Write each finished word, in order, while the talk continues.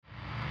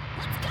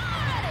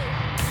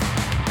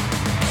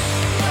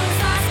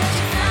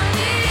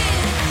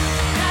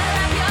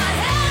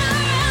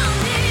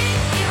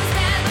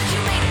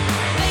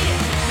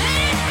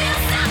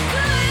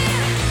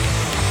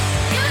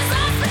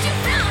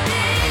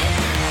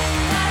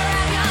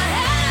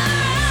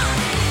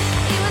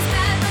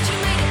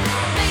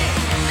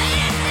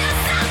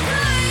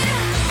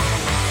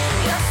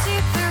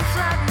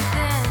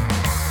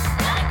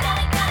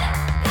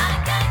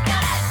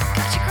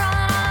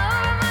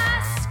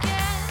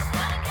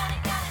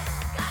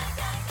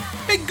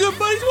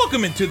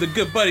Welcome into the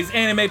Good Buddies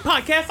Anime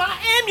Podcast.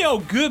 I am your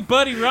good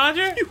buddy,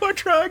 Roger. You are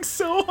trying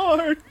so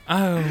hard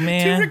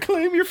man. to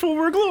reclaim your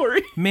former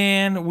glory.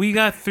 Man, we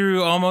got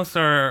through almost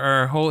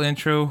our whole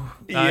intro.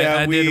 Yeah,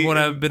 I did what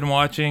I've been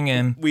watching,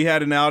 and we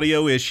had an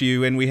audio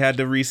issue, and we had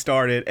to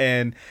restart it.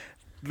 And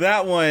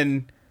that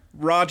one,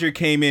 Roger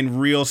came in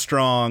real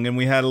strong, and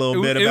we had a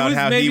little bit about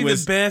how he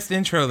was the best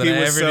intro that I ever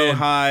did. He was so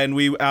high,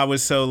 and I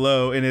was so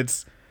low, and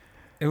it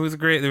was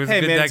great. There was a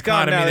good it's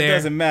gone dichotomy now. there. It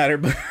doesn't matter,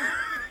 but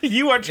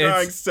you are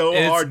trying so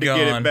hard to get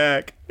it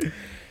back.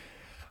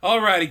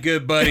 Alrighty,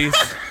 good buddies.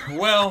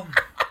 Well,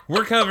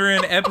 we're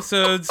covering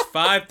episodes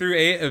 5 through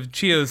 8 of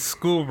Chio's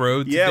School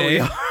Road today.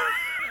 Yeah,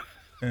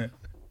 we are.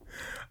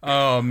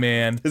 Oh,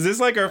 man. Is this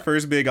like our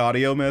first big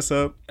audio mess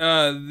up?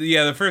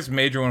 Yeah, the first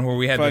major one where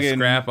we had to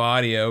scrap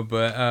audio,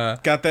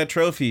 but got that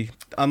trophy,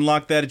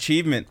 unlocked that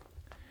achievement.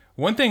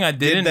 One thing I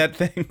didn't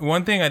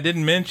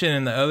mention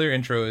in the other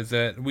intro is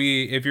that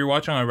if you're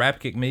watching on Rap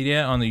Kick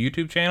Media on the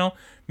YouTube channel,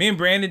 me and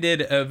Brandon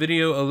did a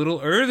video a little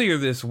earlier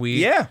this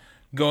week. Yeah.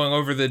 Going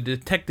over the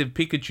Detective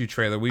Pikachu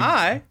trailer.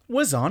 I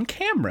was on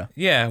camera.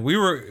 Yeah,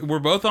 we're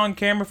both on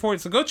camera for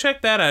it. So go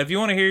check that out. If you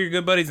want to hear your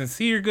good buddies and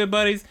see your good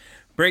buddies,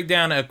 break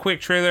down a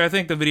quick trailer. I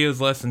think the video is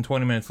less than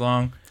 20 minutes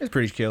long. It's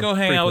pretty chill. Go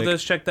hang out with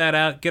us, check that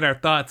out, get our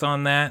thoughts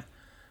on that.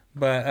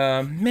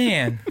 But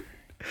man,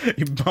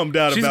 you bummed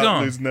out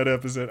about losing that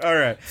episode. All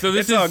right, so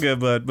it's all good,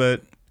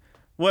 but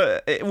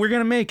what we're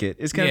gonna make it.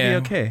 It's gonna be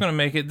okay. We're gonna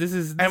make it.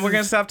 And we're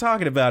gonna stop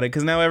talking about it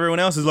because now everyone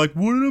else is like,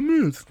 "What did I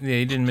miss?" Yeah,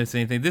 you didn't miss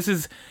anything.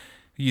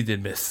 You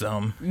did miss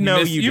some.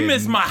 You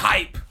missed my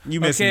hype. You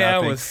missed nothing. I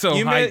was so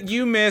hyped.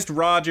 You missed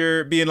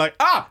Roger being like,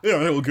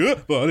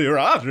 good buddy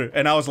Roger,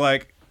 and I was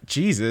like,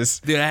 Jesus.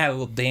 Dude, I had a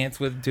little dance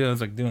with it too. I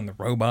was like doing the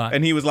robot.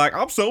 And he was like,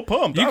 I'm so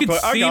pumped. You could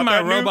see my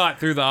robot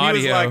through the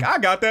audio. He was like, I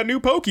got that new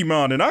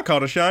Pokemon and I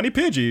caught a shiny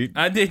Pidgey.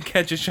 I did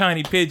catch a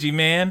shiny Pidgey,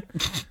 man.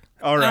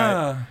 All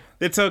right.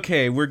 It's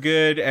okay. We're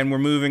good and we're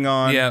moving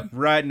on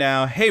right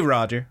now. Hey,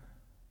 Roger.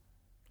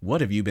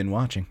 What have you been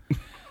watching?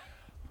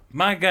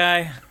 My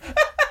guy.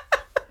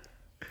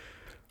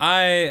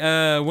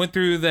 I went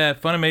through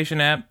that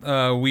Funimation app.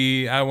 I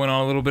went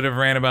on a little bit of a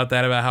rant about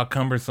that, about how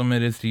cumbersome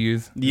it is to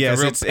use. It's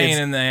a real pain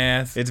in the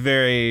ass.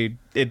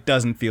 It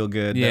doesn't feel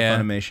good, that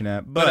Funimation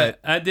app. But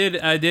I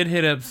did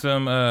hit up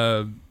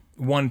some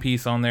One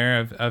Piece on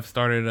there. I've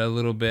started a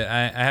little bit.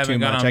 I haven't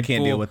got on I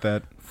can't deal with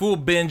that. Full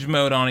binge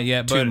mode on it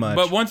yet. Too much.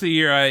 But once a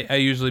year, I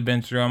usually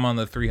binge through. I'm on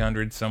the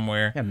 300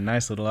 somewhere. Got a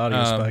nice little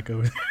audio spike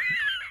over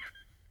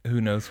there. Who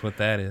knows what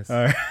that is?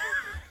 All right.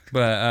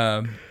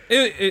 But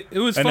it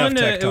was fun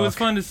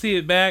to see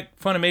it back.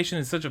 Funimation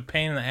is such a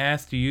pain in the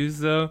ass to use,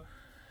 though.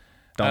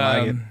 Don't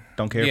like it.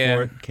 Don't care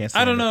for it. Can't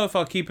stand I don't know if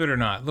I'll keep it or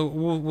not.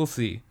 We'll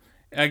see.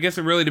 I guess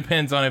it really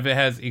depends on if it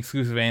has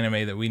exclusive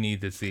anime that we need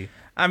to see.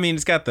 I mean,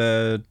 it's got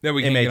the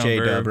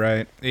MHA dub,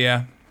 right?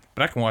 Yeah,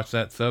 but I can watch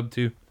that sub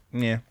too.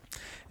 Yeah.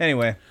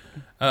 Anyway,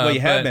 what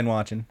you have been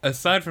watching?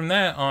 Aside from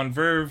that, on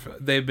Verve,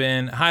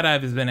 High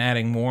Dive has been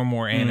adding more and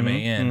more anime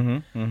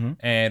in,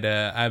 and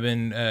I've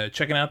been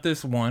checking out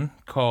this one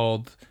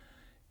called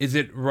 "Is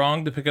It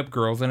Wrong to Pick Up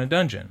Girls in a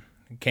Dungeon?"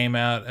 It came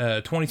out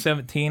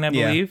 2017, I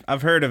believe. Yeah,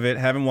 I've heard of it,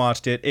 haven't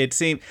watched it. It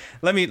seemed.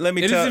 Let me.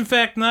 It is in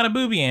fact not a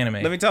booby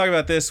anime. Let me talk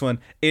about this one.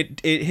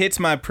 It hits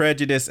my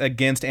prejudice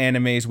against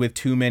animes with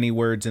too many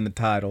words in the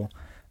title.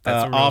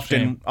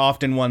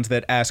 Often ones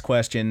that ask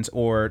questions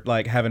or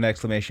like have an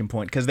exclamation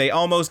point, because they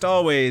almost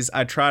always,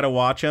 I try to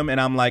watch them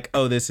and I'm like,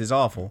 oh, this is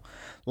awful.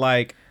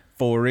 Like,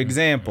 for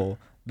example,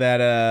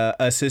 that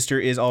a sister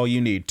is all you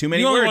need. Too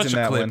many words in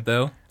that one.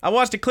 Though. I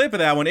watched a clip of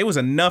that one. It was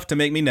enough to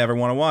make me never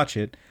want to watch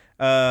it.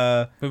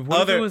 But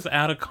what if it was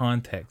out of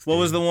context? What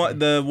was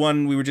the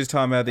one we were just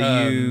talking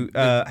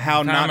about?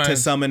 How not to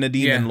summon a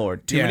demon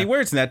lord. Too many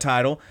words in that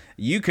title.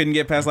 You couldn't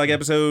get past like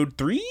episode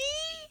 3.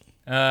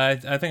 I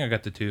think I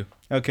got to 2.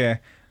 Okay,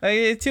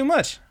 too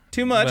much,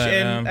 but,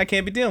 and I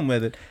can't be dealing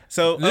with it.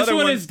 So this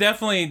one is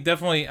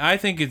definitely. I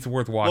think it's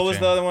worth watching. What was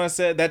the other one I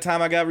said? That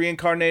time I got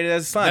reincarnated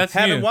as a slime.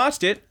 Haven't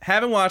watched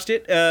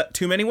it.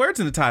 Too many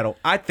words in the title.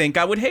 I think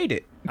I would hate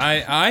it.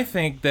 I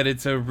think that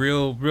it's a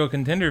real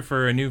contender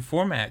for a new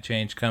format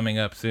change coming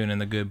up soon in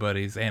the Good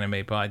Buddies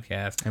Anime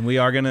Podcast, and we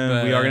are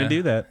gonna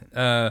do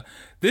that.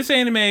 This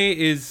anime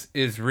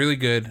is really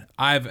good.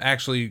 I've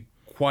actually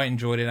quite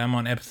enjoyed it. I'm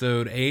on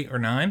episode 8 or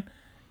 9,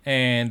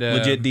 and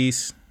legit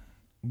decent.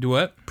 Do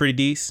what? Pretty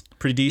decent.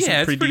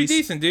 Yeah, it's pretty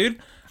decent, dude.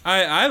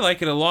 I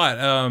like it a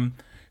lot.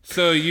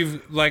 So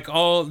you've like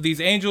all these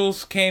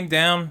angels came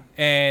down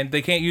and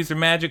they can't use their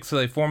magic, so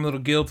they form little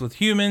guilds with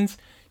humans.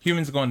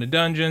 Humans go into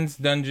dungeons.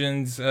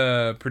 Dungeons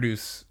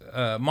produce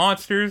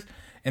monsters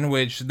in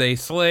which they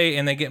slay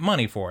and they get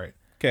money for it.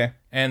 Okay.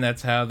 And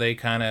that's how they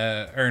kind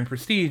of earn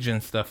prestige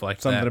and stuff like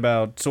that. Something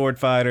about sword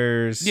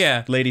fighters.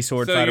 Yeah. Lady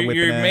sword fighter whipping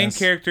your main ass.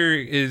 character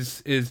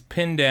is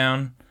pinned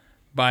down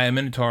by a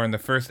minotaur in the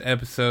first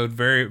episode,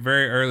 very,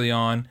 very early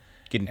on.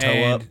 Getting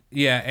toe up.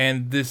 Yeah,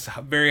 and this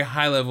very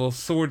high-level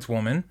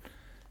swordswoman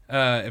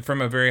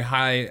from a very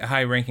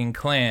high-ranking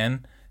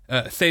clan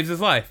saves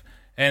his life.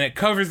 And it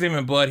covers him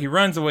in blood. He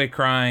runs away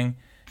crying.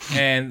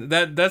 And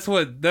that's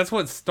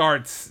what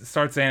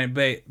starts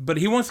anime. But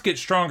he wants to get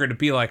stronger to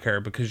be like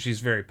her because she's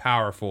very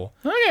powerful.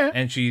 Oh, yeah.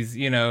 And she's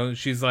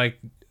like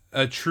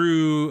a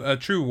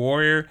true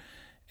warrior.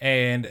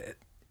 And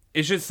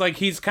it's just like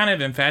he's kind of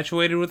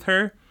infatuated with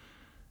her.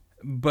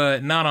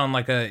 But not on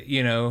like a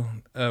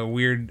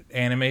weird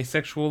anime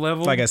sexual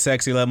level. Like a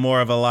sexy level, more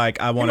of a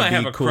like I want to be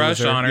have a cool crush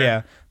as her. on her.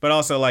 Yeah, but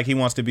also like he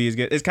wants to be as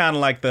good. It's kind of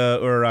like the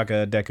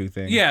Uraraka Deku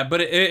thing. Yeah,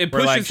 but it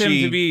where, pushes like, him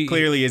she to be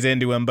clearly is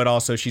into him, but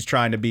also she's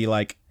trying to be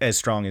like as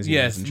strong as he is.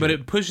 Yes, and but shit.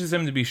 it pushes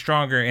him to be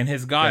stronger. And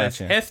his goddess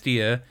Gotcha.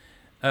 Hestia,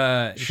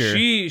 Sure.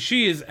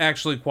 she is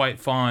actually quite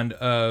fond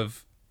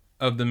of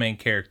the main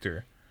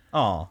character.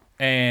 Aw.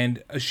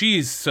 And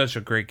she's such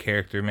a great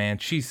character, man.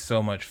 She's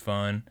so much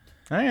fun.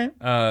 All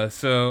right.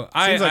 So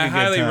I Seems like a good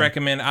highly time.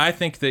 recommend. I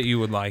think that you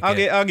would like I'll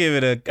it. give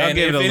it a. I'll And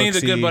give if it a any of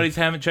the look-see. good buddies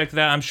haven't checked it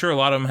out, I'm sure a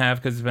lot of them have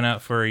because it's been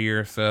out for a year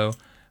or so.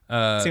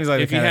 Seems like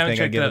the if you kind of haven't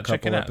thing I checked give it a out,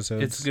 check couple it out.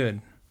 episodes. It's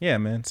good. Yeah,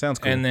 man. Sounds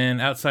cool. And then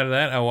outside of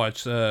that, I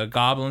watched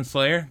Goblin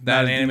Slayer.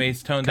 That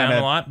anime's toned down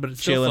a lot, but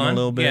it's still chilling fun. a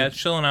little bit. Yeah, it's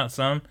chilling out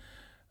some.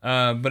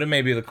 But it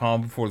may be the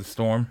calm before the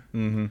storm.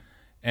 Mm-hmm.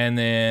 And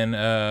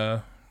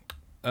then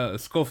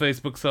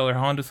Skullface Bookseller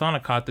Honda-san, I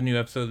caught the new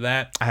episode of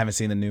that. I haven't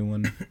seen the new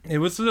one. It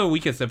was the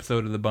weakest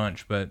episode of the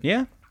bunch, but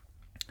Yeah.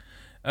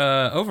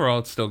 overall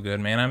it's still good,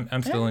 man.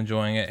 I'm still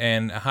enjoying it.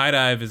 And High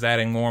Dive is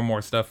adding more and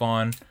more stuff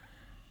on,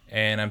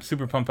 and I'm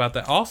super pumped about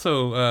that.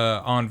 Also,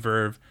 on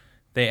Verve,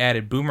 they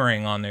added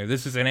Boomerang on there.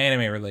 This is an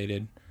anime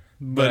related,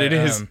 But it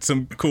is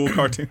some cool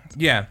cartoons.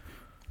 yeah.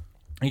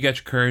 You got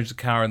your Courage the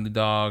Cowardly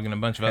Dog and a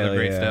bunch of other Hell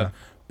great yeah. stuff.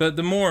 But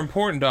the more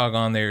important dog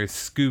on there is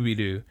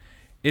Scooby-Doo.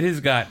 It has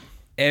got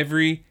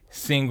every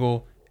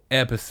single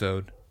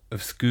episode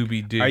of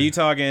Scooby-Doo. Are you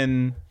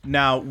talking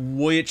now?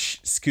 Which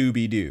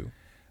Scooby-Doo?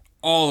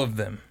 All of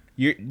them.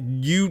 Do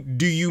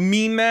you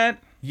mean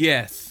that?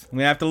 Yes.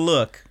 We have to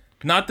look.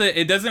 Not the.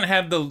 It doesn't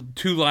have the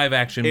 2 live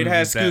action It movies.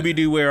 has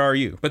Scooby-Doo. Where are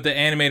you? But the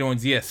animated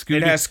ones, yes. Scooby-Doo.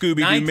 It has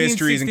Scooby-Doo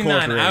Mysteries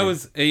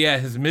 1969,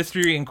 Incorporated. his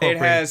Mystery It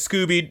Incorporated. has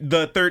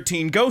the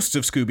 13 Ghosts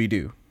of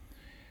Scooby-Doo,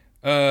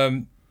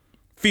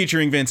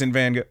 featuring Vincent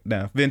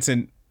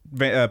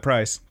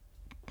Price.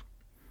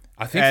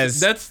 I think as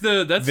that's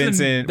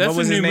Vincent. that's What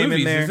was the his new name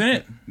movies, in there? isn't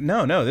it?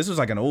 No, this was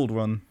like an old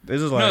one.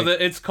 This is like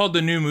It's called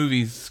the New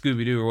Movies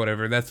Scooby-Doo or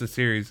whatever. That's the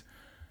series.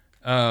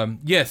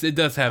 Yes, it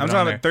does have. I'm it talking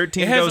on there. about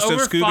 13 It has Ghosts of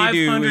over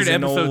Scooby-Doo 500 is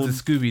an episodes old- of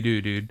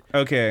Scooby-Doo, dude.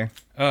 okay.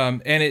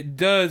 And it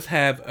does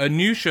have a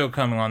new show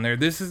coming on there.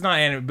 This is not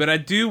anime, but I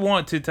do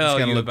want to tell Just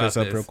you gonna look about this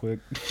up real quick.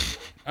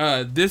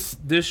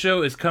 This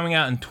show is coming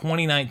out in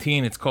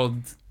 2019. It's called.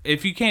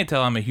 If you can't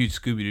tell, I'm a huge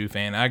Scooby-Doo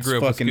fan. I grew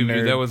up with Fucking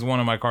Scooby-Doo. nerd. That was one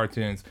of my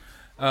cartoons.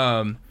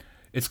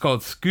 It's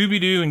called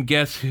Scooby-Doo and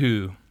Guess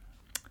Who.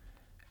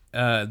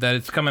 That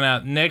it's coming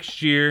out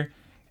next year.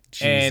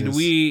 And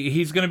Jesus.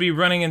 he's going to be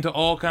running into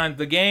all kinds.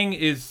 The gang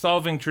is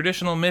solving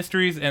traditional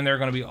mysteries, and there are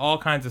going to be all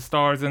kinds of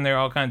stars in there,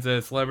 all kinds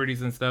of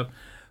celebrities and stuff.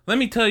 Let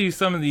me tell you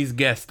some of these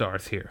guest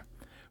stars here.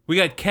 We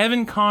got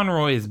Kevin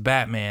Conroy as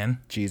Batman.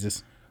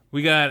 Jesus.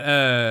 We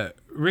got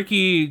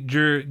Ricky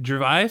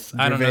Gervais.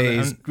 I don't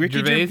know. Ricky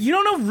Gervais. You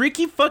don't know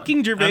Ricky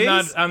fucking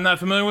Gervais? I'm not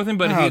familiar with him,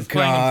 but Oh, he's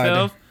playing God.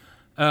 himself.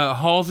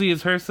 Halsey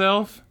is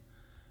herself.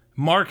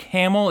 Mark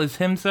Hamill is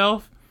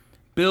himself.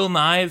 Bill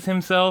Nye is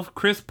himself.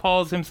 Chris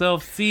Paul is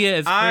himself. Sia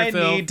is I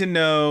herself. need to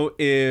know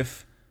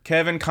if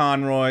Kevin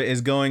Conroy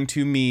is going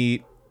to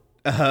meet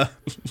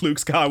Luke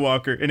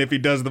Skywalker, and if he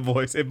does the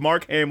voice, if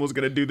Mark Hamill's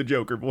going to do the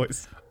Joker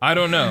voice. I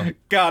don't know.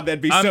 God,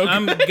 that'd be so good.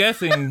 I'm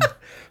guessing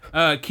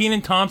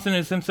Kenan Thompson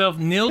is himself.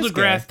 Neil This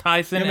deGrasse guy.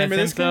 Tyson You is remember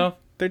this guy? himself.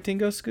 13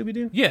 Ghosts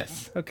Scooby-Doo?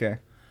 Yes. Okay.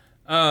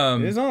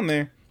 It is on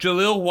there.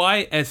 Jaleel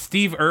White as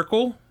Steve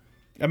Urkel.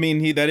 I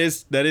mean, that is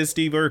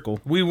Steve Urkel.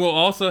 We will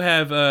also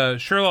have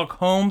Sherlock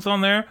Holmes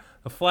on there,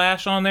 The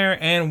Flash on there,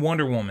 and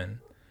Wonder Woman.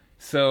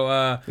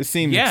 So This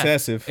seems yeah,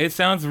 excessive. It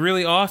sounds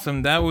really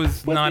awesome. That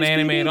was not this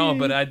anime baby? at all,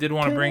 but I did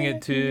want to bring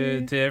it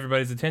to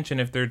everybody's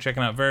attention if they're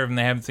checking out Verve and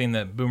they haven't seen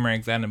that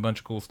Boomerang's adding a bunch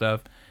of cool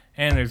stuff.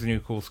 And there's a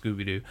new cool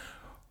Scooby-Doo.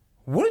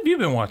 What have you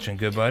been watching,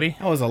 good buddy?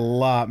 That was a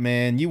lot,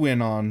 man. You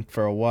went on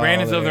for a while.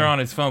 Brandon's over there on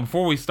his phone.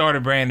 Before we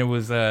started, Brandon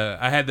was we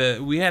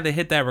had to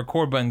hit that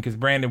record button because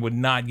Brandon would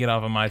not get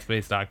off of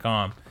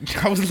MySpace.com.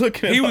 I was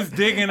looking at He was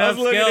digging I up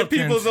was looking at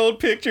skeletons. people's old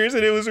pictures,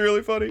 and it was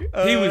really funny.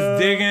 He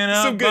was digging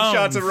up some good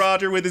shots of bones.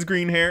 Roger with his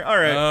green hair. All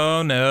right.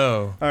 Oh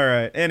no. All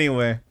right.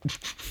 Anyway.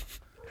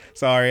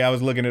 Sorry, I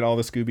was looking at all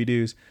the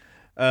Scooby-Doos.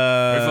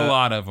 There's a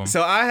lot of them.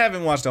 So I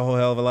haven't watched a whole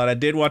hell of a lot. I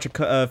did watch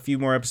a few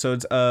more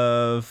episodes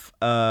of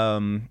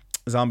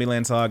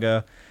Zombieland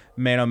Saga.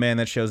 Man, oh man,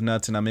 that show's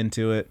nuts, and I'm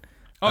into it.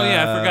 Oh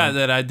yeah, I forgot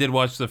that I did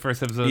watch the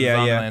first episode.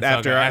 Yeah, of yeah.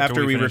 Saga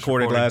After we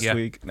recorded last yeah.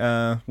 week,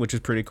 which is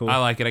pretty cool. I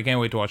like it. I can't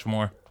wait to watch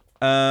more.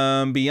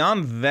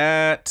 Beyond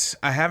that,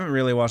 I haven't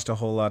really watched a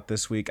whole lot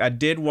this week. I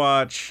did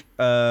watch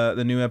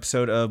the new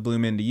episode of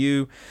Bloom Into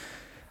You.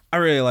 I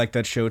really like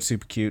that show. It's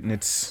super cute, and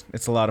it's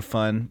a lot of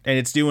fun, and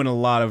it's doing a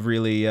lot of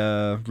really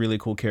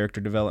cool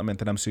character development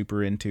that I'm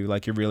super into.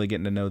 Like, you're really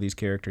getting to know these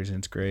characters, and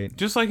it's great.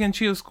 Just like in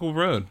Chio School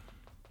Road.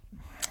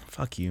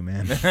 Fuck you,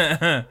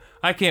 man.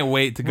 I can't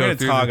wait to We're go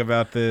through. Talk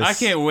about this. I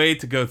can't wait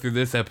to go through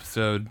this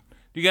episode.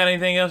 You got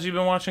anything else you've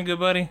been watching, good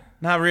buddy?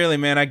 Not really,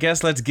 man. I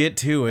guess let's get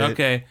to it.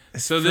 Okay,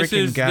 so this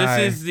is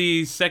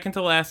the second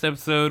to last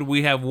episode.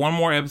 We have one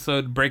more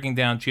episode breaking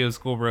down Chio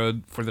School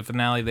Road for the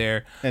finale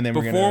there. And then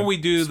before we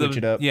do switch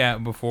it up.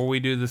 before we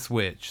do the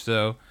switch.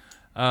 So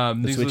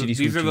these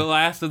are the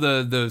last of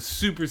the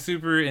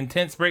super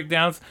intense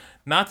breakdowns.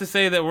 Not to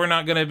say that we're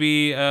not going to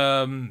be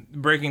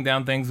breaking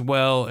down things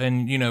well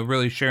and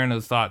really sharing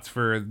those thoughts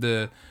for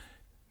the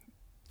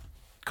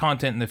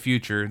content in the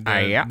future,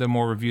 the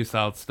more review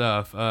style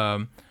stuff.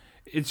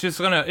 It's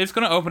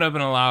gonna open up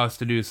and allow us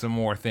to do some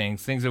more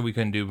things that we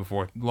couldn't do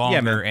before,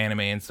 longer anime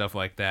and stuff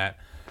like that.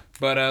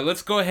 But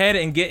let's go ahead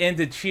and get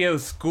into Chio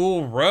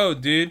School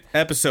Road, dude.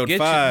 Episode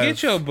 5.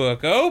 Get your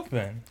book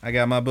open. I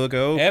got my book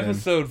open.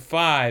 Episode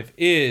 5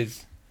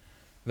 is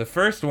the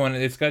first one.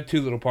 It's got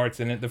 2 little parts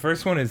in it. The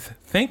first one is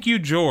Thank You,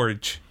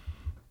 George.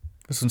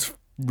 This one's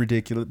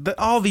ridiculous.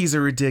 All these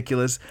are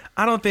ridiculous.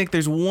 I don't think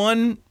there's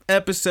one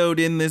episode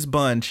in this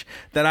bunch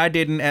that I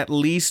didn't at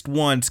least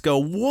once go,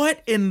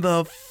 what in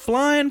the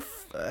flying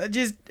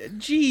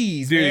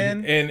jeez, dude,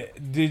 man. And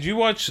did you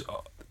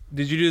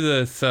do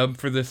the sub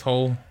for this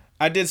whole?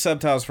 I did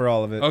subtitles for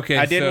all of it. Okay,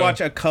 I did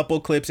watch a couple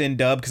clips in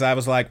dub because I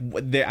was like,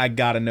 I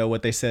gotta know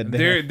what they said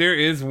there. There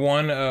is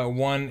one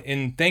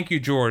in Thank You,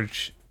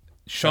 George.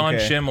 Sean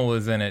Schimmel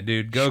is in it,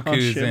 dude.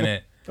 Goku's in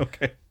it.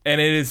 Okay. And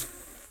it is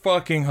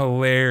fucking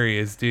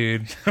hilarious,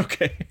 dude.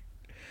 Okay.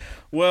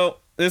 Well,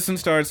 this one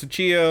starts with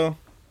Chio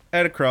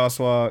at a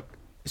crosswalk.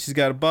 She's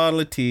got a bottle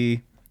of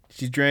tea.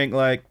 She drank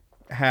like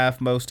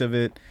most of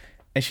it,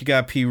 and she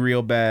got pee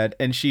real bad.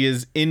 And she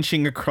is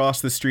inching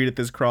across the street at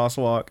this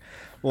crosswalk,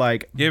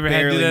 like you ever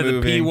barely had to do that,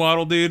 moving, the pee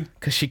waddle, dude?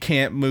 Because she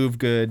can't move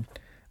good.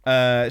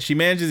 She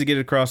manages to get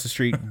across the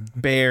street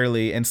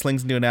barely and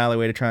slings into an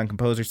alleyway to try and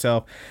compose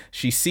herself.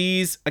 She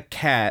sees a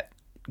cat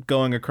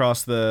going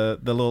across a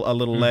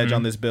little ledge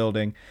on this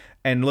building,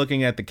 and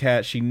looking at the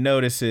cat, she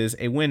notices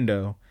a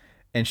window.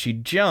 And she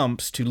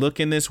jumps to look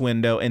in this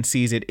window and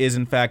sees it is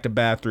in fact a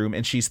bathroom.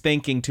 And she's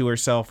thinking to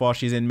herself while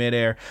she's in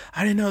midair,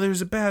 I didn't know there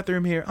was a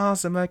bathroom here.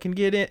 Awesome, I can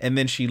get in. And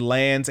then she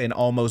lands and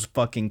almost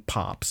fucking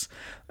pops.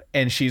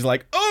 And she's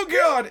like, oh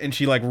God. And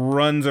she like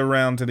runs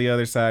around to the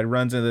other side,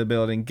 runs into the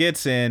building,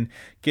 gets in,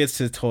 gets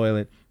to the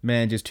toilet,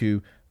 manages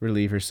to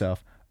relieve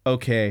herself.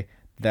 Okay,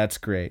 that's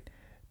great.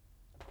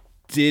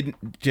 And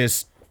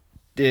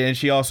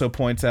she also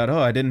points out,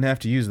 I didn't have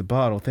to use the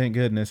bottle. Thank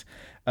goodness.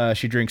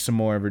 She drinks some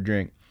more of her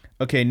drink.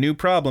 Okay, new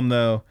problem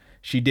though.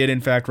 She did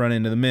in fact run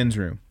into the men's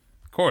room.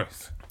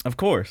 Of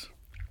course.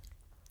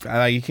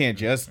 You can't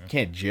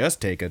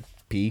just take a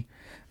pee.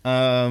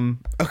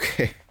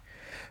 Okay.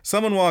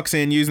 Someone walks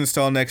in using the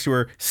stall next to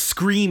her,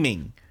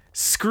 screaming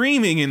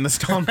in the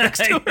stall next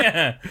to her.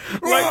 Yeah.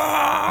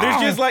 Like,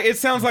 there's just like, it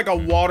sounds like a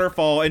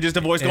waterfall and just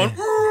a voice going,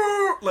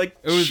 like,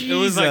 it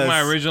was like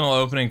my original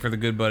opening for the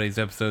Good Buddies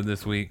episode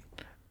this week.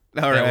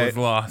 All right. That was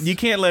lost. You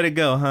can't let it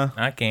go, huh?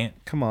 I can't.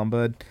 Come on,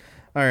 bud.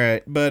 All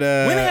right, but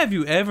when have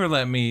you ever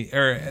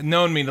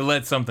known me to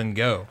let something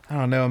go? I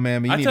don't know,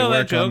 man. But you need to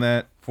work on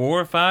that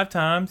 4 or 5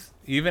 times,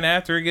 even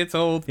after it gets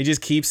old. He just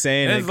keeps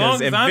saying it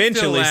because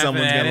eventually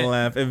someone's gonna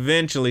laugh.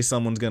 Eventually,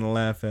 someone's gonna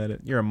laugh at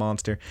it. You're a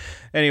monster.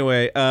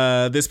 Anyway,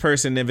 this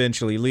person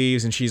eventually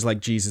leaves, and she's like,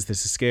 "Jesus,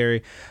 this is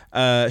scary."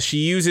 She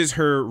uses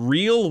her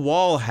real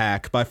wall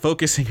hack by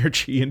focusing her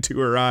chi into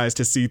her eyes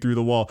to see through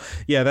the wall.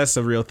 Yeah, that's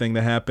a real thing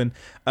that happened.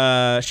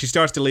 She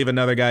starts to leave.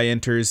 Another guy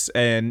enters,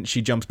 and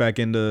she jumps back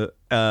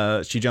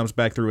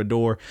through a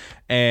door,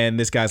 and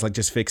this guy's like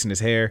just fixing his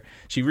hair.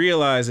 She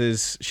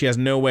realizes she has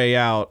no way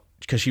out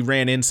because she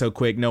ran in so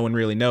quick, no one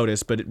really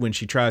noticed. But when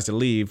she tries to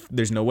leave,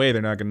 there's no way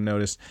they're not going to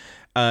notice.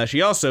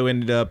 She also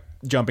ended up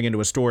jumping into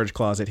a storage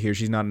closet here.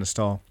 She's not in a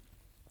stall.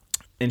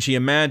 And she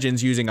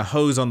imagines using a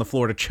hose on the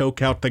floor to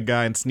choke out the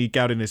guy and sneak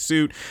out in his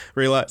suit.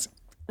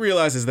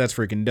 Realizes that's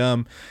freaking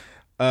dumb.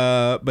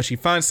 But she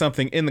finds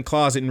something in the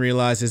closet and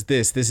realizes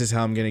this is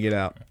how I'm going to get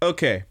out.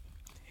 Okay,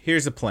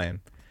 here's the plan.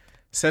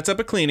 Sets up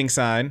a cleaning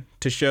sign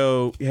to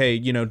show, hey,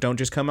 don't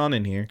just come on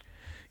in here.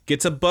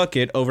 Gets a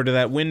bucket over to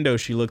that window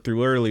she looked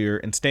through earlier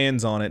and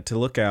stands on it to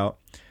look out.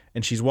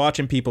 And she's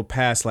watching people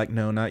pass like,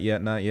 no, not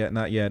yet, not yet,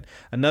 not yet.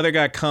 Another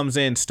guy comes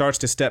in, starts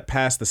to step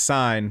past the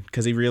sign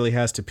because he really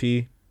has to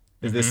pee.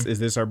 Is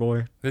this our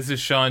boy? This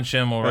is Sean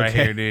Schimmel right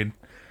here, dude.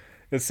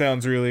 It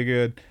sounds really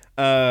good.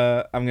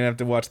 I'm going to have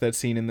to watch that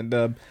scene in the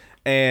dub.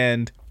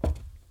 And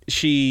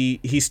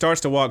he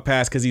starts to walk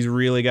past because he's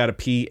really got to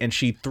pee, and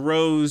she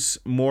throws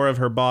more of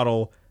her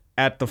bottle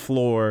at the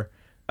floor,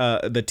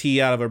 the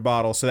tea out of her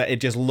bottle, so that it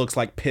just looks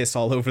like piss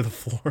all over the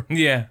floor.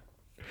 Yeah.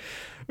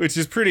 Which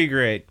is pretty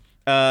great.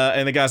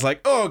 And the guy's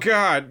like, "Oh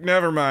God,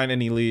 never mind,"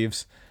 and he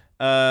leaves.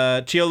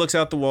 Chio looks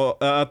out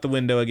the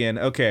window again.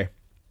 Okay.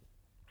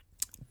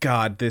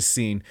 God, this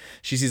scene.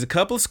 She sees a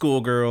couple of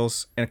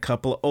schoolgirls and a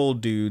couple of old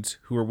dudes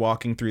who are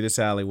walking through this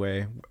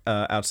alleyway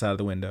outside of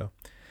the window.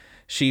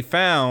 She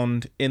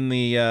found in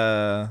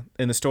the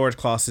storage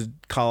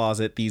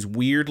closet these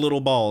weird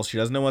little balls. She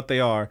doesn't know what they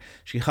are.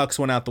 She hucks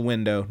one out the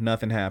window.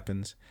 Nothing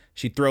happens.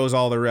 She throws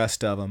all the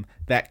rest of them.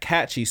 That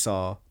cat she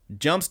saw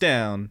jumps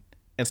down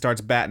and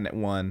starts batting at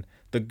one.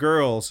 The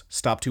girls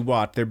stop to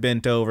watch. They're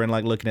bent over and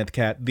like looking at the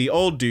cat. The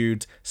old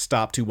dudes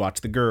stop to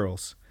watch the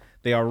girls.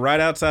 They are right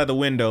outside the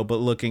window,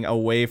 but looking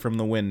away from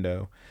the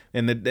window.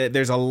 And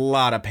there's a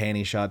lot of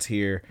panty shots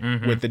here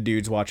with the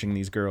dudes watching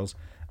these girls.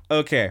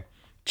 Okay.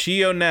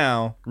 Chio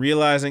now,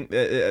 realizing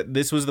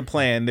this was the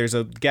plan, there's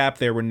a gap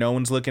there where no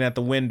one's looking at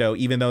the window,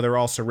 even though they're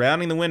all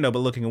surrounding the window, but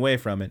looking away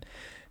from it.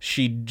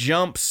 She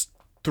jumps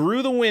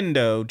through the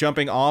window,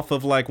 jumping off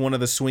of like one of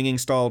the swinging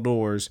stall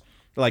doors,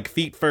 like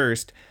feet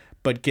first,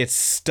 but gets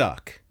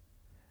stuck.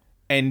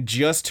 And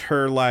just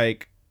her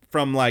like,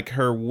 from like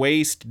her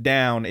waist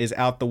down is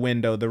out the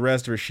window. The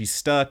rest of her, she's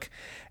stuck,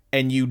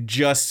 and you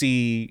just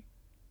see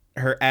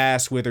her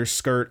ass with her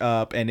skirt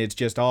up, and it's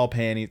just all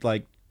panties.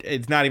 Like,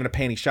 it's not even a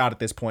panty shot at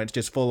this point. It's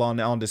just full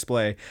on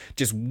display,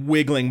 just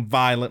wiggling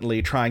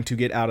violently, trying to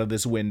get out of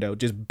this window,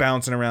 just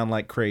bouncing around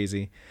like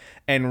crazy.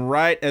 And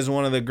right as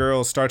one of the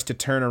girls starts to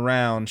turn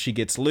around, she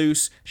gets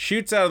loose,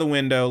 shoots out of the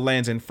window,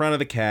 lands in front of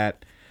the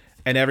cat,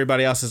 and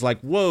everybody else is like,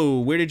 "Whoa,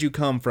 where did you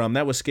come from?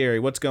 That was scary.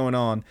 What's going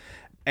on?"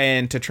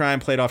 And to try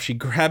and play it off, she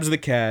grabs the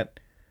cat,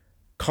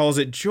 calls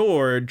it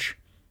George,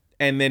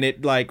 and then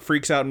it like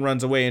freaks out and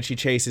runs away, and she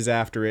chases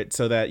after it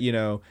so that, you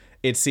know,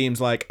 it seems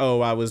like,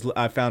 oh,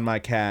 I found my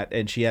cat,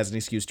 and she has an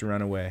excuse to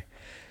run away.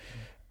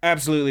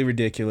 Absolutely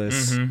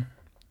ridiculous. Mm-hmm.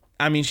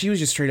 I mean, she was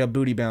just straight up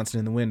booty bouncing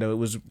in the window. It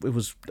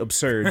was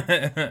absurd.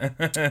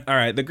 All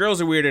right, the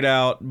girls are weirded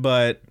out,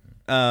 but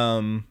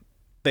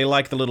they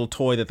like the little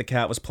toy that the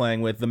cat was playing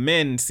with. The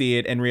men see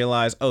it and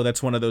realize, oh,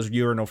 that's one of those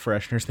urinal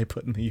fresheners they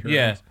put in the urinals.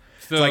 Yeah.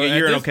 So it's like a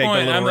urinal cake, a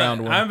little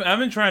round one. I've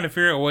been trying to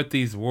figure out what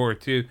these were,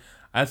 too.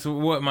 That's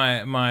what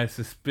my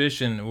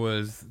suspicion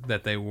was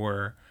that they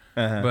were.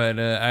 Uh-huh. But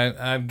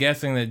I'm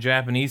guessing that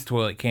Japanese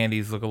toilet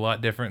candies look a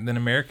lot different than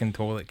American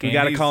toilet candies. You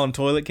gotta call them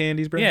toilet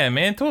candies, bro? Yeah,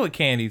 man, toilet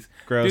candies.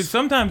 Gross. Dude,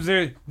 sometimes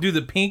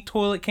the pink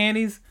toilet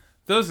candies,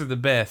 those are the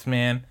best,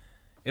 man.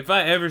 If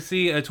I ever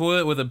see a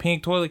toilet with a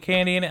pink toilet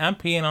candy in it, I'm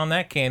peeing on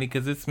that candy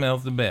because it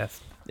smells the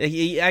best.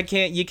 You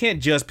can't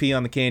just pee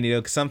on the candy, though,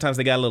 because sometimes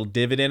they got a little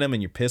divot in them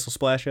and your piss will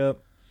splash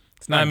up.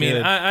 It's not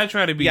good. I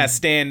try to be... You gotta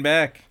stand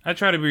back. I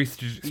try to be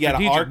strategic. You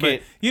gotta arc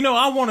it. You know,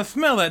 I want to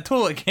smell that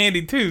toilet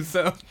candy, too,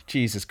 so...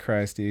 Jesus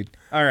Christ, dude.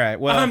 All right,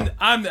 well...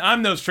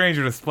 I'm no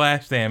stranger to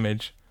splash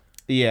damage.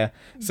 Yeah,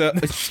 so...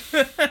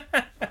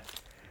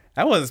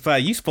 That wasn't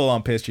splash. You full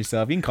on pissed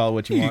yourself. You can call it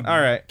what you want. All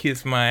right.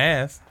 Kiss my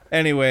ass.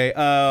 Anyway,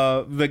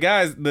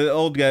 the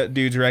old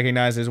dudes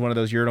recognize it as one of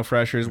those urinal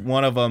fresheners.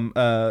 One of them...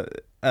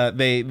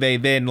 they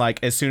then,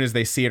 like, as soon as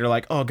they see it, are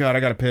like, oh god, I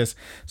gotta piss.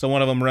 So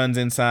one of them runs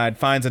inside,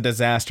 finds a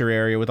disaster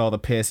area with all the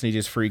piss, and he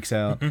just freaks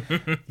out.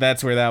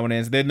 That's where that one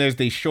is. Then there's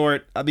the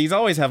short, these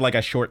always have like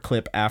a short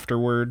clip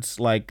afterwards,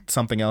 like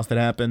something else that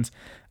happens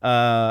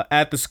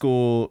at the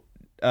school.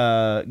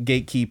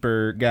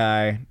 Gatekeeper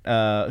guy,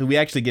 who we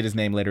actually get his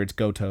name later, it's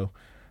Goto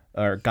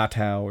or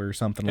Gatao or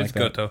something like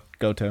that.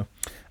 Goto.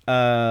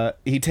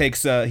 He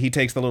takes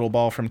the little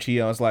ball from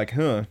Chio. It's like,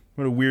 huh,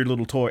 what a weird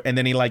little toy. And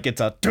then he like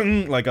gets a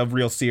like a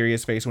real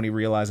serious face when he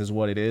realizes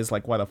what it is.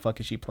 Like, why the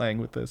fuck is she playing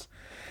with this?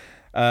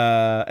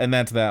 And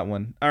that's that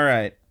one. All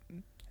right,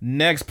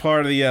 next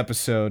part of the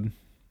episode.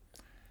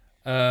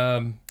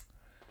 Manana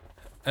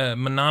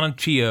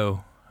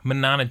Chio.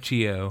 I'm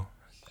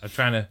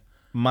trying to.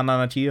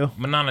 Manana Chio.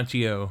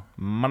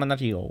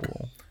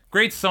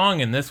 Great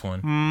song in this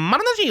one.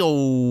 Manana Chio.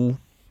 All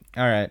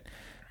right.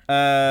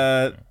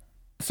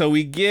 So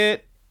we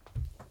get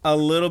a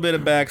little bit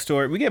of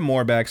backstory. We get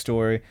more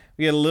backstory.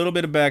 We get a little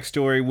bit of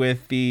backstory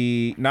with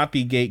not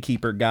the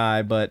gatekeeper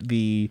guy, but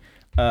the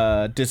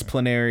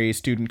disciplinary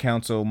student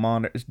council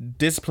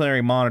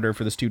disciplinary monitor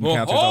for the student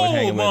council. Always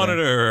hanging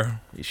monitor.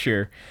 With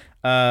sure.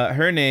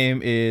 Her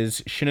name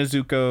is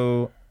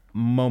Shinazuko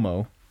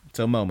Momo.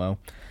 So Momo.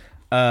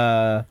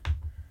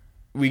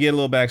 We get a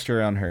little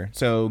backstory on her.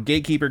 So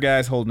gatekeeper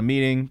guy's holding a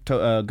meeting.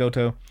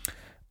 Goto.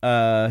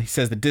 He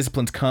says the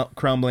discipline's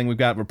crumbling. We've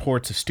got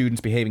reports of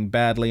students behaving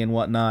badly and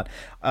whatnot.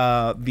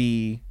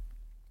 The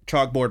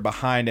chalkboard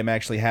behind him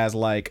actually has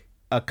like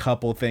a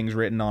couple things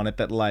written on it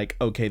that like,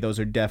 okay, those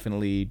are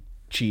definitely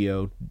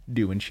Chio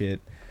doing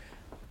shit.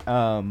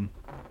 One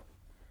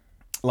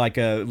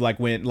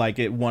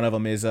of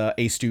them is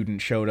a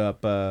student showed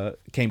up,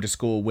 came to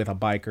school with a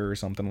biker or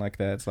something like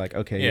that. It's like,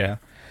 okay, yeah.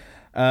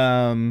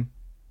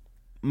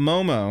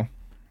 Momo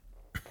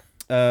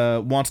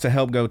wants to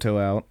help Goto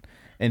out.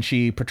 and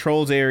she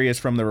patrols areas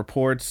from the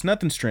reports.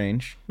 Nothing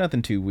strange,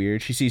 nothing too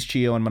weird. She sees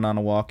Chio and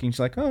Manana walking. She's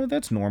like, oh,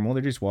 that's normal.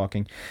 They're just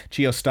walking.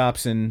 Chio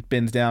stops and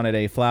bends down at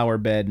a flower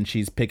bed, and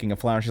she's picking a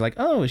flower. She's like,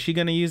 oh, is she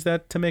going to use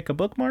that to make a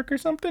bookmark or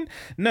something?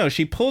 No,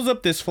 she pulls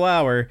up this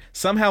flower,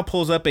 somehow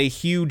pulls up a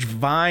huge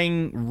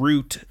vine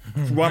root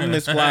from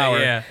this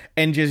flower,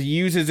 and just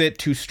uses it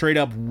to straight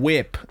up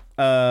whip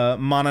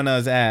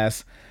Manana's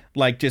ass.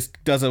 Like,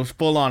 just does a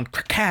full-on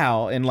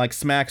cow and, like,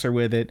 smacks her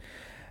with it.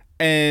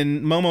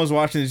 And Momo's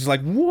watching this, just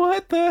like,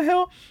 what the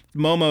hell?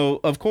 Momo,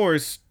 of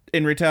course,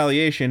 in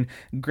retaliation,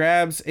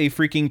 grabs a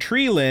freaking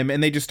tree limb,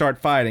 and they just start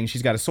fighting.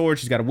 She's got a sword,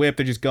 she's got a whip,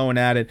 they're just going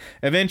at it.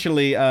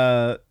 Eventually,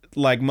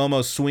 like,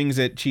 Momo swings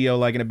at Chio,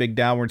 like, in a big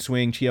downward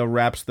swing. Chio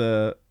wraps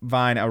the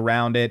vine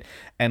around it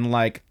and,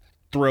 like,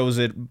 throws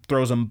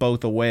them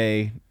both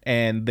away,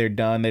 and they're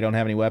done. They don't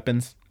have any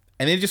weapons.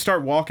 And they just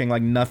start walking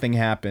like nothing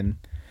happened.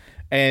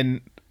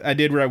 And I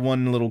did write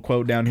one little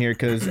quote down here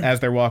because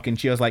as they're walking,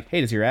 Chio's like,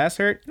 hey, does your ass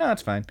hurt? No,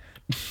 it's fine.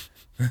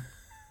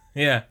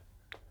 Yeah.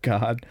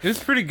 God. It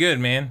was pretty good,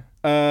 man.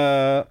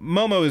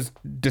 Momo is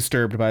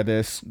disturbed by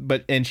this,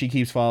 and she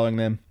keeps following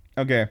them.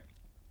 Okay.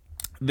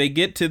 They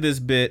get to this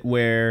bit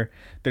where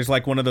there's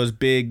like one of those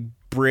big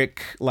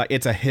brick, like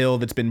it's a hill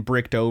that's been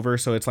bricked over,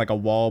 so it's like a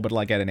wall, but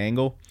like at an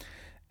angle.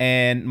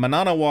 And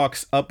Manana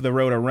walks up the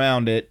road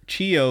around it.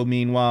 Chio,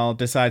 meanwhile,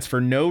 decides for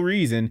no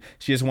reason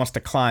she just wants to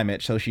climb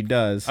it, so she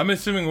does. I'm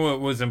assuming what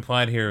was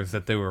implied here is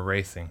that they were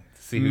racing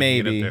to see who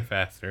could get up there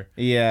faster.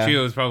 Yeah.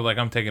 Chio was probably like,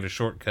 I'm taking a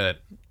shortcut.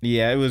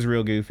 Yeah, it was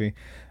real goofy.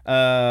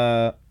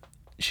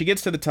 She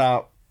gets to the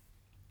top.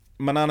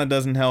 Manana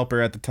doesn't help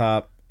her at the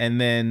top. And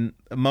then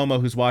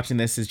Momo, who's watching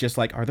this, is just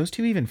like, are those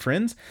two even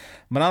friends?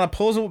 Manana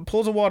pulls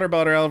a water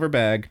bottle out of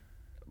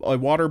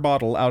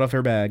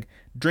her bag,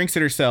 drinks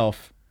it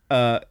herself.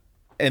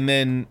 And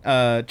then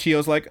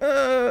Chio's like,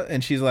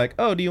 and she's like,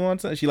 oh, do you want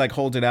some? She like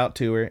holds it out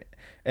to her,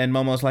 and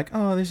Momo's like,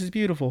 oh, this is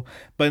beautiful.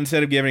 But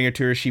instead of giving it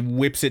to her, she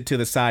whips it to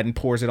the side and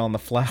pours it on the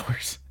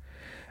flowers,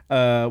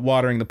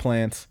 watering the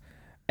plants.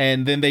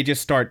 And then they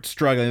just start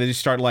struggling. They just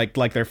start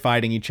like they're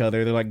fighting each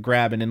other. They're like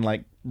grabbing and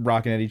like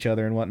rocking at each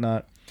other and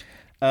whatnot.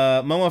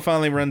 Momo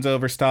finally runs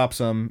over, stops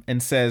them,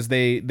 and says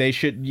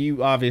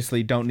you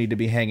obviously don't need to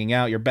be hanging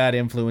out. You're bad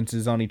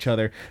influences on each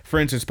other.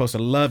 Friends are supposed to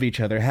love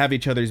each other, have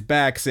each other's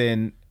backs,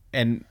 and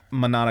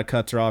Manana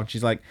cuts her off.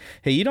 She's like,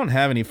 hey, you don't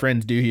have any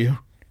friends, do you?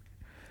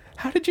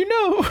 How did you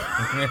know?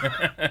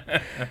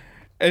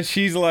 And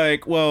she's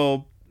like,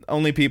 well,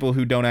 only people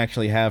who don't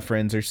actually have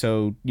friends or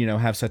so,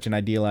 have such an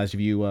idealized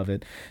view of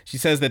it. She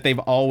says that they've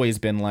always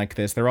been like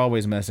this. They're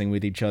always messing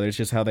with each other. It's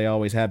just how they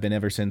always have been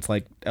ever since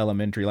like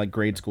elementary, like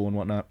grade school and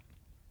whatnot.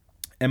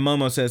 And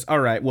Momo says,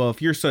 all right, well,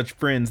 if you're such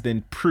friends,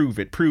 then prove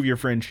it. Prove your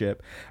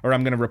friendship, or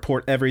I'm going to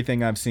report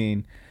everything I've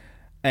seen.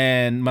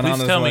 And Manana's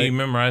Please tell me you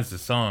memorized the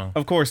song.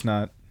 Of course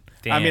not.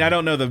 Damn. I mean, I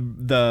don't know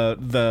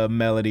the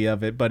melody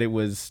of it, but it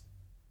was...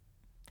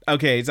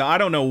 Okay, so I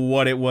don't know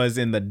what it was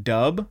in the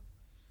dub.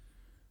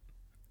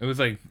 It was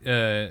like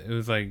it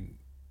was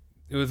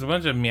a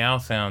bunch of meow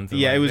sounds.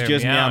 Yeah, it was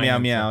just meow, meow,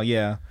 meow.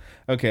 Yeah.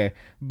 Okay.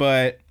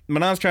 But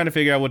Manana's trying to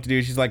figure out what to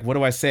do. She's like, what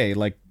do I say?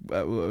 Like,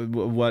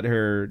 what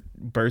her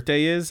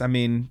birthday is? I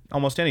mean,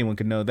 almost anyone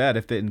could know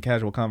that in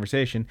casual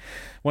conversation.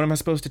 What am I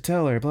supposed to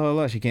tell her? Blah, blah,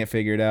 blah. She can't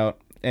figure it out.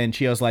 And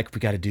Chio's like,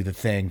 we got to do the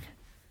thing.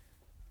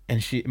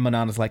 And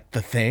Manana's like,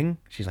 the thing?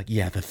 She's like,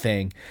 yeah, the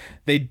thing.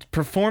 They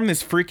perform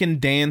this freaking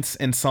dance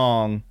and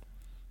song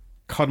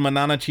called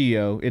Manana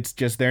Chio. It's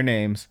just their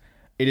names.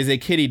 It is a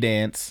kiddie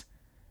dance.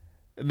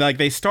 Like,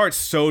 they start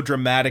so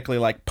dramatically,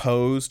 like,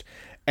 posed,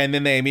 and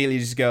then they immediately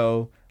just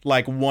go,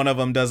 like, one of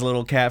them does a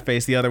little cat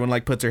face, the other one,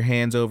 like, puts her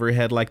hands over her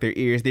head like their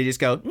ears. They just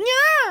go,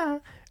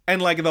 nya!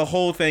 And, like, the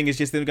whole thing is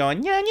just them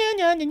going, nya, nya,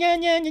 nya, nya,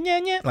 nya, nya,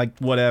 nya, nya, like,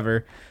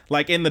 whatever.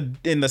 Like, in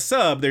the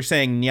sub, they're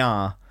saying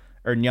nya,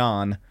 or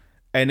nyan.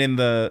 And in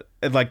the,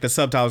 like, the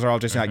subtitles are all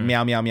just like,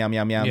 meow, meow, meow,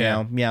 meow, meow,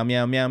 meow, meow,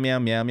 meow, meow, meow,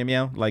 meow, meow,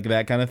 meow, like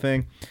that kind of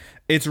thing.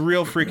 It's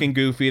real freaking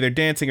goofy. They're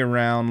dancing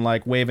around,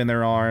 like, waving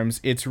their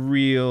arms. It's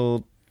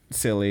real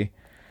silly.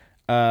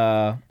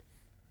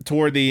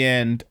 Toward the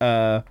end,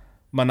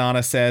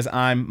 Manana says,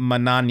 I'm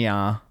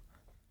Mananya.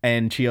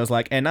 And Chio's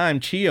like, and I'm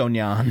Chio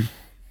Nyan.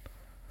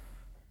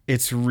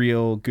 It's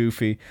real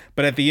goofy.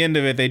 But at the end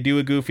of it, they do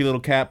a goofy little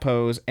cat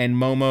pose, and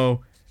Momo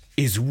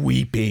is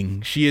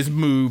weeping. She is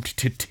moved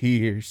to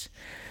tears.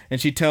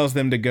 And she tells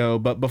them to go.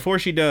 But before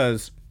she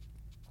does,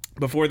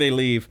 before they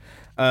leave,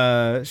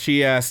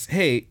 she asks,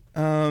 hey,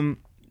 do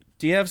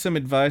you have some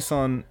advice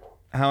on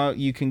how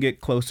you can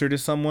get closer to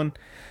someone?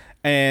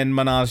 And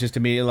Manana's just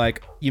immediately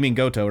like, you mean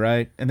Goto,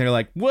 right? And they're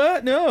like,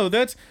 what? No,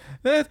 that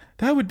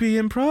would be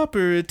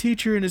improper, a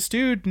teacher and a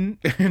student.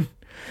 And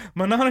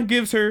Manana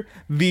gives her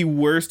the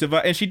worst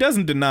advice, and she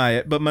doesn't deny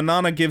it, but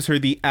Manana gives her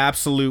the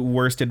absolute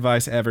worst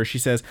advice ever. She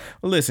says,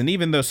 well, listen,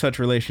 even though such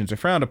relations are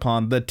frowned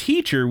upon, the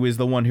teacher was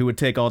the one who would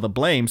take all the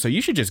blame, so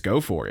you should just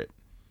go for it.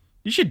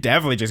 You should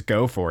definitely just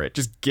go for it.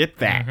 Just get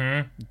that.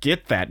 Mm-hmm.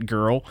 Get that,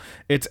 girl.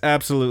 It's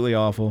absolutely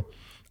awful.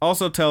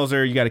 Also tells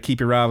her you got to keep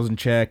your rivals in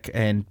check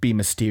and be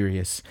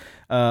mysterious.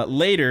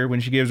 Later,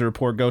 when she gives a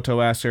report, Goto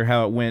asks her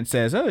how it went,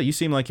 says, "Oh, you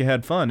seem like you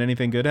had fun.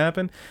 Anything good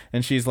happen?"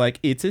 And she's like,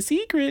 "It's a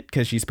secret,"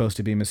 because she's supposed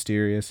to be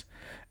mysterious.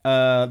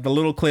 The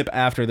little clip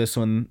after this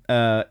one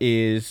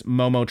is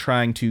Momo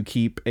trying to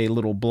keep a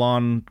little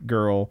blonde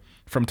girl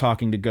from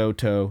talking to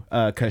Goto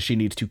because she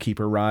needs to keep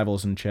her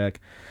rivals in check.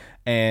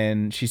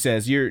 And she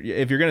says,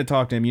 if you're going to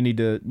talk to him, you need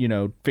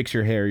to, fix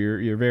your hair.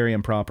 You're very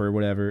improper or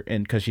whatever.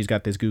 And because she's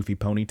got this goofy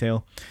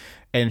ponytail.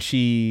 And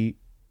she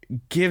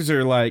gives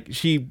her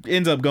she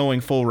ends up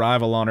going full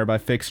rival on her by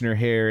fixing her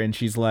hair. And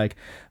she's like,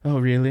 "Oh,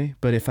 really?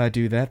 But if I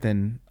do that,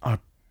 then our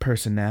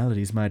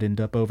personalities might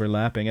end up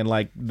overlapping."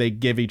 And they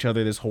give each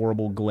other this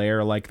horrible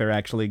glare like they're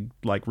actually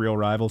real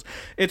rivals.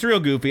 It's real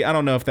goofy. I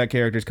don't know if that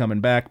character's coming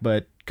back,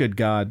 but good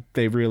God,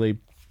 they really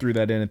threw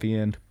that in at the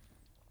end.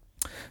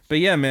 But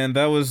yeah, man,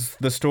 that was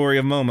the story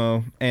of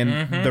Momo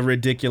and the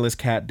ridiculous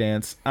cat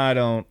dance. I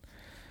don't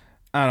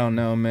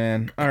know,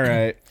 man. All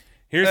right.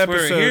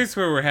 Here's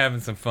where we're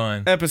having some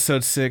fun.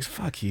 Episode 6.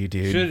 Fuck you,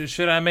 dude.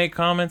 Should I make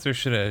comments or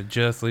should I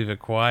just leave it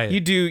quiet? You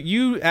do.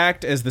 You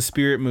act as the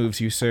spirit moves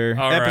you, sir.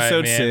 All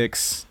Episode right, man.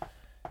 6.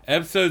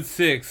 Episode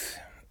 6.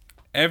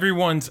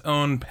 Everyone's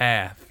own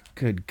path.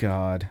 Good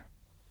God.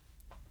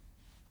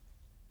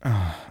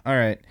 Oh, all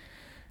right.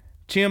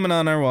 Chio and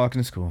Manana are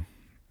walking to school.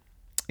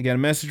 I got a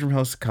message from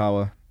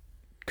Hosokawa.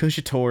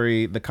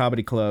 Kushitori, the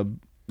Kabaddi Club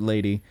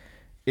lady,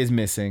 is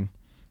missing.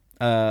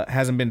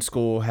 Hasn't been to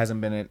school, hasn't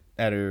been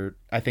at her,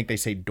 I think they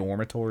say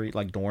dormitory,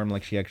 dorm,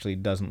 she actually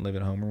doesn't live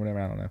at home or whatever,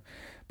 I don't know.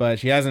 But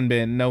she hasn't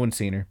been, no one's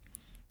seen her.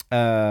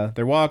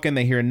 They're walking,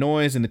 they hear a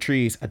noise in the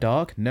trees. A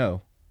dog?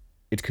 No.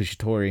 It's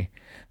Kushitori.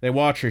 They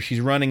watch her,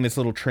 she's running this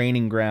little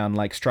training ground,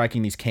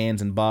 striking these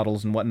cans and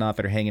bottles and whatnot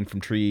that are hanging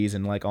from trees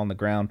and on the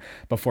ground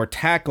before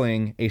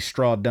tackling a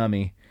straw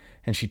dummy.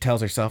 And she tells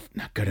herself,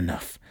 "Not good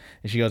enough."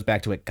 And she goes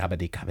back to it,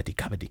 kabaddi, kabaddi,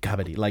 kabaddi,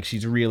 kabaddi.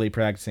 She's really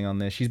practicing on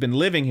this. She's been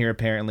living here,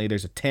 apparently.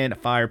 There's a tent, a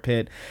fire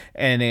pit,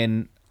 and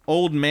an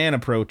old man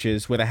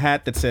approaches with a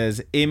hat that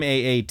says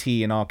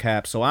M-A-A-T in all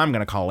caps, so I'm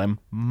going to call him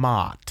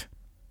Mott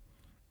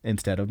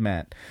instead of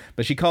Matt.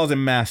 But she calls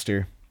him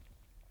Master.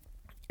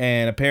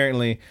 And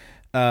apparently,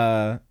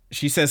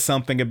 she says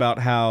something about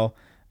how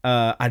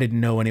I didn't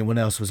know anyone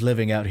else was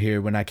living out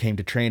here when I came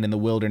to train in the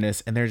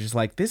wilderness. And they're just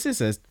like, this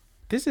is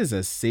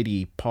a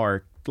city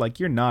park.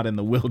 You're not in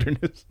the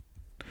wilderness.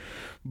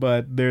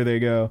 But there they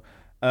go.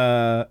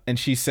 And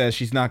she says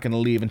she's not going to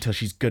leave until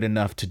she's good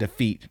enough to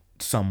defeat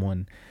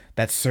someone.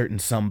 That certain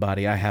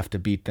somebody, I have to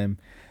beat them.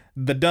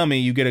 The dummy,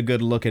 you get a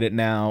good look at it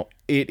now.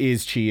 It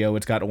is Chio.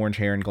 It's got orange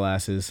hair and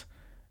glasses.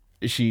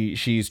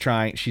 She's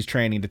training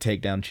to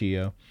take down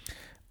Chio.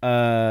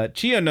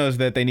 Chio knows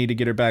that they need to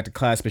get her back to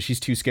class, but she's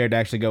too scared to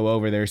actually go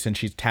over there since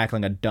she's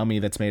tackling a dummy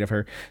that's made of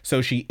her.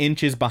 So she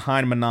inches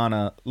behind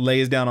Manana,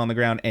 lays down on the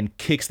ground, and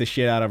kicks the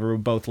shit out of her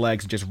with both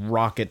legs, just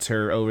rockets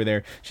her over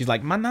there. She's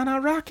like, "Manana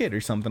rocket," or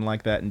something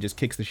like that, and just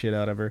kicks the shit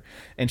out of her.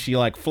 And she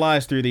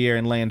flies through the air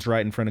and lands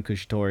right in front of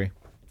Kushitori.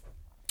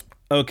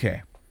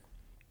 Okay.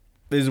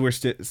 This is where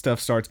stuff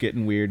starts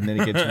getting weird, and then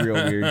it gets real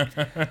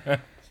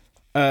weird.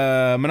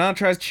 Manana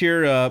tries to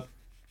cheer her up.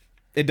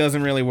 It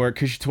doesn't really work.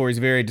 Kushitori's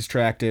very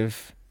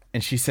distractive,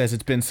 and she says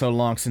it's been so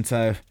long since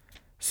I've,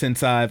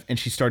 and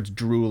she starts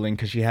drooling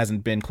because she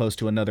hasn't been close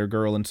to another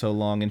girl in so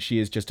long, and she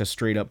is just a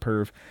straight up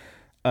perv.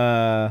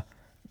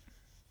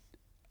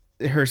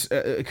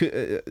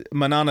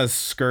 Manana's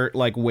skirt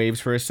waves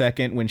for a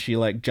second when she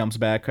jumps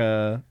back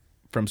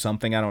from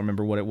something. I don't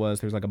remember what it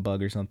was. There's a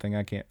bug or something.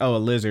 I can't. Oh, a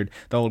lizard.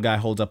 The old guy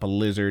holds up a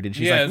lizard, and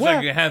she's like, it's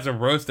 "What?" it has a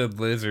roasted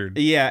lizard.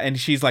 Yeah, and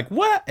she's like,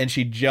 "What?" And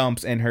she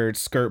jumps, and her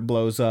skirt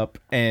blows up,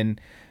 and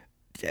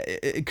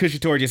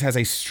Kushitori just has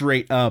a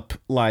straight up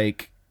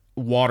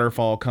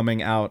waterfall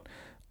coming out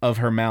of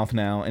her mouth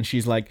now, and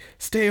she's like,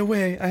 "Stay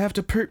away! I have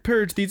to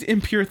purge these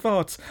impure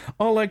thoughts.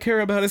 All I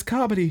care about is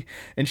kabaddi."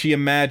 And she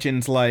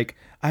imagines I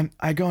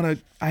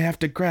have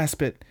to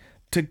grasp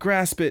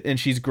it, and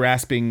she's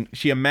grasping.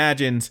 She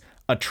imagines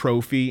a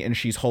trophy and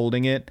she's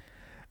holding it,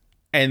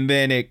 and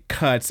then it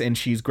cuts and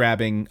she's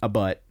grabbing a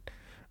butt.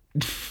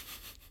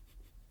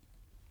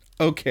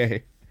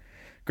 Okay.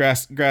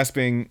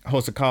 Grasping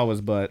Hosokawa's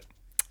butt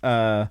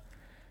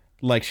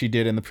like she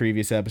did in the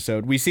previous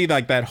episode. We see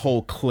that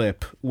whole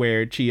clip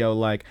where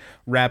Chio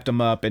wrapped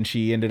him up and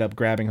she ended up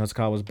grabbing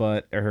Hosokawa's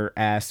butt, or her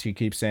ass, she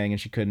keeps saying, and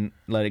she couldn't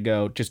let it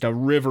go. Just a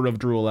river of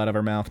drool out of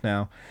her mouth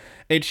now.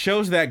 It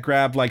shows that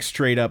grab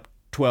straight up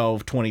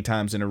 12, 20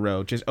 times in a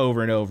row, just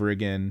over and over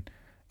again.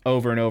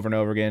 Over and over and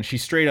over again.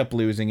 She's straight up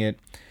losing it.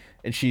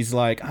 And she's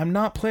like, "I'm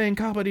not playing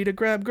kabaddi to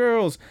grab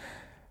girls."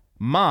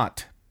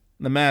 Mott,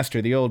 the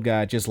master, the old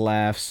guy, just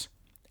laughs.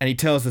 And he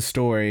tells the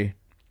story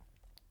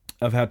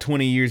of how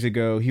 20 years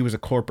ago he was a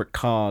corporate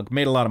cog,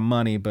 made a lot of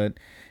money, but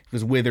he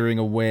was withering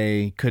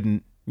away,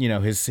 couldn't,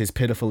 his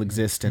pitiful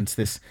existence,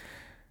 this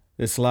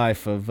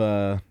life of,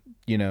 of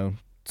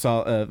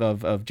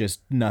just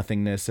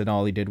nothingness, and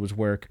all he did was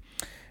work.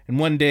 And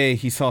one day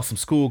he saw some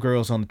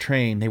schoolgirls on the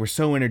train. They were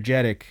so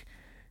energetic.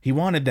 He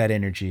wanted that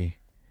energy.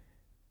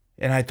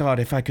 And I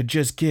thought, if I could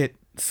just get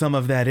some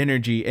of that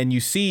energy. And you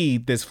see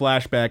this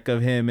flashback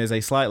of him as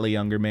a slightly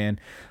younger man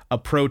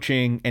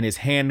approaching and his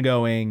hand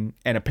going,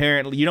 and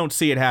apparently you don't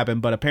see it happen,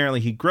 but apparently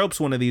he gropes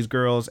one of these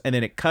girls, and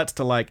then it cuts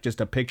to like just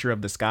a picture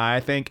of the sky, I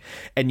think,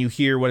 and you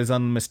hear what is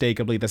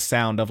unmistakably the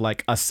sound of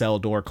like a cell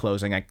door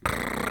closing,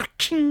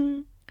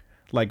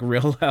 like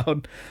real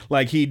loud.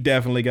 Like he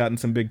definitely got in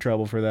some big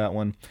trouble for that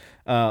one.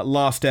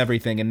 Lost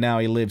everything, and now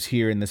he lives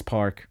here in this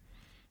park.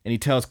 And he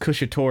tells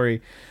Kushitori,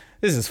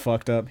 this is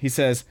fucked up. He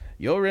says,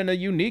 "You're in a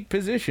unique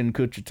position,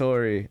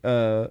 Kushitori.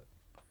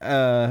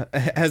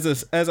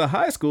 As a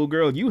high school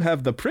girl, you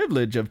have the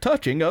privilege of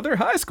touching other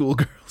high school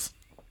girls."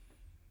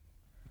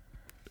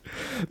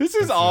 This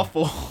is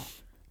awful.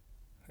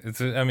 It's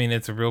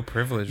a real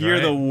privilege. You're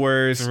right? the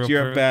worst.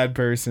 You're a bad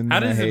person. How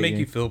does it make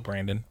you feel,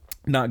 Brandon?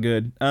 Not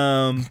good.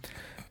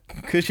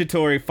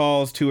 Kushitori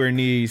falls to her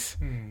knees,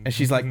 and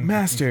she's like,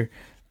 "Master,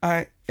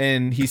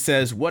 and he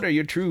says, "What are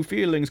your true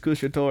feelings,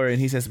 Kushitori?" And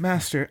he says,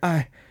 "Master,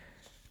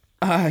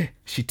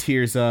 She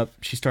tears up.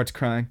 She starts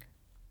crying.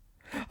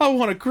 "I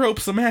want to grope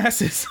some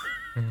asses."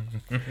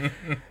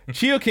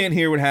 Chio can't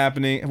hear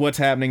what's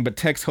happening, but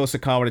texts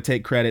Hosokawa to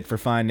take credit for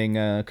finding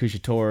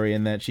Kushitori,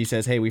 and that she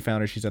says, "Hey, we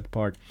found her. She's at the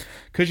park."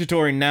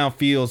 Kushitori now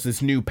feels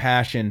this new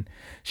passion.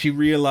 She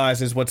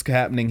realizes what's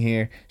happening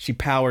here. She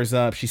powers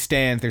up. She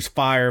stands. There's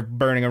fire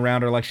burning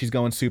around her like she's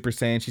going Super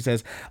Saiyan. She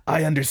says,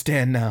 "I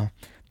understand now.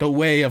 The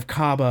way of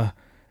Kaba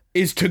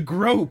is to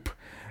grope."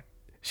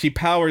 She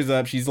powers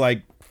up. She's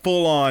like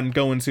full on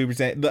going Super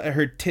Saiyan.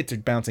 Her tits are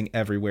bouncing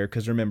everywhere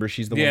because remember,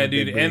 she's the one. Yeah, with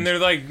dude, big boobs. And they're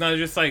like not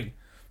just like.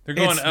 They're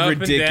going It's up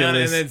ridiculous. and down,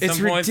 and then It's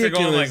some points they're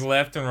going ridiculous. like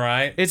left and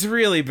right. It's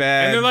really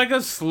bad. And they're like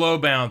a slow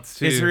bounce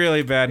too. It's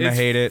really bad, and I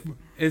hate it.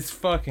 It's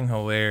fucking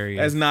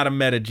hilarious. That's not a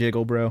meta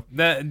jiggle, bro.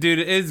 That dude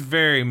is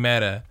very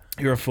meta.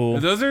 You're a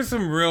fool. Those are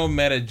some real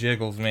meta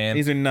jiggles, man.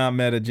 These are not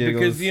meta jiggles.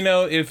 Because you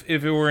know, if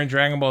it were in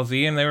Dragon Ball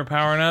Z and they were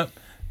powering up,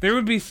 there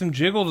would be some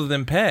jiggle to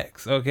them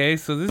pecs. Okay,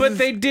 so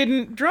they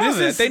didn't draw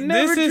that. They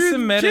never this drew is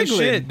some meta jiggling.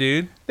 shit,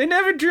 dude. They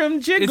never drew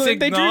them jiggling.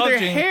 They drew their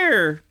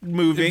hair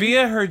moving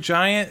via her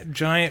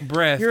giant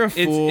breast. You're a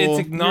fool.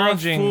 It's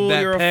acknowledging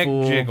You're a that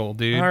fool. pec jiggle,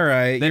 dude. All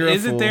right, that you're a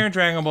isn't fool. there in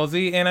Dragon Ball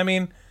Z. And I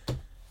mean,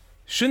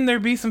 shouldn't there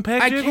be some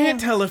pec jiggle? I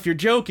can't tell if you're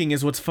joking.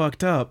 Is what's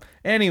fucked up.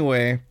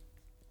 Anyway,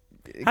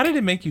 how did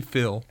it make you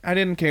feel? I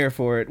didn't care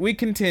for it. We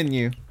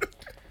continue.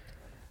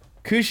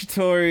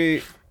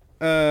 Kushitori,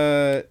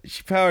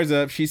 she powers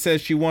up. She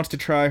says she wants to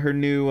try her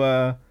new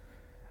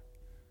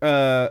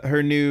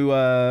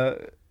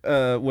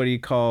what do you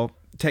call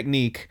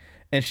technique,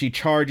 and she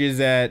charges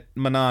at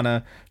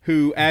Manana,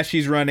 who, as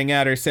she's running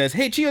at her, says,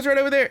 "Hey, Chio's right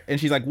over there," and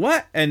she's like,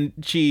 "What?" And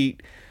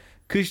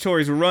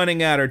Kushitori's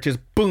running at her, just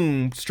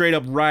boom, straight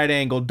up right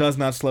angle, does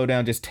not slow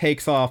down, just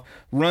takes off,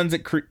 runs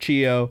at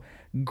Chio,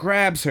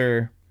 grabs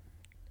her,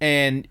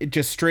 and it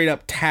just straight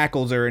up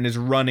tackles her and is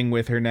running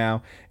with her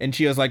now. And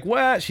Chio's like,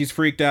 "What?" She's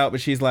freaked out,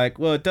 but she's like,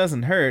 "Well, it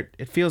doesn't hurt.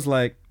 It feels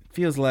like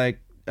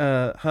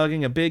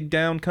hugging a big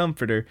down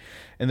comforter."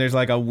 And there's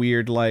like a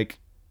weird like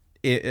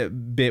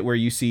bit where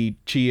you see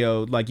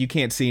Chio, like you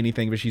can't see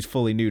anything, but she's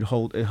fully nude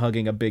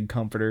hugging a big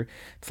comforter.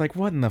 It's like,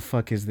 what in the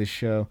fuck is this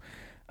show?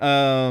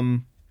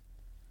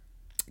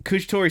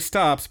 Kushitori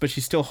stops, but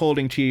she's still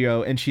holding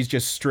Chio, and she's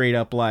just straight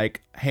up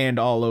like hand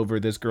all over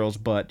this girl's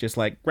butt, just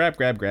like grab,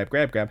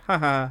 ha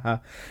ha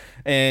ha.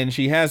 And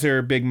she has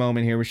her big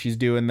moment here where she's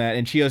doing that,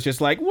 and Chio's just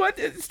like, "What?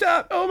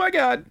 Stop! Oh my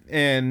god!"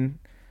 And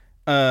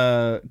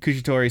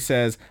Kushitori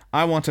says,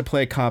 "I want to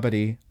play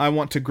kabaddi. I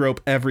want to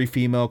grope every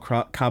female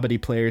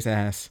kabaddi player's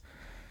ass."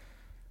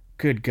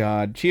 Good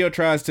God. Chio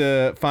tries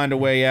to find a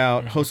way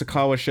out.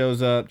 Hosokawa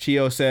shows up.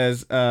 Chio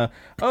says,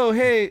 "Oh,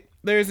 hey,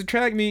 there's a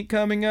track meet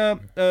coming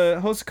up.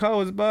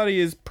 Hosokawa's body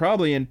is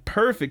probably in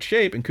perfect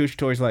shape." And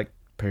Kushitori's like,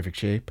 "Perfect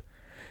shape?"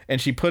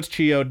 And she puts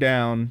Chio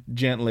down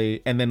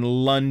gently and then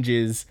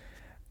lunges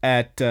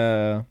at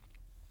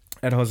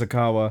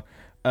Hosokawa.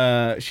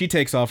 She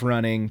takes off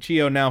running.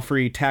 Chio, now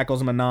free,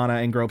 tackles Manana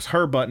and gropes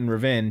her butt in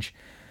revenge.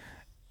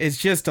 It's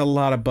just a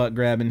lot of butt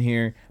grabbing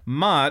here.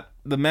 Mott,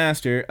 the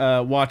master,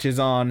 watches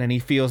on, and he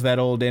feels that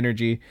old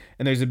energy.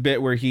 And there's a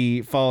bit where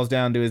he falls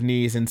down to his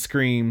knees and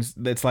screams.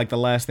 That's like the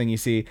last thing you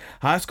see.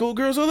 "High school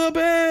girls are the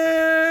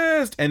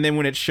best!" And then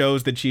when it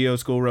shows the Chio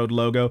School Road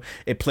logo,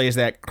 it plays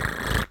that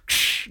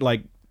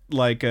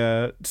like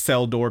a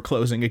cell door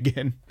closing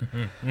again.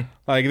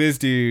 Like this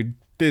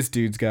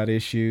dude's got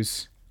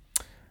issues.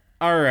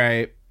 All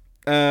right.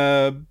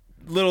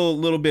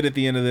 Little bit at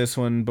the end of this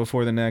one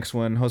before the next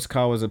one.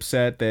 Hosokawa's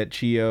upset that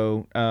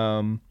Chio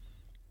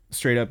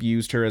straight up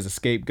used her as a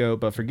scapegoat,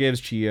 but forgives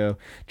Chio.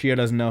 Chio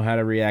doesn't know how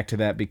to react to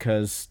that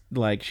because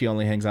like she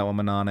only hangs out with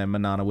Manana, and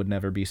Manana would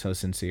never be so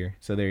sincere.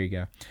 So there you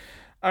go.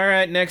 All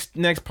right,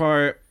 next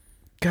part.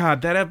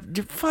 God,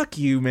 fuck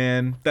you,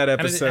 man. That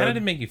episode. How did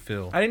it make you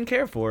feel? I didn't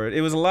care for it.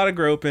 It was a lot of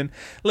groping.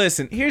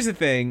 Listen, here's the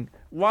thing.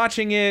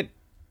 Watching it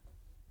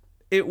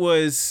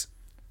was.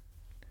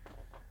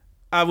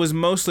 I was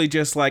mostly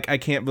just like, I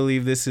can't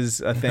believe this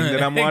is a thing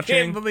that I'm watching. I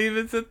can't believe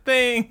it's a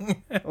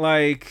thing.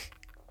 Like,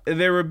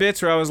 there were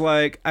bits where I was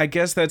like, I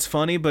guess that's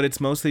funny, but it's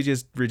mostly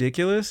just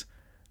ridiculous.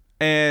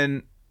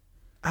 And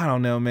I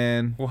don't know,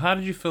 man. Well, how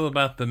did you feel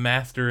about the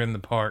master in the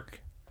park?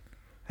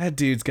 That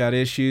dude's got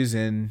issues,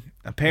 and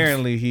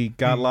apparently he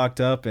got locked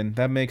up, and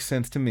that makes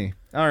sense to me.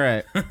 All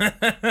right.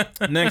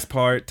 Next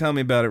part. Tell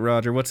me about it,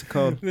 Roger. What's it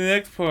called? The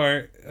next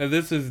part,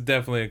 this is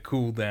definitely a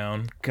cool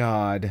down.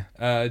 God.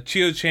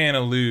 Chio-chan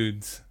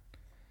alludes.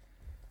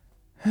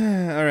 All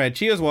right.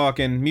 Chio's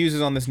walking,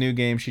 muses on this new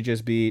game she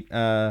just beat.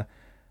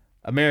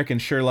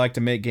 Americans sure like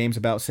to make games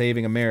about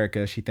saving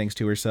America, she thinks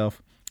to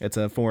herself. It's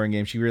a foreign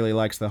game. She really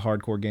likes the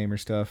hardcore gamer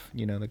stuff.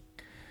 You know,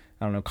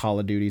 Call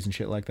of Duties and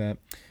shit like that.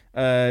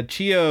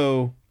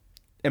 Chio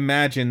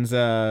imagines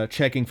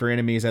checking for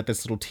enemies at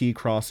this little T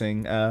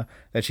crossing that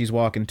she's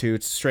walking to.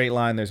 It's a straight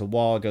line. There's a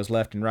wall. It goes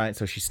left and right.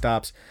 So she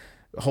stops,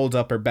 holds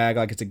up her bag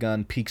like it's a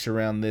gun, peeks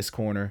around this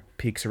corner,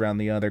 peeks around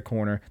the other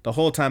corner. The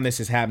whole time this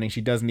is happening,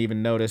 she doesn't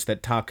even notice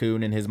that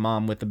Takun and his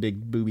mom with the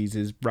big boobies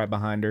is right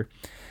behind her.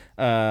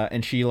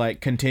 And she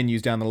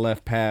continues down the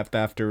left path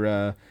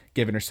after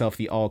giving herself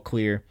the all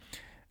clear.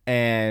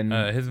 And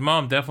his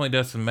mom definitely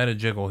does some meta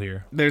jiggle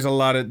here. There's a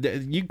lot of,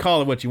 you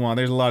call it what you want.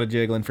 There's a lot of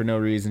jiggling for no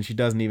reason. She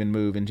doesn't even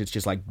move, and it's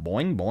just like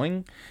boing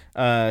boing.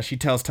 She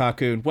tells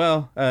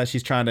Takun,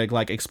 she's trying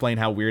to explain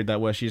how weird that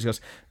was. She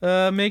just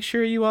goes, make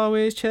sure you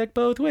always check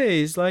both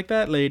ways like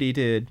that lady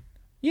did.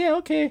 Yeah,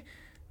 okay.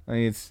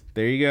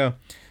 There you go.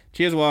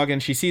 She is walking.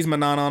 She sees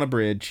Manana on a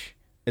bridge.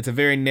 It's a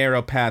very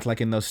narrow path,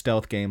 like in those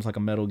stealth games, like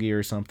a Metal Gear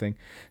or something.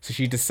 So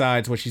she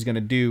decides what she's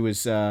gonna do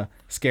is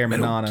scare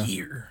Manana.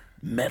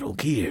 Metal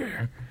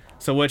Gear.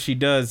 So what she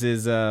does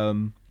is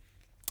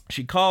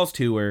she calls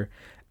to her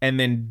and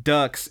then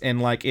ducks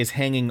and is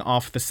hanging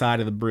off the side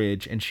of the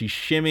bridge, and she's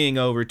shimmying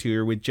over to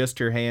her with just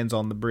her hands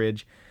on the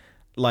bridge,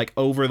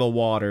 over the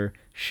water,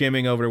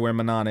 shimmying over to where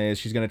Manana is.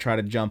 She's gonna try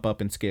to jump up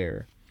and scare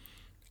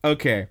her.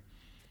 Okay.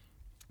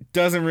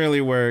 Doesn't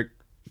really work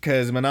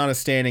because Manana's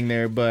standing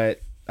there,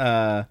 but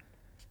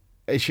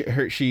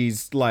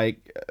she's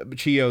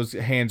Chio's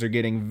hands are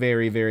getting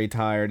very, very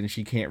tired and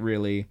she can't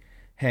really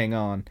hang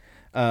on.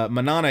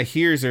 Manana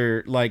hears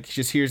her,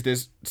 just hears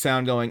this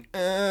sound going,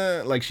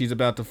 like she's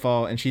about to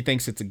fall, and she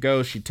thinks it's a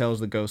ghost. She tells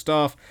the ghost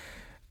off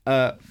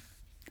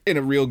in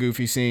a real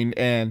goofy scene,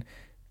 and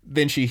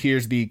then she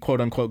hears the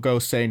quote-unquote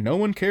ghost say, "No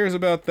one cares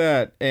about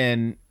that,"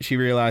 and she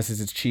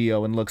realizes it's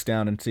Chio and looks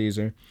down and sees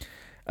her.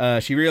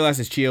 She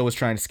realizes Chio was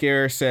trying to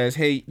scare her, says,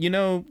 "Hey,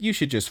 you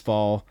should just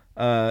fall.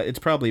 It's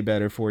probably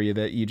better for you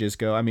that you just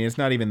go. I mean, it's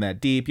not even that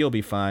deep. You'll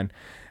be fine."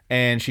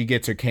 And she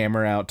gets her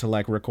camera out to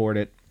record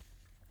it.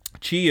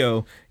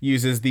 Chio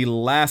uses the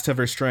last of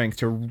her strength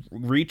to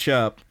reach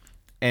up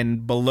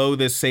and below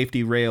this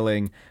safety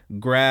railing,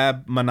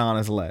 grab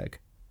Manana's leg.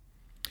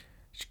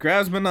 She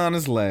grabs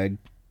Manana's leg.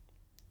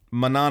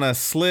 Manana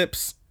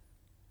slips.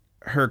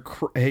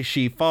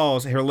 She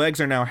falls. Her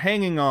legs are now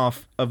hanging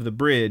off of the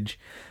bridge,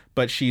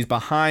 but she's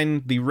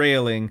behind the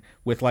railing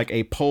with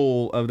a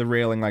pole of the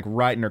railing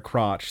right in her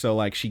crotch,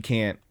 so she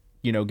can't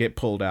get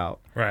pulled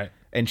out. Right.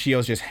 And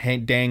Chio's just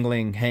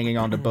hanging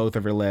onto both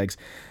of her legs.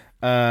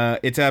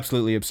 It's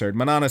absolutely absurd.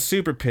 Manana's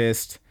super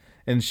pissed,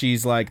 and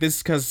she's like, "This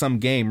is because of some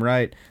game,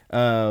 right?"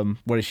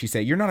 What does she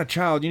say? "You're not a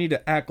child. You need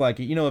to act like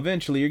it.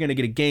 Eventually you're going to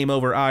get a game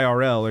over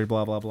IRL," or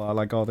blah, blah,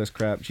 blah, all this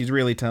crap. She's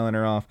really telling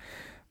her off.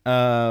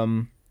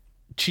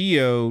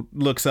 Chio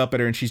looks up at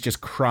her, and she's just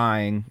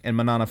crying, and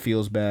Manana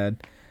feels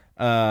bad.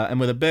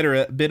 And with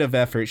a bit of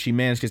effort, she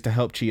manages to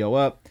help Chio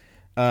up.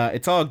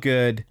 It's all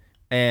good.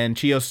 And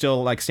Chio's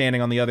still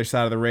standing on the other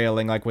side of the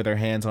railing, with her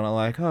hands on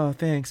it, "Oh,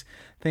 thanks.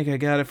 Think I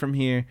got it from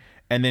here."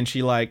 And then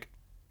she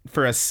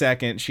for a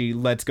second, she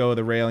lets go of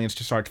the railing and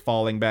just starts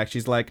falling back.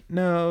 She's like,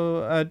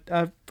 "No,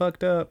 I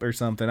fucked up," or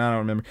something. I don't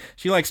remember.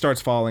 She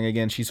starts falling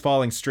again. She's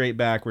falling straight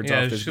backwards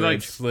off this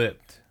bridge. She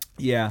slipped.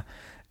 Yeah.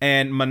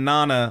 And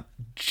Manana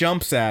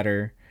jumps at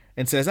her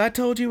and says, "I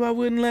told you I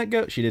wouldn't let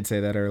go." She did say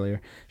that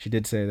earlier. She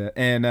did say that.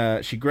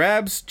 And she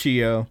grabs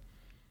Chio,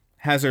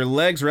 has her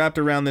legs wrapped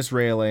around this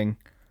railing.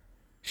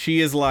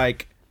 She is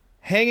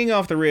hanging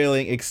off the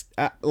railing,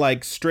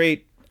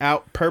 straight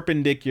out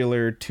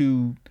perpendicular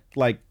to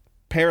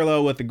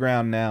parallel with the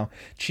ground now.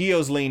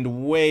 Chio's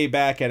leaned way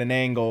back at an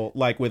angle,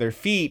 with her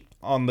feet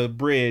on the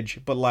bridge,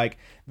 but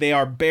they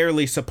are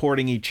barely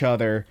supporting each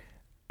other.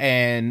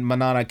 And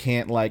Manana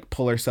can't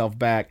pull herself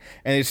back,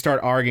 and they start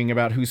arguing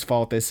about whose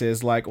fault this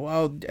is.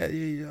 "Well,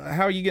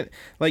 how are you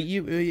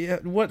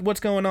what's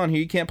going on here?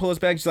 You can't pull us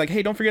back." She's like,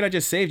 "Hey, don't forget I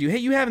just saved you. Hey,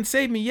 you haven't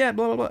saved me yet."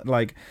 Blah blah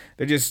blah.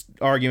 They're just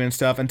arguing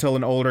stuff until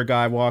an older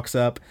guy walks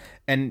up,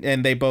 and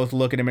they both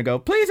look at him and go,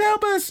 "Please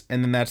help us."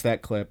 And then that's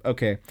that clip.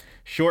 Okay,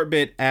 short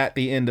bit at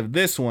the end of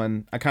this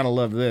one. I kind of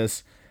love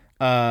this.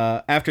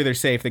 After they're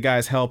safe, the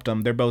guys helped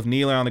them. They're both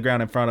kneeling on the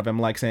ground in front of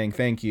him, saying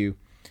thank you,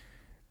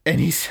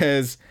 and he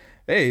says,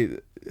 "Hey,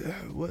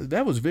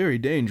 that was very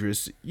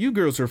dangerous. You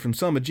girls are from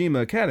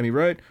Samajima Academy,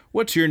 right?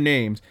 What's your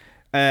names?"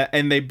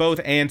 And they both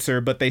answer,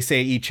 but they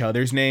say each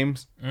other's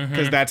names,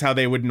 because that's how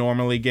they would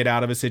normally get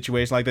out of a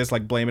situation like this,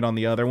 blame it on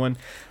the other one.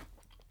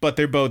 But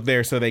they're both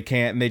there, so they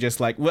can't, and they just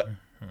what?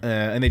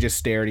 And they just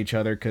stare at each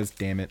other, because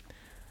damn it.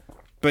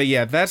 But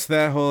yeah, that's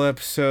that whole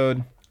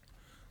episode.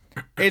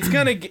 It's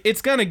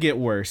gonna get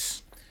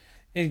worse.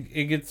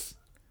 It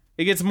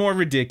gets more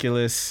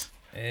ridiculous.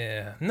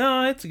 Yeah.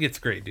 No, it gets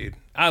great, dude.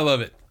 I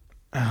love it.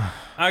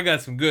 I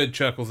got some good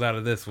chuckles out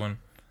of this one.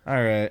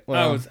 All right.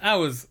 Well, I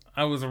was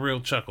a real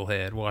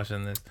chucklehead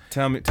watching this.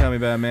 Tell me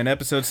about it, man.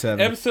 Episode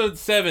 7. Episode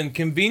 7,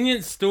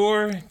 Convenience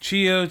Store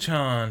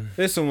Chio-chan.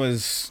 This one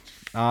was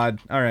odd.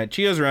 All right.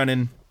 Chio's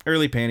running.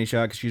 Early panty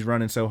shot because she's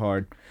running so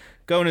hard.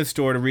 Going to the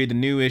store to read the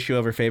new issue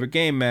of her favorite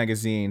game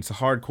magazine. It's a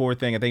hardcore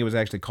thing. I think it was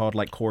actually called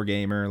like Core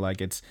Gamer.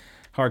 Like it's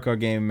hardcore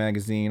game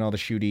magazine. All the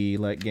shooty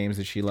like games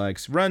that she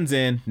likes. Runs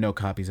in. No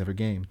copies of her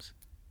games.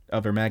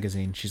 Of her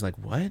magazine. She's like,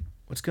 what?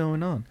 What's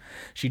going on?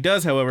 She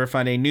does, however,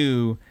 find a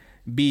new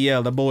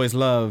BL, the Boys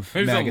Love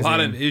magazine. There's a lot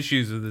of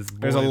issues with this.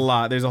 There's a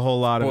whole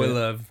lot of Boy it.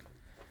 Love.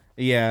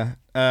 Yeah,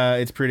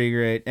 it's pretty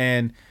great.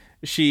 And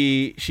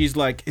she's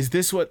like, is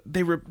this what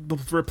they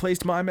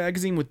replaced my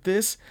magazine with?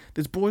 This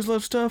Boys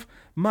Love stuff?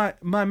 My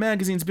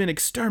magazine's been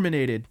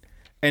exterminated.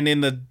 And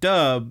in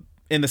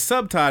the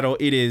subtitle,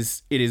 it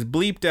is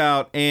bleeped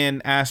out and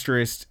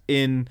asterisked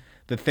in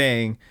the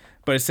thing,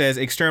 but it says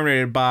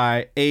exterminated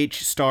by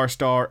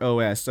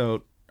H**OS.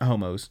 So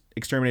homos,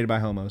 exterminated by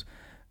homos.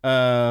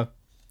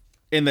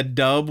 In the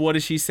dub, what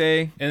does she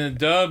say? In the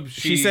dub,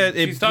 she said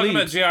she's talking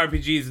about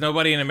JRPGs.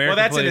 Nobody in America.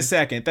 Well, that's in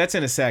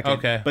a second.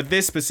 Okay. But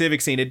this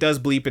specific scene, it does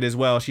bleep it as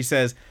well. She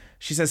says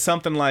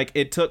something like,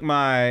 "It took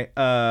my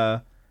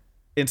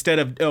instead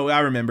of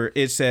I remember.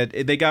 It said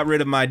they got rid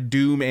of my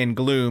doom and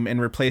gloom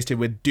and replaced it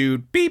with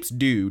dude beeps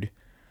dude."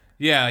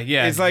 Yeah.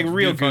 It's like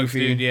real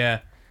goofy. Dude, yeah.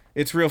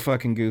 It's real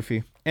fucking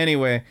goofy.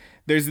 Anyway,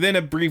 there's then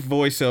a brief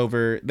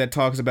voiceover that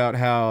talks about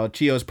how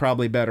Chio's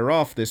probably better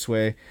off this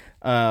way,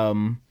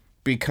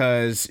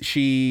 because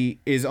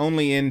she is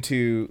only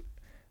into,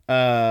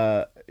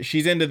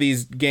 she's into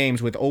these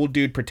games with old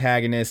dude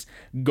protagonists,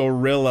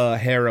 gorilla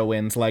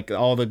heroines, like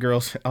all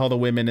the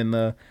women in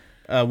the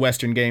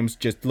Western games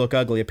just look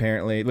ugly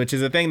apparently, which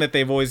is a thing that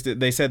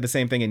they said the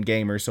same thing in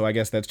gamers, so I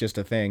guess that's just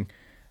a thing.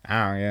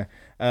 Oh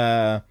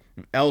yeah.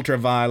 Ultra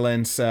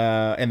violence,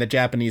 and the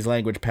Japanese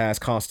language pass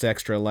costs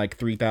extra, like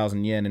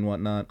 3,000 yen and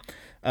whatnot.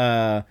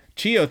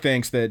 Chio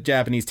thinks that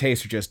Japanese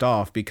tastes are just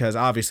off because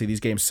obviously these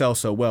games sell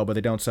so well, but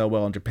they don't sell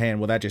well in Japan.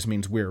 Well, that just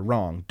means we're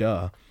wrong.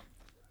 Duh.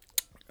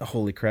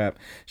 Holy crap.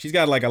 She's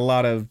got like a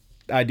lot of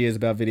ideas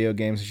about video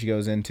games that she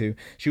goes into.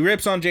 She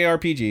rips on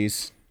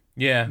JRPGs.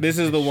 Yeah. This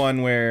is the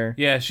one where...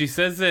 Yeah, she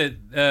says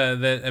that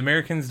that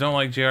Americans don't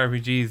like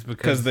JRPGs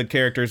because the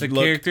characters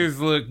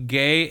look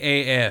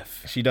gay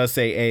AF. She does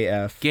say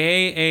AF.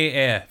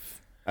 Gay AF.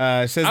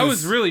 I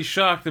was really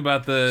shocked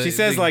about the... She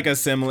says like a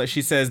similar...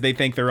 She says they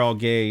think they're all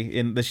gay.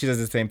 She says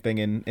the same thing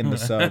in the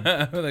sub.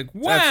 Like,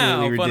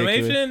 wow,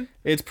 Funimation?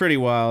 It's pretty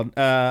wild.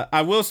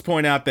 I will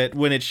point out that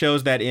when it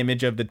shows that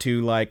image of the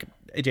two like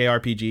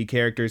JRPG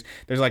characters,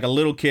 there's like a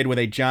little kid with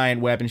a giant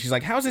weapon. She's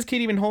like, how's this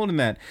kid even holding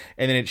that?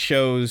 And then it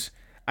shows...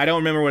 I don't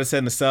remember what it said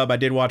in the sub. I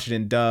did watch it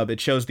in dub. It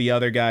shows the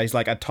other guy. He's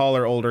like a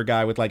taller, older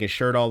guy with like his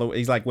shirt all the way.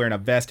 He's like wearing a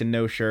vest and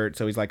no shirt.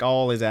 So he's like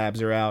all his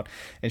abs are out.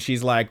 And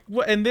she's like,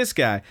 what? And this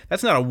guy,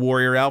 that's not a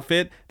warrior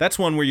outfit. That's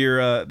one where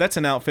you're, that's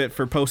an outfit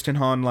for posting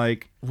on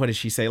like, what does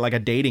she say? Like a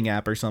dating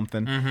app or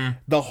something. Mm-hmm.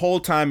 The whole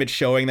time it's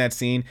showing that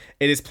scene,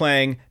 it is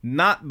playing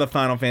not the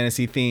Final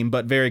Fantasy theme,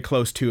 but very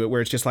close to it,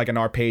 where it's just like an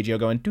arpeggio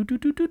going. It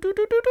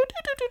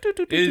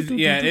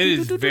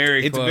is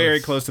very close. It's very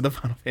close to the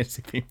Final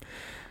Fantasy theme.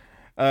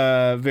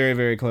 Very,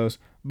 very close.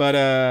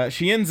 But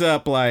she ends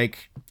up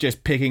like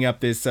just picking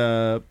up this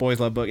Boys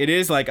Love book. It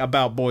is like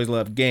about Boys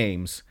Love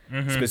games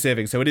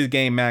specific. So it is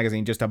game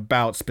magazine just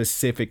about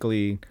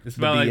specifically. It's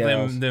about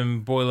like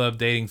them Boy Love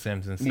dating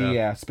sims and stuff.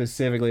 Yeah,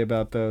 specifically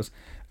about those.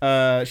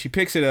 She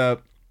picks it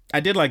up. I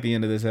did like the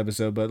end of this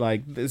episode, but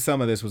like some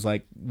of this was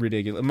like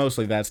ridiculous.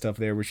 Mostly that stuff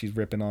there where she's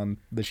ripping on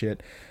the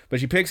shit. But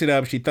she picks it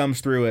up, she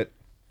thumbs through it,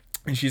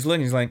 and she's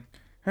looking, she's like,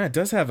 it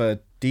does have a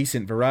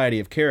decent variety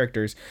of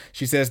characters.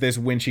 She says this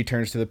when she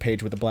turns to the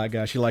page with the black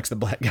guy. She likes the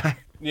black guy.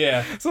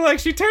 Yeah. So like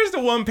she turns to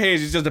one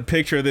page, it's just a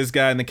picture of this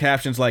guy, and the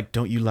caption's like,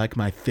 don't you like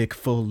my thick,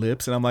 full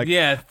lips? And I'm like,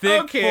 yeah,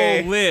 thick,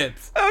 full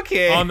lips.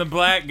 Okay. On the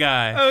black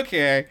guy.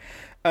 Okay.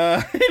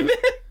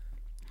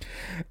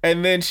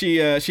 And then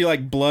she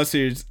like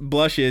blushes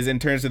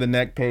and turns to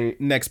the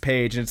next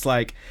page, and it's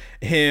like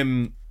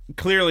him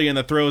clearly in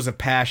the throes of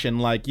passion.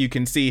 Like you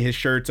can see his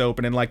shirt's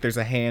open and like there's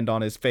a hand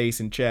on his face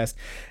and chest,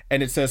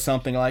 and it says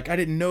something like, I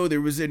didn't know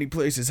there was any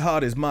place as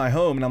hot as my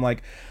home. And I'm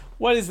like,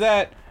 what is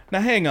that?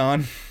 Now hang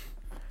on,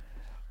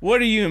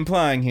 what are you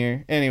implying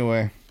here?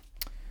 Anyway,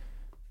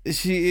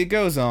 it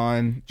goes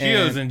on.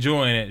 Chio's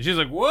enjoying it. She's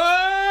like,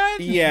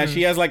 what? Yeah,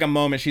 she has like a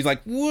moment. She's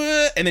like,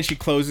 what? And then she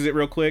closes it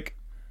real quick,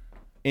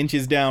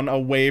 inches down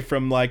away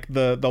from like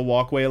the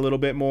walkway a little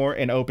bit more,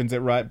 and opens it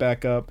right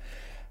back up.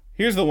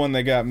 Here's the one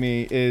that got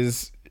me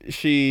is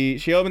she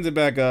opens it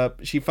back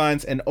up. She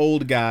finds an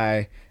old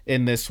guy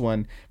in this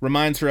one.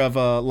 Reminds her of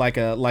like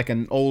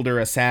an older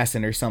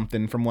assassin or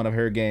something from one of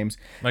her games.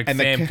 Like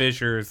Sam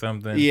Fisher or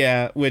something.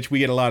 Yeah, which we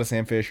get a lot of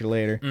Sam Fisher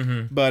later.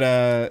 Mm-hmm.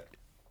 But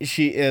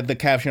the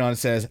caption on it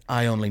says,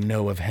 I only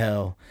know of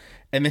hell.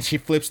 And then she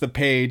flips the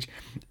page,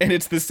 and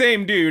it's the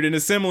same dude in a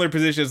similar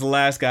position as the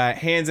last guy,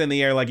 hands in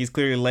the air like he's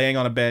clearly laying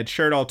on a bed,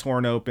 shirt all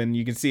torn open.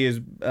 You can see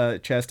his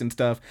chest and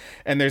stuff.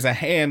 And there's a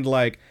hand,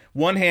 like,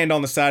 one hand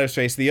on the side of his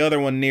face, the other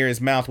one near his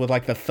mouth with,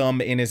 like, the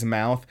thumb in his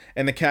mouth.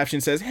 And the caption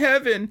says,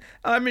 "Heaven,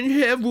 I'm in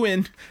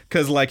heaven."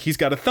 Because, like, he's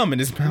got a thumb in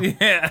his mouth.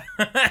 Yeah.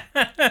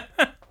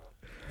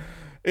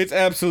 It's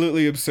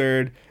absolutely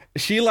absurd.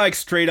 She, like,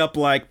 straight up,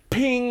 like,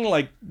 ping,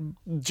 like,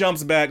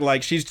 jumps back,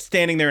 like, she's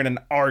standing there in an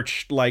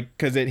arch, like,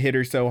 because it hit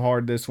her so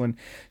hard, this one.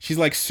 She's,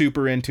 like,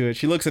 super into it.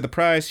 She looks at the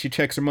price, she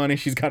checks her money,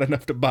 she's got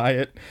enough to buy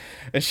it.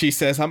 And she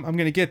says, I'm going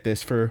to get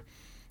this for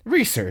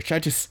research. I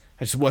just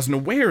wasn't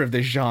aware of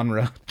this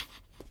genre.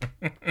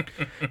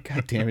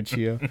 God damn it,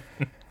 Chio.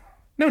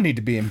 No need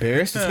to be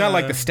embarrassed. It's not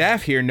like the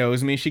staff here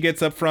knows me. She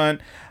gets up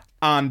front.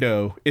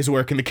 Ando is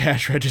working the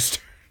cash register.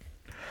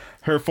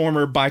 Her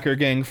former biker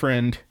gang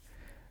friend.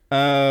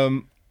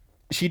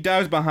 She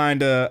dives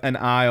behind an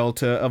aisle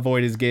to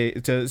avoid his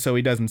gaze, so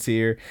he doesn't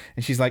see her.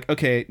 And she's like,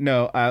 "Okay,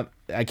 no,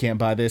 I can't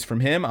buy this from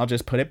him. I'll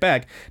just put it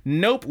back."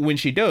 Nope. When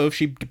she dove,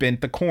 she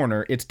bent the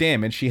corner. It's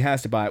damaged. She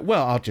has to buy it.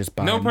 Well, I'll just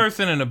buy it. No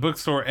person in a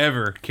bookstore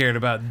ever cared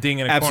about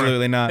dinging a corner.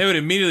 Absolutely not. They would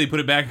immediately put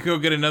it back and go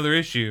get another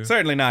issue.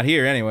 Certainly not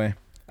here, anyway.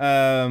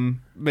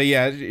 But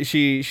yeah,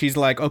 she's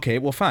like, "Okay,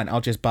 well, fine.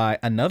 I'll just buy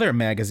another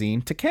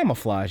magazine to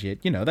camouflage it.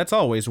 You know, that's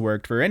always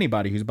worked for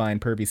anybody who's buying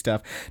pervy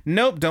stuff."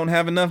 Nope, don't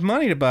have enough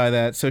money to buy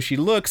that. So she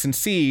looks and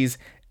sees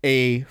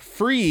a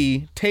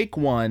free Take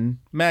One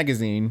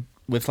magazine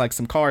with, like,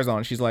 some cars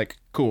on it. She's like,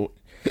 "Cool."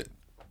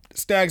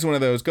 Snags one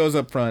of those, goes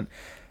up front.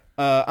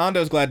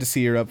 Ando's glad to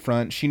see her up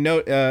front. He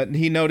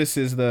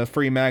notices the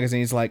free magazine.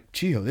 He's like,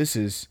 "Chio, this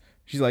is..."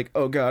 She's like,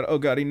 oh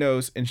God, he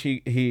knows. And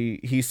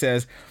he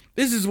says,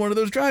 "This is one of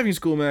those driving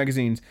school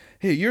magazines.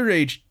 Hey, your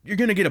age, you're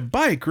going to get a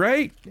bike,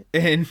 right?"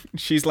 And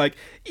she's like,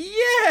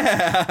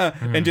 "Yeah."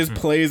 And just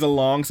plays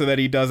along so that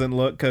he doesn't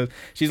look. Because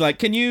she's like,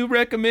 "Can you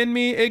recommend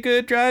me a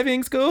good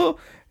driving school?"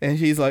 And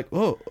he's like,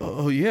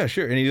 oh yeah,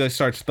 sure. And he like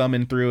starts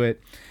thumbing through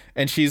it.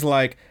 And she's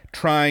like,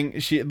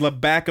 the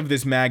back of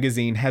this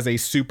magazine has a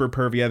super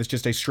pervy, it's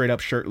just a straight up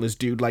shirtless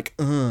dude, like,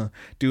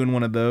 doing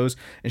one of those.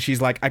 And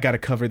she's like, "I gotta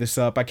cover this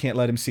up. I can't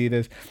let him see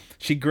this."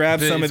 She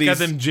grabs some of these. It's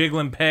got them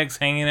jiggling pecs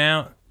hanging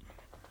out.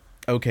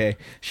 Okay.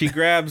 She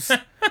grabs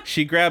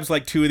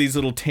like two of these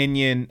little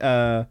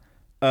Tinian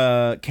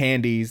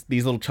candies,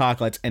 these little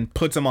chocolates, and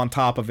puts them on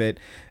top of it.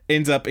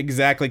 Ends up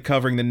exactly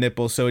covering the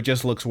nipples, so it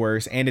just looks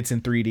worse. And it's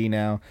in 3D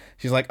now.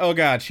 She's like, oh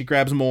God. She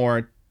grabs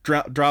more.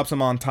 Drops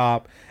him on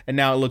top, and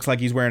now it looks like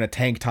he's wearing a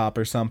tank top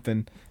or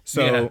something.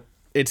 So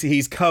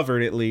he's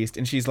covered at least.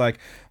 And she's like,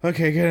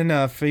 "Okay, good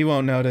enough. He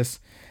won't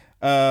notice."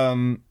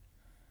 So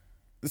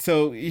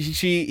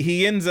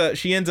she ends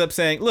up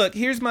saying, "Look,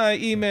 here's my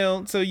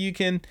email, so you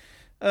can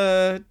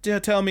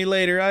tell me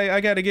later. I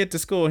got to get to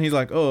school." And he's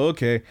like, "Oh,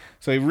 okay."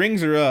 So he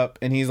rings her up,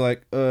 and he's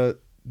like,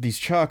 "These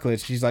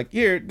chocolates." She's like,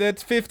 "Here,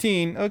 that's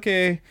 15.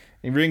 Okay."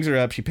 He rings her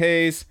up. She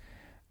pays.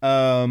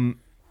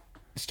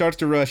 Starts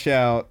to rush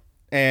out.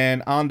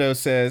 And Ando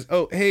says,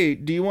 "Oh, hey,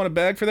 do you want a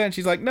bag for that?" And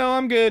she's like, "No,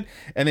 I'm good."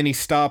 And then he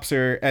stops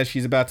her as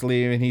she's about to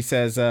leave, and he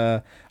says,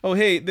 "Oh,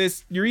 hey,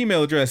 your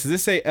email address, does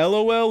this say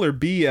LOL or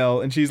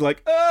BL?" And she's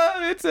like,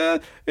 it's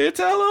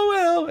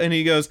LOL." And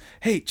he goes,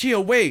 "Hey,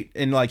 Chio, wait."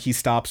 And like he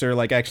stops her,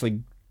 like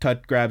actually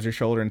grabs her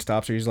shoulder and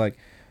stops her. He's like,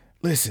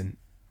 "Listen,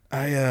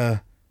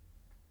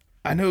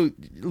 I know,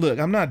 look,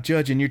 I'm not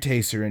judging your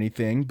taste or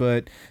anything,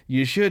 but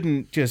you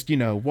shouldn't just,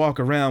 walk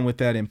around with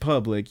that in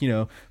public.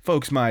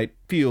 Folks might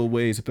feel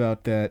ways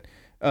about that.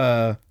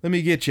 Let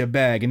me get you a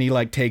bag." And he,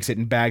 like, takes it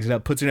and bags it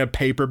up, puts it in a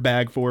paper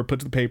bag for her,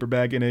 puts the paper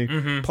bag in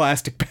a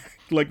plastic bag,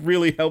 like,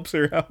 really helps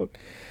her out.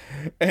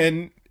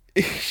 And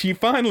she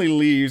finally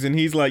leaves, and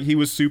he's like, he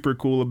was super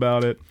cool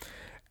about it.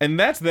 And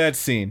that's that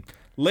scene.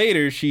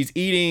 Later, she's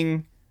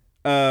eating...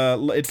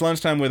 it's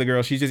lunchtime with a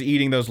girl. She's just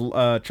eating those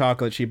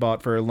chocolates she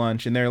bought for her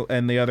lunch, and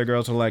the other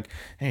girls are like,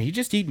 "Hey, you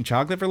just eating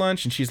chocolate for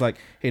lunch?" And she's like,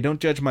 "Hey, don't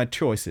judge my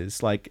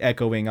choices," like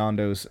echoing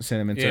Ando's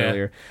sentiments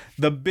earlier.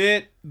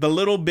 The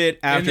little bit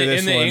after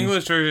this one, in the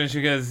English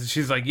version,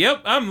 she's like,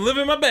 "Yep, I'm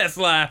living my best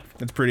life."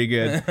 That's pretty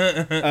good.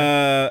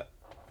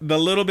 The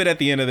little bit at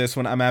the end of this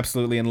one, I'm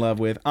absolutely in love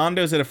with.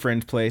 Ando's at a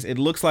friend's place. It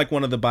looks like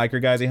one of the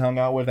biker guys he hung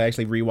out with. I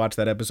actually rewatched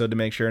that episode to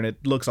make sure, and it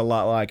looks a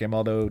lot like him,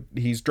 although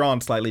he's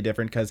drawn slightly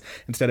different because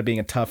instead of being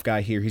a tough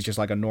guy here, he's just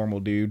like a normal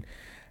dude.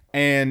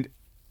 And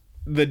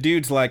the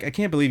dude's like, "I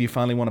can't believe you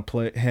finally want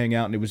to hang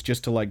out, and it was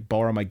just to like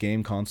borrow my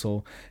game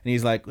console." And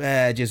he's like,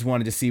 "I just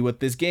wanted to see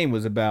what this game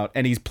was about."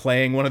 And he's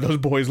playing one of those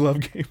boys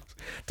love games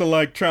to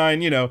like try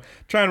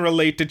and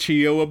relate to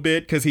Chio a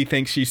bit because he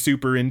thinks she's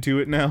super into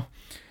it now.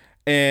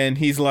 And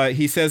he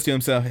says to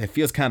himself, "It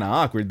feels kind of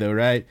awkward though,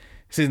 right?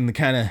 This isn't the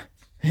kind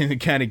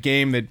of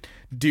game that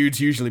dudes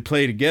usually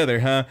play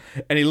together, huh?"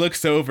 And he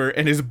looks over,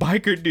 and his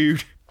biker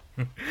dude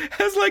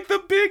has like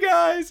the big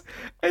eyes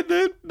and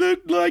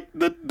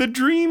the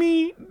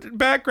dreamy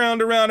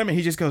background around him, and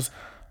he just goes,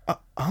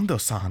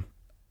 "Ando-san,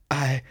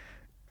 and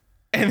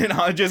then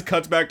it just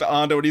cuts back to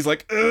Ando, and he's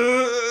like,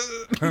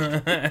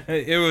 "Ugh."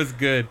 It was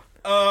good.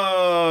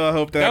 Oh, I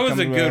hope that was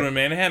a good back. one,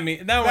 man. It had me.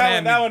 That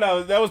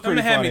was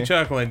pretty funny. Had me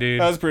chuckling, dude.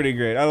 That was pretty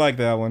great. I like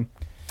that one.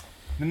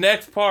 The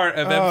next part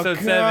of episode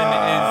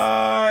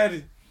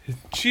 7 is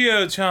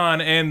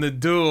Chio-chan and the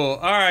duel.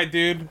 All right,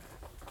 dude.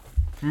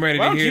 I'm ready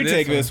to hear this. Why don't you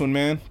take this one,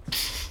 man?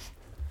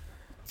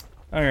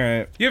 All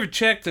right. You ever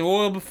checked the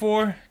oil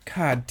before?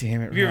 God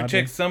damn it, Have you ever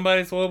checked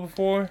somebody's oil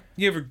before?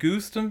 You ever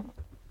goosed them?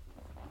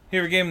 You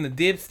ever gave them the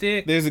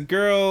dipstick? There's a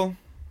girl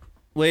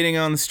waiting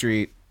on the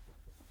street.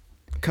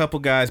 A couple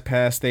guys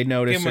pass. They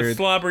notice her. Give them a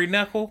slobbery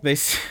knuckle? They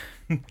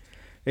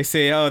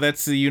say, "Oh,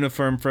 that's a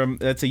uniform from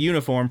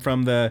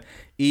the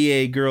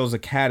EA Girls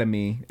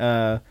Academy.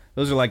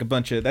 Those are like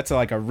that's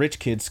like a rich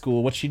kid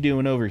school. What's she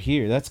doing over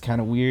here? That's kind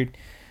of weird."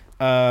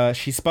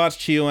 She spots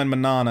Chio and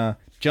Manana,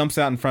 jumps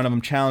out in front of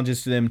them,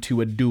 challenges them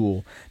to a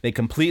duel. They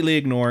completely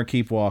ignore her,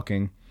 keep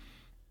walking.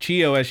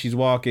 Chio, as she's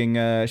walking,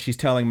 she's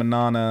telling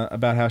Manana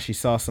about how she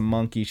saw some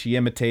monkeys. She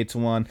imitates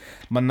one.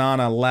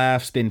 Manana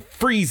laughs, then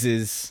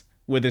freezes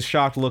with a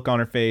shocked look on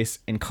her face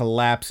and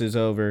collapses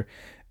over.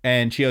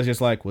 And Chio's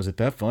just like, was it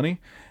that funny?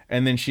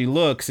 And then she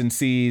looks and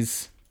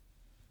sees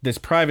this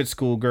private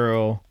school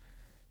girl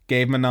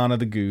gave Manana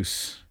the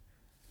goose.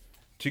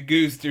 She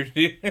goosed her,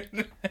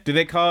 dude. Do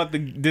they call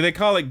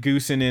it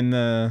goosing in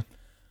the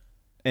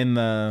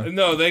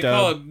No, they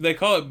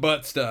call it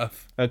butt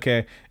stuff.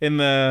 Okay. In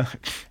the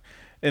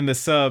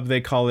sub they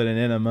call it an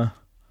enema.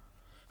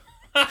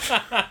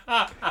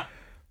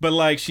 But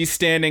like she's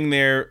standing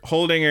there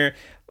holding her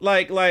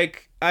like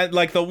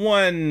the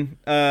one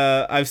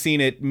I've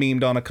seen it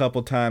memed on a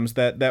couple times,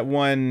 that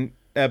one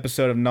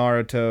episode of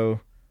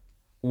Naruto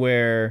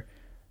where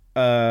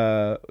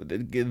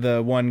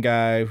the one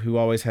guy who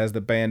always has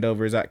the band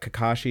over, is that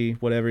Kakashi,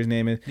 whatever his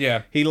name is?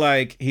 Yeah. He's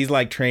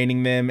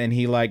training them, and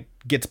he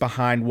gets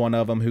behind one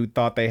of them who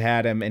thought they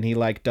had him, and he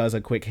does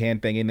a quick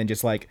hand thing and then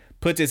just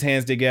puts his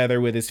hands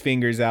together with his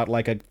fingers out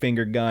like a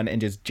finger gun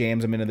and just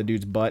jams him into the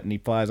dude's butt and he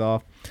flies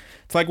off.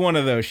 It's like one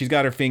of those. She's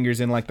got her fingers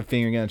in the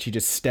finger gun. She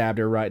just stabbed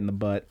her right in the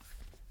butt.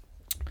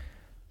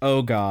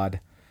 Oh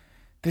God.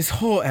 This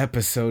whole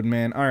episode,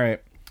 man. All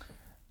right.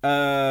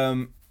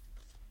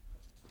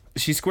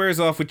 She squares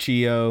off with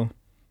Chio.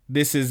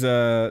 This is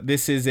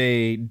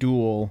a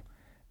duel,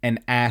 an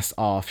ass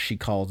off, she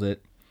calls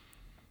it.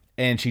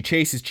 And she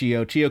chases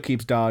Chio. Chio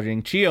keeps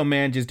dodging. Chio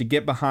manages to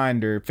get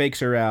behind her, fakes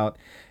her out,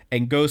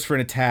 and goes for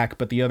an attack.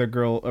 But the other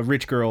girl, a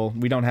rich girl,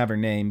 we don't have her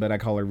name, but I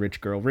call her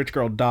Rich Girl. Rich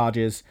Girl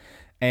dodges,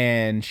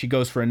 and she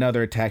goes for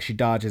another attack. She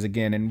dodges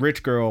again. And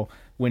Rich Girl,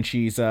 when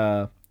she's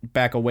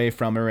back away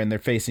from her and they're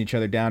facing each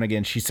other down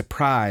again, she's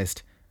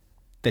surprised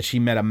that she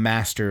met a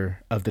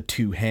master of the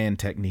two-hand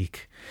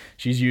technique.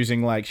 She's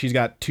using she's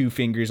got two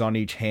fingers on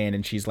each hand,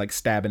 and she's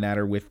stabbing at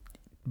her with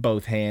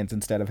both hands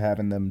instead of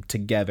having them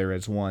together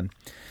as one.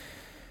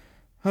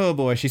 Oh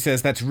boy, she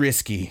says that's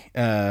risky.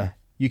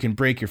 You can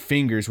break your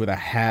fingers with a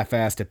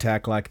half-assed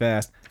attack like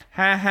that.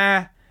 Ha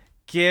ha,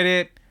 get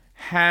it?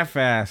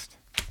 Half-assed.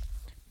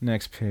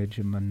 Next page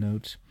of my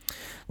notes.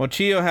 While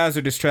Chio has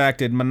her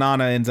distracted,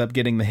 Manana ends up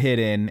getting the hit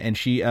in, and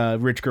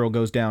Rich Girl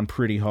goes down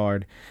pretty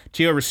hard.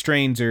 Chio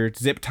restrains her,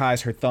 zip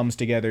ties her thumbs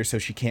together so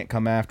she can't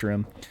come after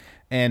him.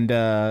 And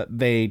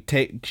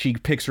she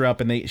picks her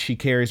up and she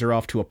carries her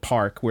off to a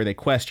park where they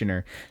question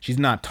her. She's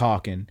not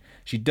talking.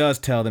 She does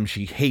tell them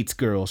she hates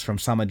girls from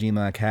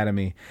Samajima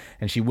Academy,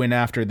 and she went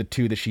after the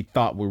two that she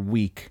thought were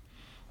weak.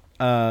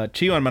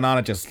 Chio and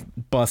Manana just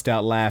bust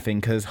out laughing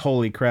because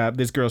holy crap,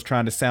 this girl's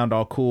trying to sound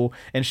all cool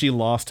and she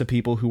lost to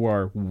people who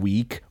are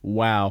weak.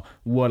 Wow,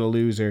 what a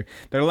loser.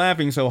 They're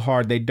laughing so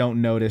hard they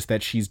don't notice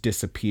that she's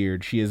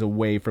disappeared. She is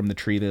away from the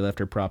tree they left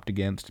her propped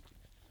against.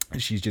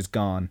 She's just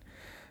gone.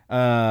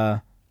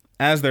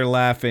 As they're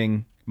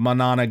laughing,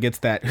 Manana gets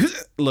that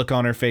look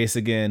on her face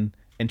again,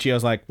 and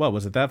Chio's like, what,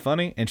 was it that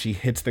funny? And she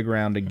hits the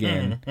ground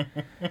again.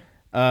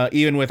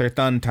 Even with her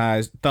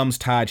thumbs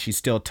tied, she's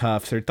still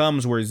tough. Her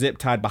thumbs were zip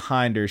tied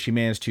behind her. She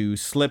managed to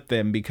slip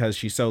them because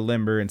she's so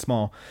limber and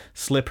small.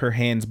 Slip her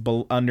hands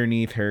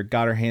underneath her,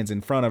 got her hands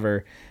in front of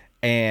her,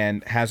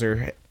 and has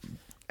her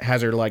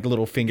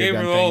little finger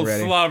gun thing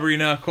ready. Slobbery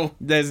knuckle.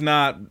 There's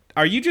not.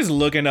 Are you just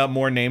looking up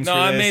more names for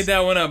this? No, I made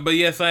that one up, but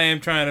yes, I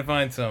am trying to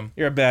find some.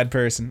 You're a bad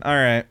person. All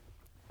right.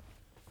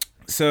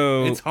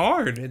 So it's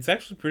hard. It's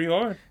actually pretty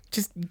hard.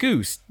 Just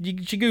goose.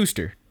 She goosed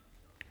her.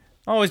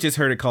 Always just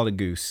heard it called a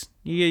goose.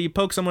 You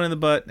poke someone in the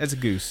butt, that's a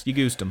goose. You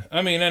goosed them.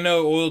 I mean, I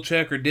know oil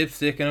check or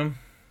dipstick in them.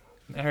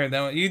 I heard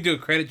that one. You do a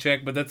credit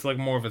check, but that's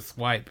more of a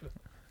swipe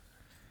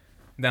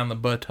down the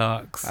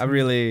buttocks. I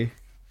really...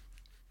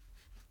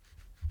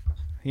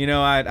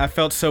 I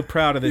felt so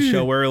proud of this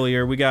show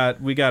earlier. We got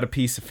a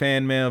piece of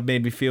fan mail. It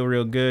made me feel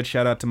real good.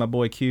 Shout out to my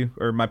boy Q,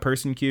 or my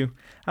person Q.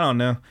 I don't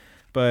know.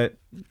 But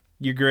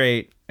you're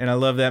great. And I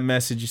love that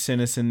message you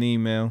sent us in the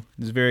email.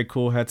 It was very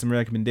cool. Had some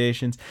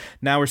recommendations.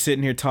 Now we're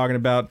sitting here talking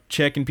about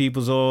checking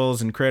people's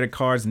oils and credit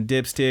cards and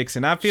dipsticks,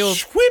 and I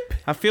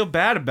feel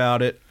bad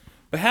about it.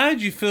 But how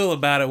did you feel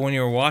about it when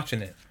you were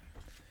watching it?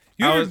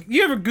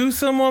 You ever goose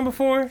someone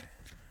before?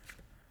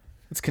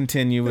 Let's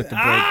continue with the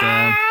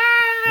breakdown.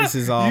 This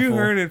is awful. You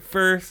heard it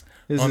first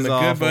on the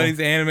Good Buddies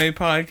Anime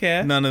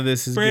Podcast. None of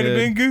this is Brandon good.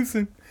 been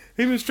goosing.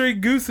 He been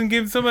straight goosing,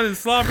 giving somebody the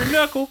slobber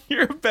knuckle.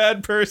 You're a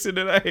bad person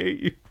and I hate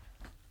you.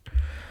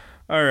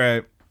 All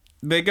right.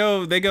 They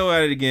go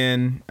at it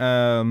again.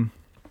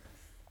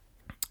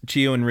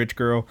 Chio and Rich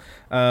Girl.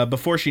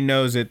 Before she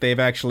knows it, they've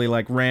actually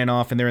like ran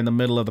off and they're in the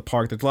middle of the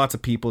park. There's lots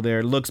of people there.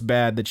 It looks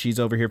bad that she's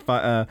over here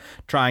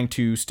trying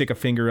to stick a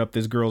finger up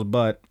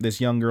this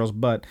young girl's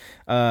butt.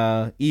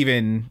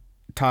 Even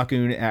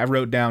Taku, I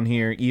wrote down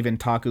here, even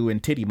Taku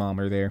and Titty Mom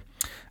are there.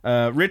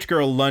 Rich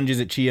Girl lunges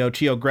at Chio.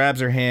 Chio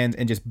grabs her hands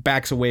and just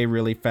backs away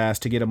really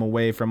fast to get him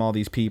away from all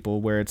these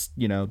people where it's,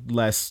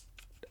 less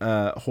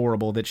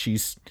horrible that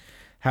she's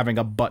having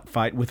a butt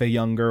fight with a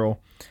young girl.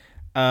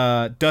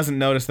 Doesn't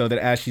notice, though, that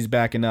as she's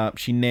backing up,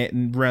 she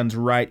runs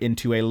right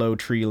into a low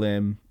tree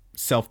limb,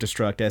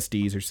 self-destruct,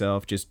 SDs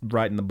herself, just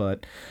right in the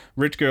butt.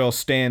 Rich Girl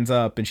stands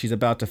up, and she's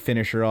about to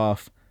finish her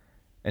off,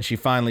 and she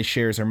finally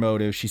shares her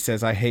motive. She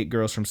says, I hate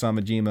girls from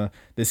Samajima.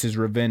 This is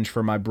revenge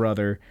for my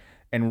brother.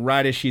 And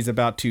right as she's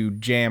about to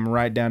jam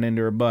right down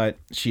into her butt,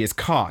 she is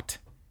caught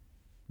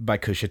by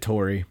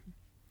Kushitori.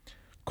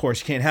 Of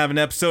course, you can't have an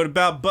episode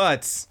about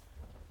butts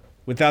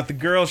without the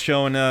girl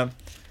showing up.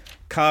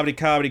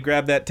 Cobbity,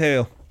 grab that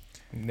tail.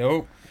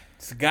 Nope.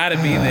 It's gotta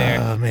be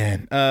there. Oh,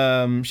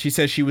 man. She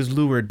says she was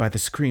lured by the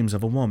screams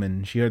of a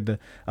woman. She heard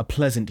a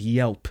pleasant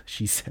yelp,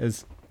 she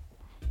says.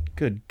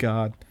 Good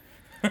God.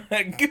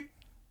 Good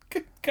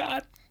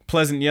God.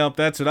 Pleasant yelp,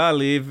 that's what I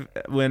leave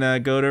when I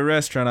go to a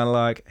restaurant. I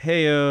like,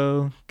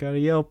 hey-o, gotta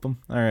yelp them.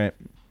 All right.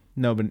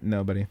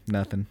 Nobody,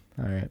 nothing.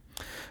 All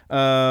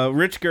right.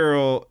 Rich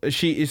Girl,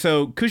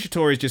 so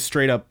Kushitori's just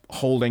straight up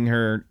holding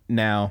her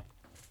now.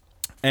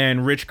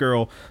 And Rich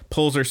Girl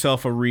pulls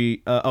herself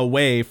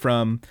away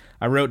from,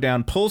 I wrote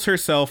down, pulls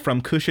herself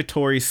from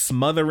Kushitori's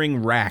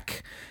smothering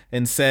rack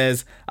and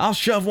says, I'll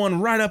shove one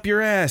right up your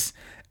ass.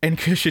 And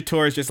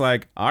Kushitori's just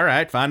like, all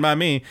right, fine by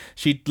me.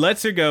 She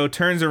lets her go,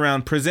 turns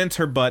around, presents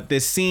her butt.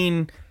 This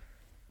scene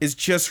is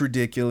just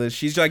ridiculous.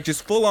 She's like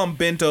just full on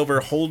bent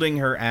over, holding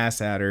her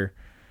ass at her.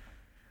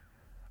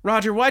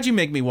 Roger, why'd you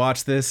make me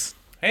watch this?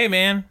 Hey,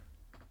 man.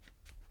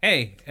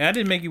 Hey, I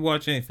didn't make you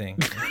watch anything,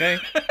 okay?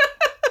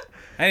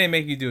 I didn't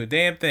make you do a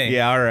damn thing.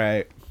 Yeah, all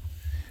right.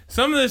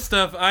 Some of this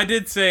stuff, I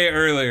did say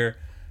earlier,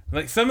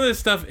 like, some of this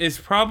stuff is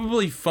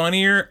probably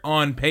funnier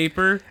on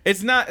paper.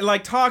 It's not,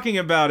 like, talking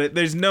about it,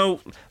 there's no,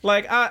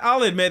 like,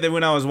 I'll admit that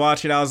when I was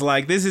watching, I was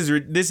like, this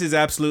is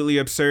absolutely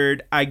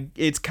absurd.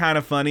 It's kind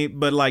of funny,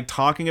 but, like,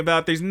 talking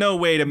about, there's no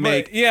way to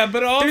make...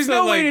 but also, there's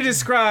no way to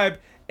describe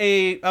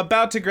a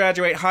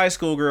about-to-graduate high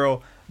school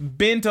girl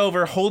bent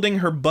over, holding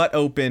her butt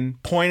open,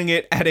 pointing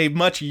it at a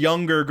much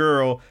younger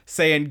girl,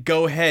 saying,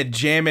 go ahead,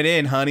 jam it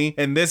in, honey,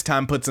 and this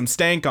time put some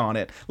stank on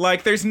it.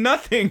 Like, there's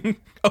nothing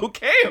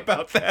okay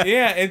about that.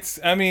 Yeah,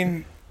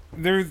 they're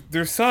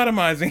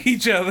sodomizing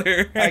each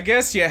other. I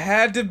guess you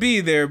had to be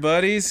there,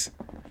 buddies.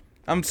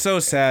 I'm so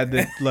sad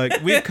that,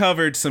 like, we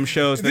covered some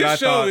shows that I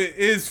thought... This show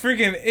is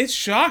freaking... It's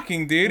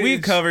shocking, dude. We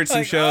covered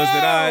some shows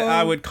that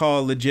I would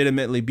call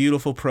legitimately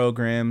beautiful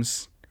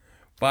programs.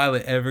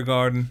 Violet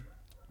Evergarden.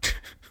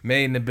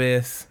 Made in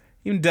Abyss.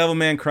 Even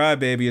Devilman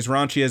Crybaby, as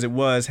raunchy as it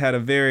was, had a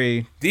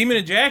very... Demon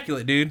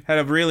Ejaculate, dude. Had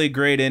a really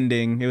great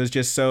ending. It was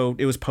just so...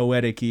 It was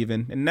poetic,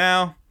 even. And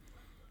now,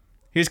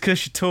 here's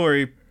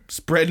Kushitori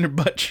spreading her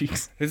butt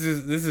cheeks. This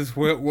is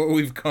what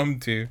we've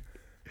come to.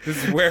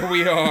 This is where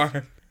we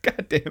are.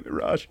 God damn it,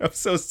 Raj. I'm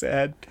so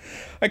sad.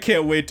 I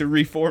can't wait to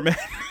reformat.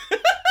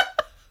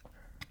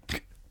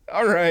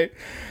 All right.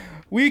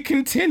 We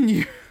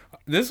continue.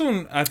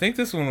 I think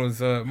this one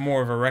was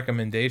more of a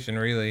recommendation,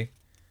 really.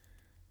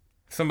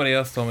 Somebody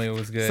else told me it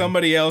was good.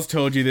 Somebody else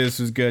told you this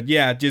was good.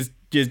 Yeah, just.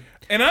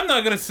 And I'm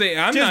not gonna say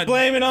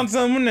blame it on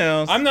someone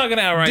else. I'm not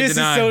gonna outright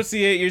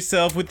disassociate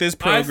yourself with this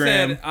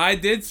program. I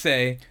did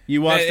say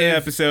you watched an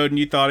episode and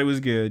you thought it was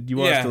good. You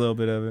watched a little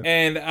bit of it.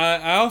 And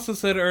I also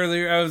said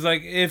earlier, I was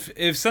like,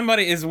 if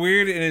somebody is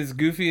weird and as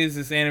goofy as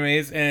this anime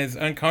is, and as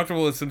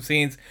uncomfortable as some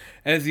scenes,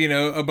 as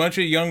a bunch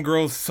of young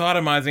girls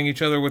sodomizing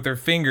each other with their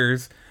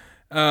fingers,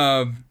 would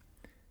I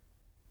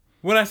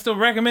still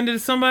recommend it to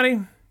somebody?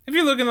 If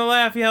you're looking to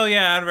laugh, hell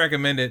yeah, I'd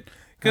recommend it.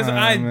 Because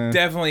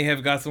definitely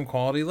have got some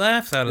quality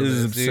laughs out of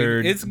this,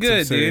 absurd. Dude. It's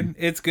good, dude.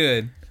 It's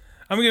good.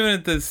 I'm giving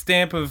it the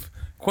stamp of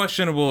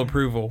questionable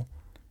approval.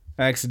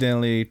 I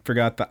accidentally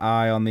forgot the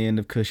I on the end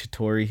of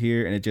Kushitori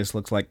here, and it just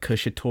looks like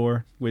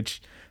Kushitor, which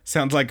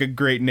sounds like a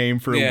great name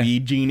for a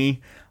weed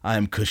genie. I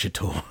am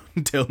Kushitor.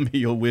 Tell me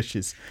your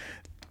wishes.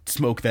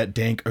 Smoke that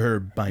dank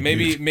herb, my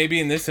dude. Maybe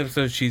in this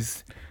episode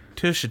she's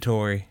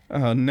Tushitori.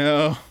 Oh,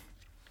 no.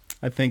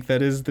 I think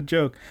that is the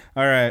joke.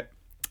 All right.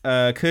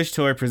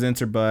 Kushitori presents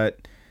her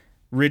butt.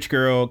 Rich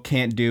girl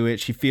can't do it.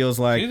 She feels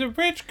like she's a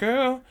rich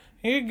girl.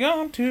 You're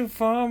gone too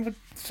far, but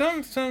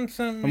some.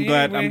 I'm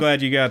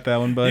glad you got that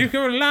one, bud. You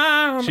can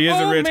rely on. She is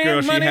a rich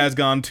girl. Money. She has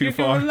gone too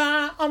far. You can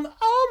rely on the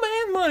old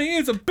man money.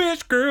 It's a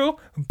bitch girl.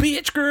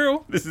 Bitch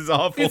girl. This is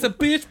awful. It's a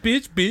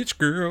bitch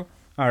girl.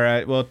 All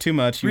right. Well, too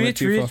much. You went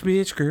too far.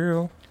 Bitch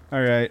girl.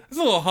 All right. It's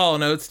a little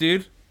Hall & Oates,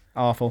 dude.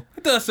 Awful.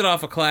 I dusted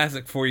off a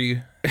classic for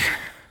you.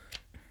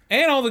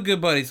 And all the good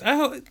buddies. I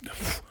hope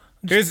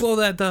just blow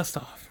that dust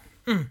off.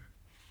 Okay.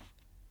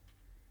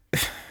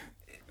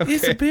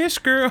 It's a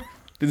bitch, girl.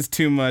 This is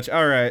too much.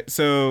 All right,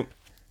 so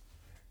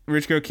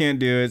rich girl can't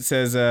do it.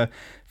 Says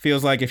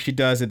feels like if she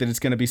does it, then it's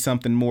gonna be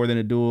something more than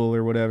a duel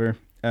or whatever.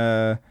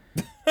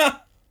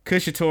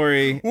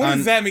 Kushitori. What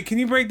does that mean? Can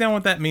you break down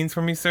what that means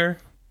for me, sir?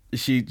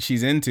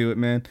 She's into it,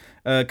 man.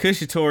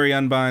 Kushitori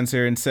unbinds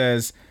her and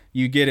says,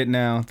 "You get it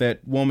now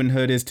that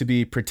womanhood is to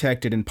be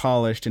protected and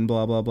polished and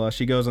blah blah blah."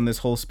 She goes on this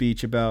whole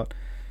speech about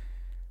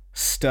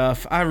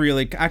stuff. I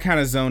kind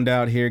of zoned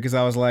out here because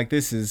I was like,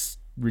 this is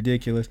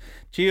ridiculous.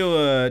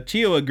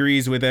 Chio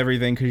agrees with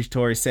everything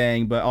Kushitori's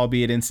saying, but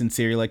albeit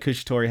insincerely. Like,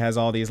 Kushitori has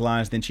all these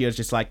lines, then Chio's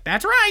just like,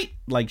 that's right,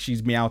 like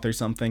she's Meowth or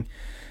something.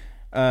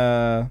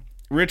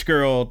 Rich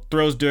girl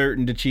throws dirt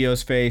into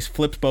Chio's face,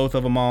 flips both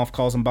of them off,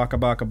 calls them baka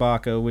baka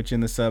baka, which in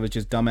the sub is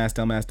just dumbass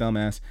dumbass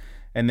dumbass,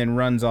 and then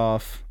runs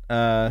off.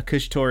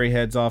 Kushitori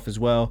heads off as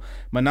well.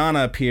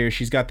 Manana appears.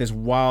 She's got this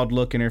wild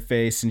look in her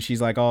face, and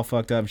she's like all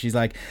fucked up. She's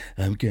like,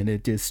 I'm gonna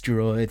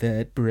destroy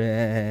that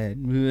brat.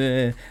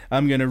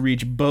 I'm gonna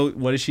reach both.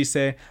 What does she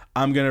say?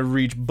 I'm gonna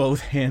reach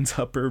both hands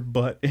up her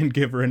butt and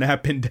give her an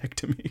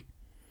appendectomy.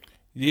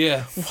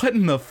 Yeah. What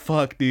in the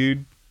fuck,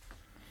 dude?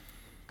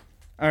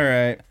 All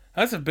right.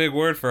 That's a big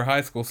word for a high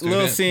school student.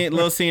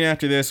 Little scene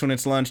after this when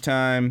it's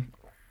lunchtime.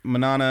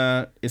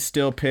 Manana is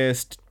still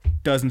pissed.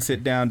 Doesn't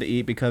sit down to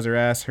eat because her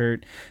ass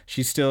hurt.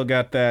 She's still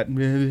got that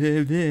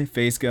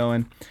face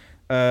going.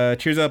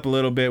 Cheers up a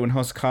little bit when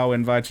Hosokawa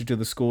invites her to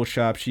the school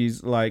shop.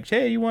 She's like,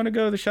 hey, you want to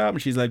go to the shop?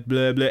 And she's like,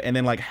 blah, blah. And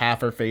then like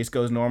half her face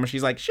goes normal.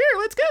 She's like, sure,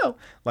 let's go.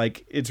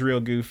 Like, it's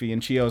real goofy.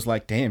 And Chio's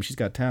like, damn, she's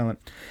got talent.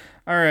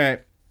 All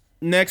right.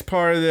 Next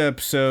part of the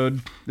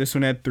episode. This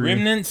one had 3.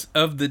 Remnants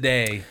of the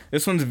day.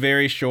 This one's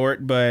very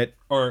short, but...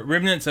 Or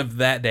remnants of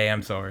that day,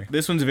 I'm sorry.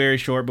 This one's very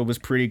short, but was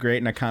pretty great,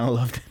 and I kind of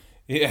loved it.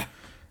 Yeah.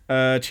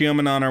 Chio and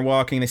Manana are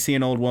walking. They see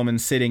an old woman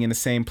sitting in the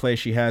same place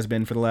she has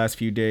been for the last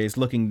few days,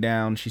 looking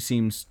down. She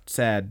seems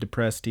sad,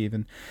 depressed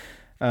even.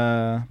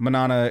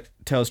 Manana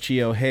tells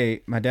Chio,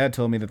 hey, my dad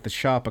told me that the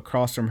shop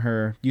across from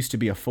her used to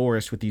be a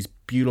forest with these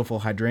beautiful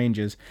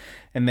hydrangeas.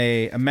 And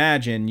they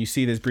imagine, you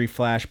see this brief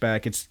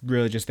flashback, it's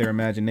really just their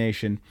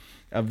imagination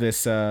of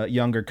this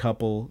younger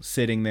couple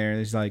sitting there.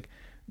 There's like,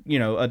 you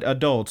know,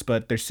 adults,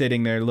 but they're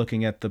sitting there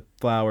looking at the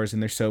flowers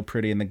and they're so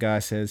pretty. And the guy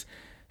says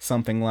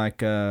something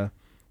like,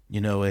 you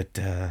know,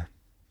 they're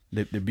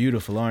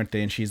beautiful, aren't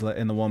they? And she's like,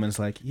 and the woman's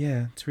like,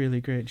 yeah, it's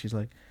really great. And she's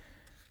like,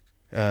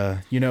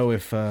 you know,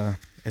 if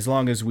as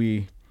long as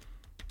we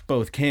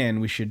both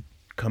can, we should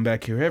come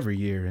back here every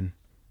year and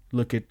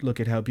look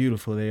at how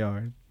beautiful they are.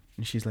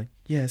 And she's like,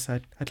 yes,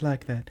 I'd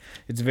like that.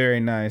 It's very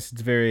nice.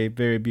 It's very,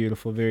 very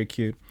beautiful, very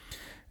cute.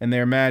 And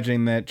they're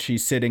imagining that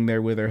she's sitting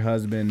there with her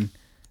husband,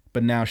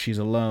 but now she's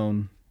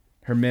alone.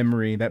 Her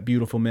memory, that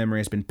beautiful memory,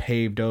 has been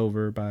paved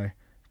over by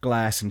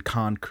glass and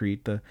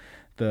concrete. The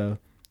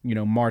you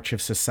know, march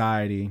of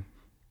society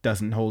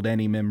doesn't hold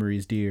any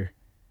memories dear.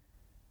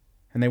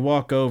 And they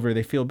walk over.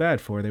 They feel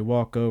bad for her. They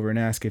walk over and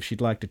ask if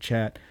she'd like to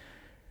chat.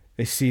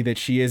 They see that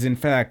she is, in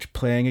fact,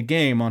 playing a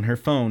game on her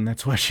phone.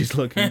 That's why she's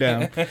looking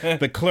down.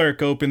 The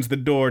clerk opens the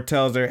door,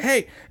 tells her,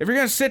 hey, if you're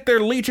going to sit there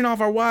leeching off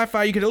our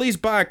Wi-Fi, you could at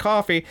least buy a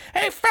coffee.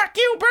 Hey, fuck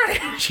you,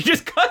 Bernie. She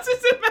just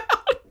cusses him out.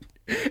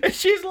 And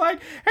she's like,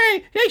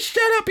 hey,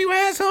 shut up, you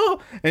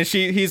asshole. And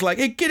he's like,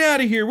 hey, get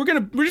out of here.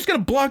 We're just gonna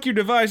block your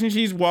device. And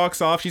she walks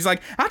off. She's like,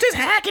 I'll just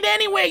hack it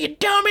anyway, you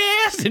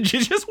dumbass. And she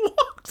just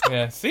walks off.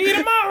 Yeah, see you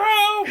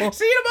tomorrow.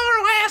 See you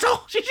tomorrow,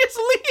 asshole. She just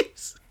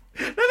leaves.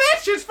 Now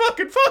that's just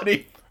fucking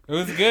funny. It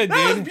was good, dude.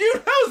 That was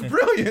beautiful. That was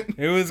brilliant.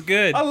 It was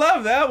good. I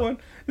love that one.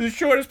 The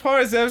shortest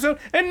part of this episode,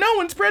 and no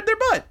one spread their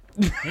butt.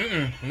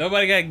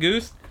 Nobody got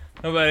goosed.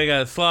 Nobody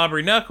got a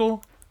slobbery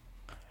knuckle.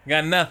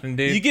 Got nothing,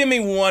 dude. You give me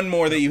one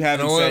more that you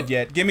haven't said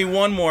yet. Give me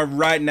one more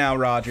right now,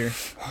 Roger.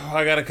 Oh,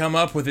 I gotta come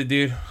up with it,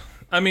 dude.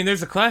 I mean,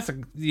 there's a classic,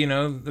 you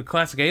know, the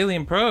classic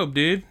alien probe,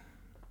 dude.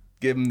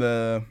 Give him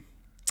the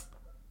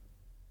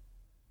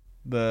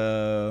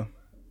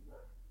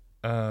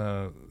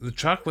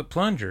chocolate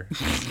plunger.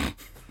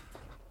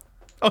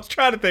 I was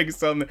trying to think of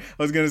something.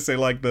 I was gonna say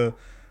like the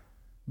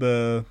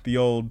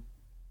old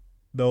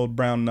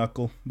brown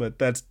knuckle, but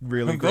that's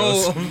really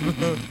gross.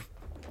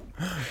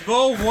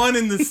 Goal 1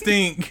 in the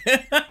stink.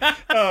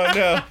 Oh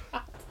no.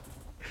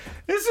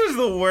 This was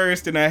the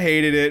worst and I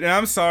hated it. And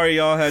I'm sorry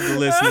y'all had to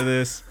listen to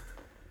this.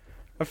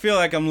 I feel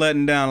like I'm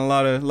letting down a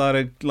lot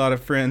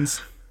of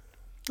friends.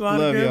 A lot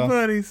of good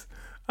buddies.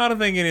 I don't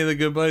think any of the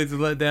good buddies are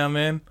let down,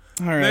 man.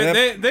 All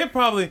right. They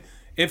probably,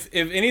 if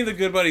any of the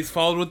good buddies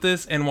followed with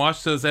this and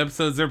watched those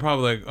episodes, they're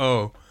probably like,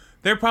 oh,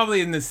 they're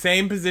probably in the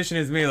same position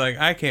as me. Like,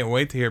 I can't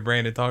wait to hear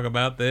Brandon talk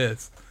about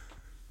this.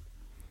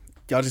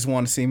 Y'all just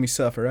want to see me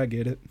suffer. I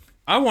get it.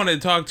 I wanted to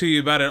talk to you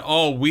about it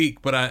all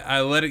week, but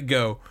I let it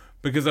go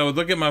because I would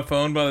look at my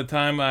phone by the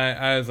time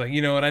I was like,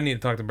 you know what, I need to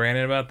talk to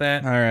Brandon about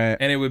that. All right.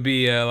 And it would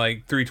be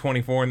like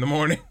 3:24 in the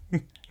morning.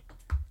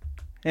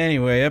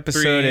 Anyway,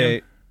 episode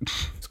 8.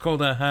 It's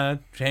cold outside.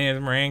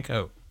 Hands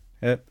raincoat.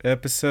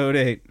 Episode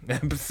 8.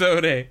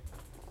 Episode 8.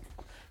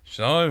 She's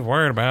always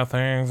worried about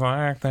things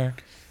like that.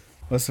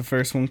 What's the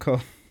first one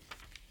called?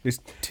 There's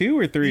 2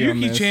 or 3 on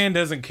this. Yuki-chan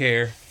doesn't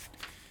care.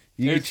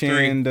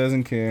 Yuki-chan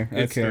doesn't care.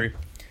 It's okay. 3.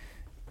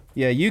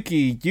 Yeah,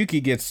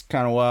 Yuki gets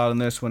kind of wild in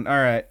this one.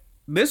 All right.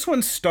 This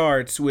one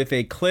starts with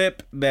a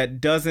clip that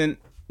doesn't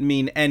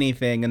mean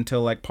anything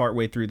until like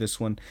partway through this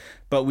one.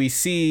 But we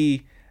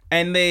see,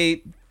 and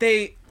they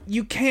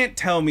you can't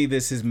tell me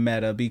this is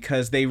meta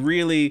because they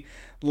really,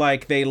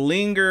 like, they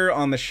linger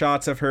on the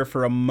shots of her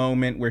for a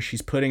moment where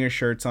she's putting her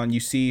shirts on. You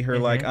see her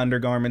like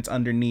undergarments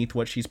underneath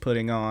what she's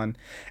putting on.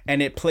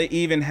 And it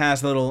even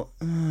has little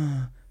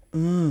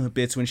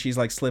bits when she's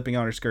like slipping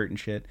on her skirt and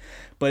shit.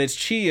 But it's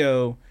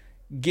Chio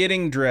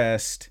getting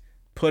dressed,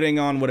 putting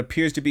on what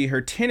appears to be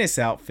her tennis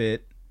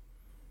outfit,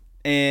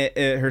 and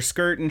her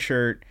skirt and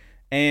shirt,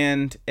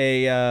 and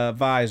a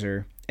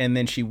visor, and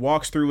then she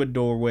walks through a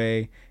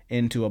doorway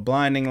into a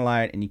blinding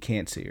light, and you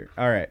can't see her.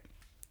 All right.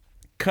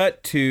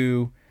 Cut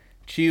to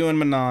Chio and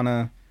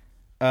Manana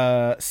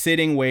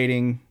sitting,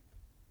 waiting,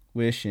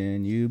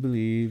 wishing you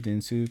believed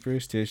in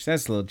superstition.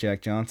 That's a little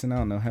Jack Johnson. I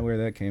don't know where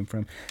that came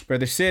from. But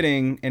they're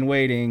sitting and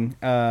waiting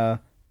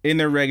in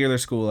their regular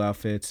school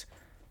outfits.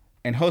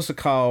 And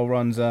Hosokawa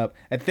runs up.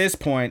 At this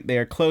point, they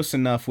are close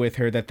enough with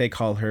her that they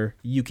call her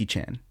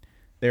Yuki-chan.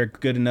 They're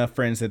good enough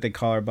friends that they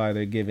call her by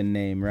their given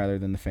name rather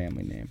than the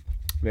family name.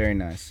 Very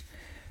nice.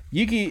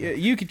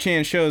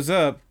 Yuki-chan shows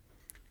up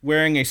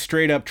wearing a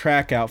straight-up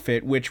track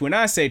outfit, which when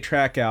I say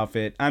track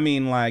outfit, I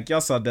mean like,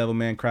 y'all saw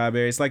Devilman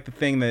Crybaby. It's like the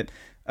thing that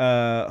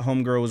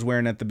Homegirl was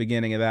wearing at the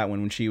beginning of that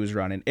one when she was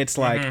running. It's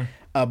like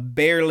a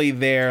barely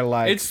there,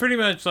 like... It's pretty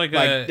much like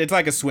it's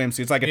like a swimsuit.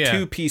 It's like a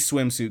 2-piece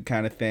swimsuit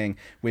kind of thing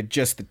with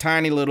just the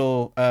tiny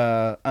little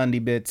undie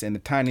bits and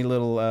the tiny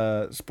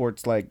little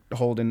sports, like,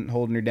 holding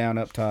her down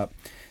up top.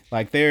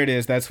 Like, there it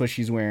is. That's what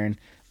she's wearing.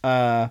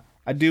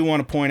 I do want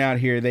to point out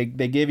here, they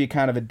give you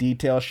kind of a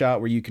detail shot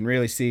where you can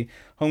really see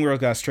Homegirl's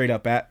got a straight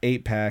up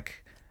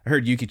 8-pack. I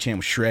heard Yuki-chan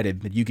was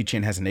shredded, but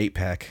Yuki-chan has an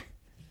 8-pack.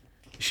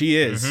 She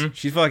is.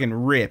 She's fucking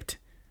ripped.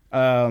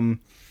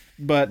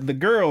 But the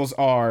girls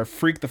are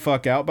freaked the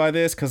fuck out by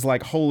this because,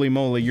 like, holy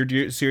moly,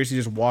 you're seriously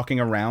just walking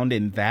around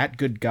in that?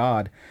 Good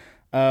God.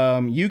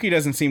 Yuki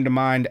doesn't seem to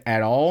mind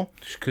at all.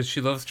 Because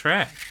she loves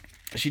track.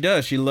 She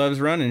does. She loves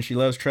running. She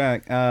loves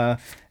track.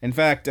 In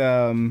fact,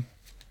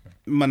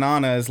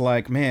 Manana is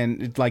like, man,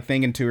 it's like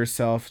thinking to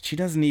herself, she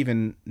doesn't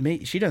even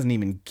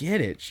get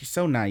it. She's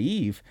so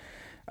naive.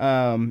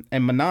 And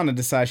Manana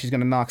decides she's going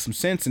to knock some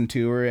sense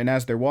into her. And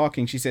as they're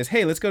walking, she says,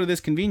 hey, let's go to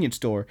this convenience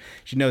store.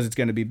 She knows it's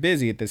going to be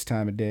busy at this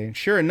time of day. And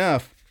sure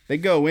enough, they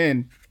go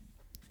in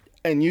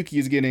and Yuki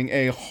is getting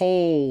a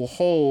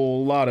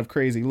whole lot of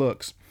crazy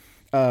looks.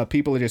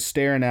 People are just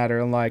staring at her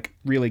and like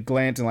really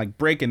glancing, like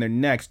breaking their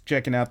necks,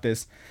 checking out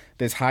this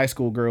high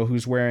school girl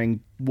who's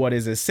wearing what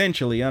is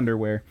essentially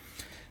underwear.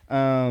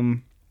 But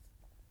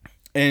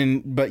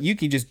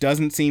Yuki just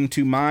doesn't seem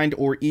to mind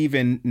or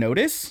even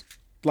notice.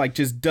 Like,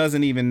 just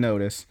doesn't even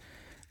notice.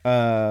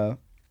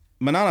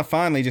 Manana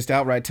finally just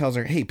outright tells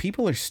her, hey,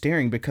 people are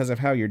staring because of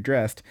how you're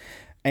dressed.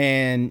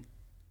 And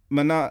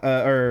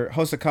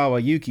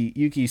Hosokawa,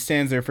 Yuki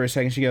stands there for a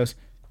second. She goes,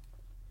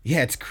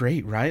 yeah, it's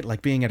great, right?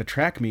 Like being at a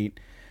track meet.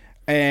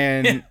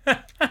 And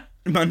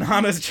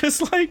Manana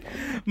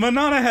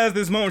has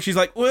this moment. She's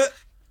like, what?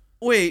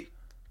 Wait,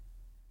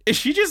 is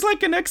she just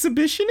like an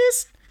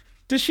exhibitionist?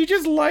 Does she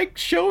just like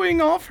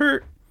showing off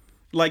her...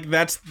 Like,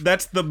 that's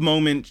the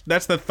moment,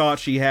 that's the thought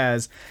she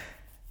has.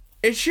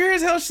 It sure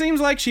as hell seems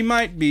like she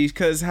might be,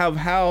 because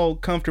how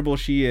comfortable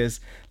she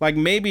is. Like,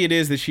 maybe it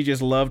is that she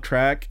just loves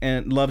track,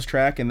 and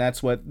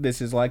that's what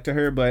this is like to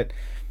her, but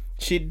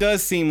she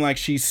does seem like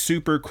she's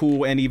super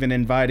cool and even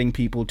inviting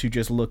people to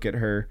just look at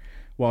her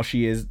while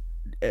she is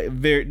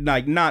very,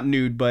 like, not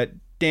nude, but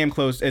damn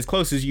close, as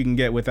close as you can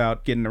get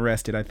without getting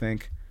arrested, I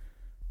think.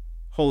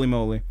 Holy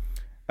moly.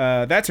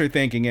 That's her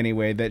thinking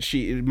anyway, that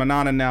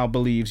Manana now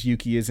believes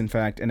Yuki is in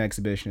fact an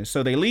exhibitionist.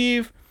 So they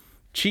leave.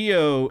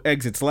 Chio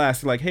exits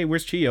last. They're like, hey,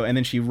 where's Chio? And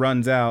then she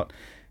runs out.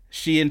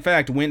 She in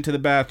fact went to the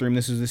bathroom.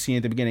 This was the scene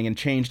at the beginning, and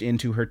changed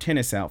into her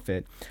tennis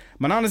outfit.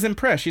 Manana's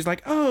impressed. She's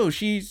like, oh,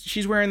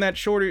 she's wearing that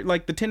shorter,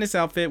 like the tennis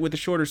outfit with the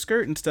shorter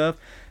skirt and stuff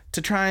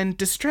to try and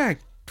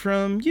distract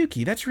from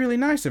Yuki. That's really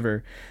nice of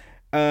her.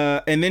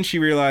 And then she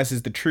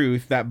realizes the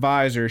truth. That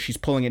visor, she's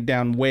pulling it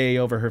down way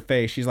over her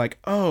face. She's like,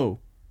 oh,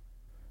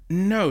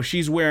 no,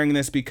 she's wearing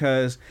this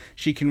because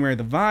she can wear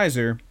the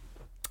visor,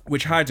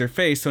 which hides her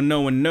face, so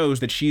no one knows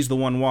that she's the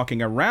one walking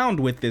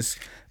around with this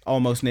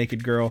almost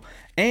naked girl.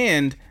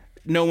 And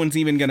no one's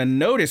even going to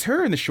notice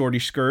her in the shorty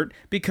skirt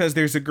because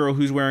there's a girl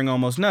who's wearing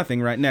almost nothing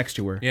right next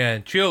to her. Yeah,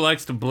 Chio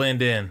likes to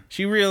blend in.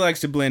 She really likes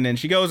to blend in.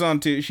 She goes on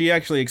to... She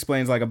actually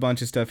explains like a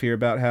bunch of stuff here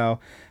about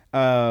how...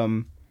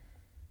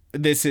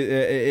 This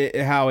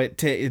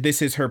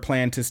is her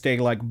plan to stay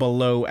like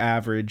below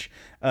average.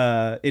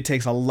 It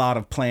takes a lot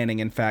of planning,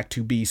 in fact,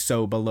 to be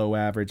so below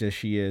average as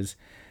she is.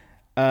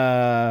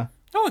 No,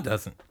 it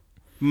doesn't.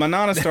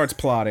 Manana starts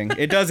plotting.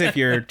 It does if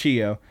you're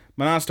Chio.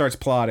 Manana starts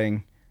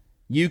plotting.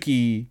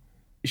 Yuki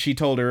she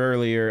told her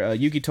earlier,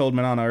 Yuki told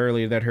Manana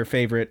earlier that her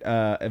favorite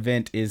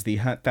event is the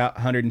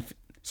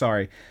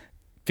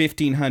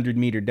 1,500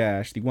 meter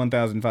dash, the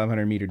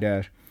 1,500 meter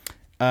dash.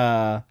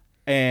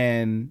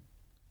 And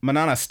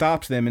Manana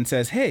stops them and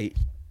says, hey,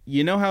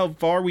 you know how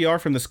far we are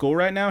from the school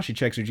right now? She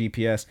checks her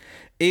GPS.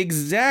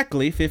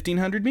 Exactly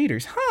 1,500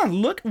 meters. Huh,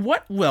 look,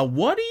 what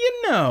do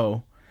you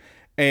know?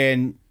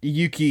 And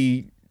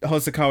Yuki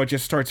Hosokawa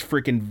just starts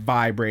freaking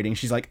vibrating.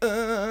 She's like,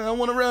 I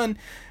want to run.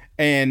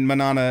 And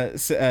Manana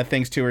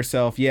thinks to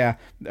herself, yeah,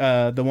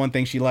 the one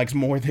thing she likes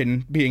more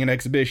than being an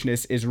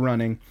exhibitionist is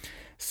running.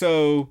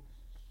 So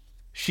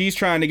she's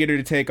trying to get her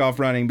to take off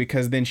running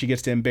because then she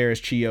gets to embarrass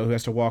Chio, who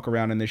has to walk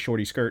around in this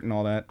shorty skirt and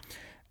all that.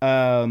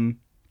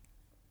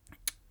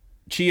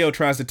 Chio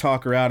tries to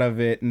talk her out of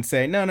it and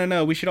say,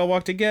 no, we should all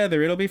walk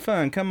together. It'll be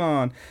fun. Come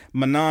on.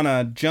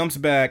 Manana jumps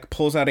back,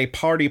 pulls out a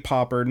party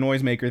popper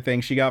noisemaker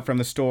thing she got from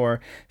the store,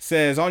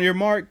 says, on your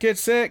mark, get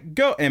set,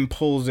 go, and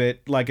pulls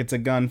it like it's a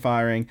gun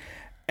firing.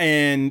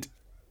 And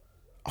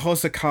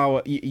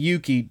Hosokawa,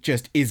 Yuki,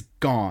 just is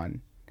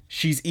gone.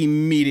 She's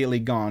immediately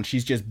gone.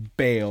 She's just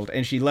bailed.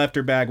 And she left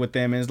her bag with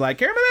them and is like,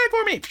 carry my bag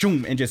for me.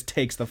 Shoom, and just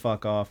takes the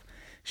fuck off.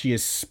 She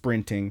is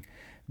sprinting.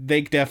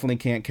 They definitely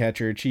can't catch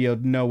her. Chio,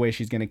 no way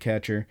she's going to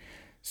catch her.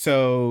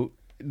 So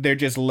they're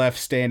just left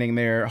standing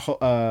there,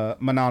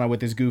 Manana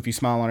with his goofy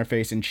smile on her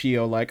face, and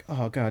Chio like,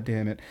 oh, god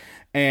damn it.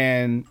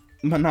 And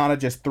Manana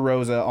just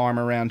throws an arm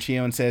around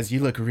Chio and says, you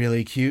look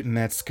really cute in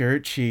that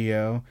skirt,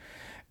 Chio.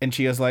 And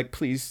Chio's like,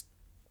 please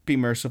be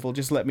merciful.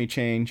 Just let me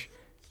change.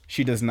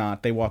 She does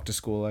not. They walk to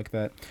school like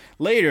that.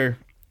 Later,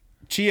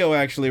 Chio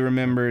actually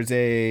remembers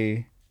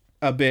a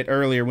bit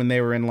earlier when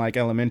they were in like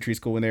elementary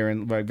school, when they were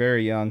in like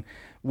very young,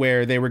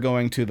 where they were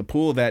going to the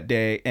pool that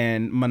day,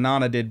 and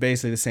Manana did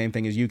basically the same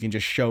thing as Yuki,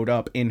 just showed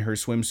up in her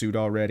swimsuit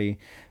already,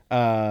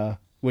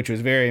 which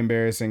was very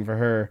embarrassing for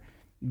her.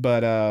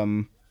 But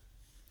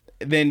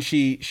then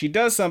she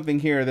does something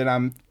here that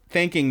I'm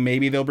thinking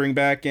maybe they'll bring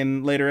back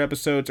in later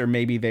episodes, or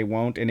maybe they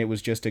won't, and it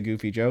was just a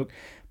goofy joke.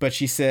 But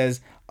she says,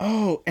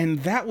 oh, and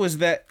that was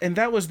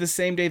the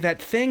same day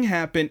that thing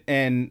happened,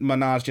 and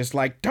Manana's just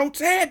like, don't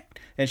say it!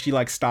 And she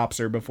like stops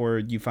her before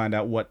you find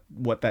out what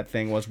that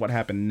thing was, what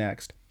happened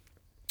next.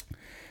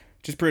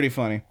 Which is pretty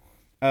funny.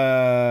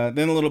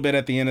 Then a little bit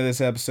at the end of this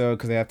episode,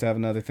 because they have to have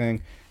another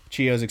thing,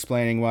 Chio's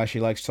explaining why she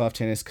likes soft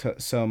tennis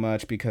so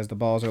much, because the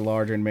balls are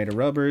larger and made of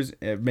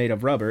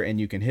rubber, and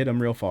you can hit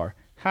them real far.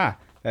 Ha!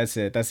 That's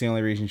it. That's the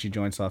only reason she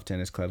joined soft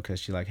tennis club, because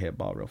she hit a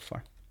ball real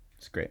far.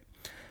 It's great.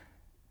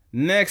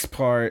 Next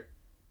part.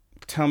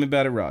 Tell me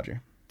about it,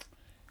 Roger.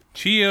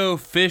 Chio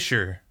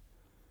Fisher.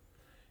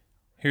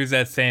 Here's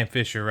that Sam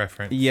Fisher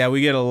reference. Yeah,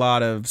 we get a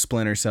lot of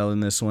Splinter Cell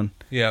in this one.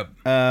 Yep.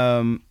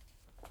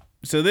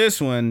 So this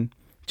one,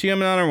 Chio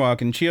and Manana are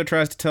walking. Chio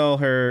tries to tell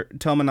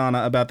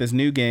Manana about this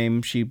new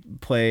game she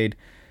played.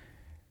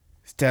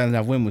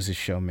 When was this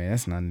show, man?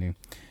 That's not new.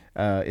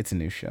 It's a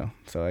new show,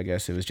 so I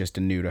guess it was just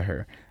a new to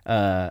her.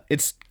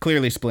 It's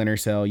clearly Splinter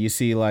Cell. You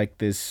see like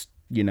this,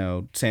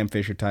 Sam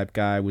Fisher type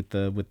guy with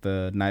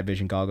the night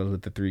vision goggles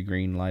with the 3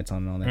 green lights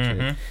on and all that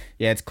shit.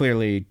 Yeah, it's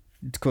clearly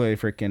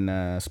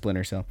freaking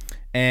Splinter Cell.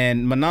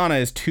 And Manana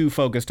is too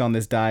focused on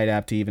this diet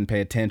app to even pay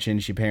attention.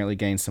 She apparently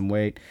gained some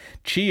weight.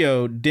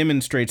 Chio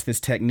demonstrates this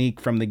technique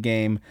from the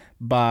game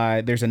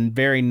by, there's a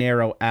very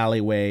narrow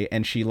alleyway,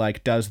 and she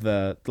does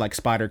the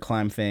spider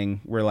climb thing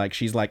where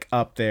she's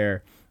up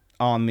there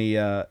on the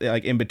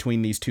in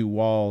between these two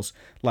walls,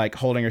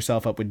 holding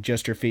herself up with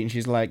just her feet, and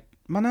she's like,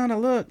 Manana,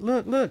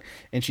 look,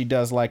 and she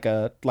does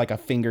a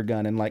finger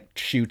gun and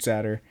shoots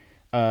at her.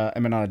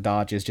 And Manana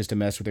dodges just to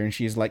mess with her, and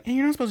she's like, hey,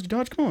 you're not supposed to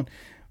dodge, come on.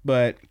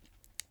 But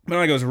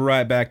Manana goes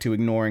right back to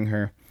ignoring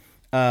her,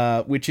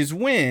 which is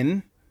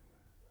when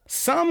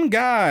some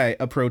guy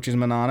approaches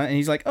Manana, and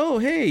he's like, oh,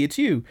 hey, it's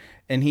you.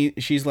 And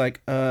she's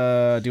like,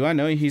 do I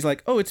know you? He's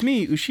like, oh, it's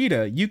me,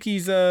 Ushida,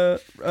 Yuki's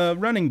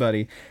running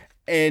buddy.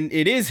 And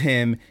it is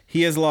him.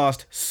 He has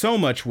lost so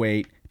much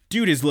weight.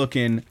 Dude is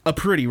looking a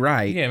pretty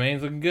right. Yeah, man,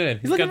 he's looking good.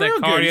 He's looking real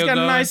good. He's got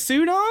a nice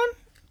suit on.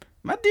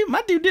 My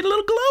dude did a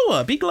little glow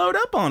up. He glowed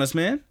up on us,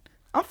 man.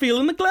 I'm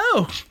feeling the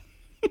glow.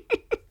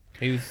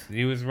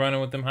 he was running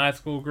with them high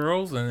school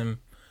girls, and then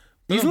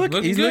he's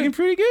looking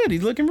pretty good.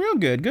 He's looking real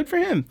good. Good for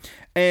him.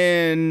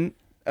 And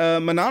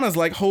Manana's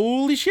like,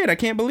 holy shit, I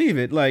can't believe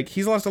it.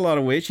 He's lost a lot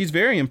of weight. She's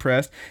very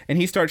impressed, and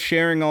he starts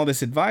sharing all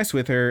this advice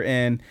with her,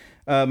 and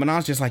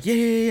Manana's just like,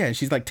 yeah. And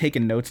she's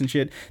taking notes and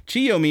shit.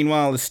 Chio,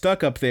 meanwhile, is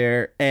stuck up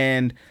there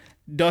and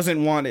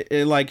doesn't want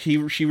it.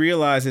 She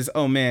realizes,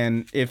 oh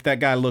man, if that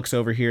guy looks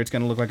over here, it's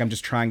gonna look like I'm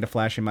just trying to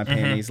flash in my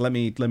panties. Let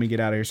me get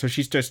out of here. So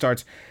she just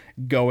starts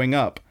going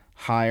up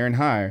higher and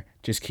higher,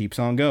 just keeps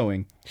on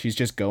going. She's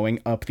just going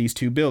up these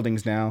 2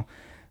 buildings now,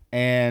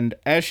 and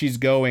as she's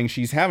going,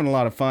 she's having a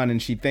lot of fun,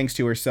 and she thinks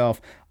to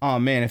herself, oh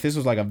man, if this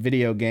was a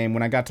video game,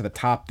 when I got to the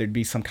top, there'd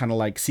be some kind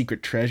of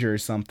secret treasure or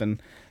something,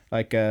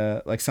 like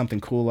something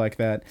cool like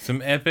that.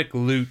 Some epic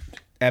loot.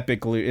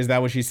 Epic loot. Is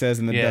that what she says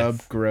in the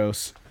dub?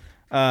 Gross.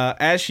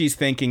 As she's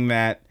thinking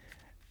that,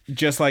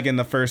 just like in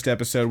the first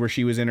episode where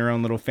she was in her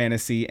own little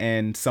fantasy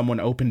and someone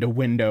opened a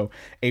window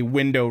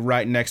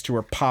right next to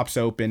her pops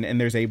open and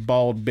there's a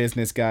bald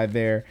business guy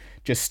there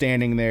just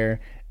standing there,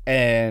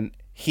 and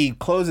he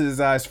closes his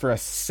eyes for a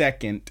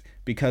second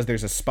because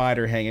there's a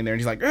spider hanging there,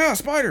 and he's like, ah,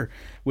 spider,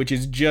 which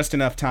is just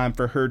enough time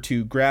for her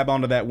to grab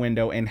onto that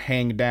window and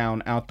hang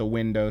down out the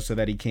window so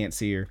that he can't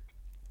see her.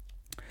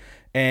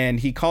 And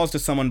he calls to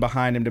someone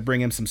behind him to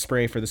bring him some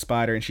spray for the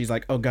spider, and she's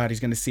like, oh god,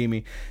 he's going to see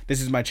me. This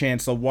is my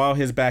chance. So while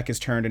his back is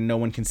turned and no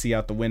one can see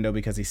out the window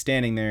because he's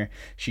standing there,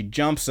 she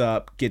jumps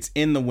up, gets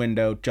in the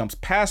window, jumps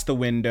past the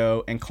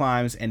window, and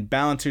climbs and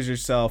balances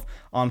herself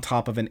on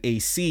top of an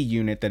AC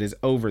unit that is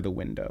over the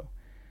window.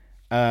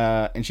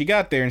 And she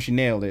got there and she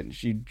nailed it.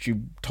 She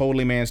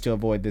totally managed to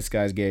avoid this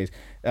guy's gaze.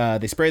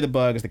 They spray the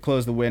bugs, they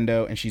close the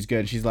window, and she's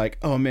good. She's like,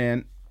 oh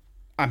man,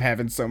 I'm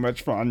having so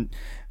much fun.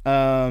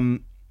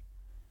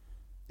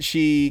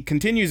 She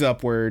continues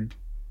upward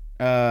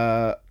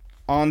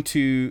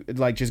onto,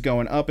 like, just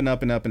going up and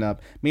up and up and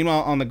up.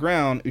 Meanwhile, on the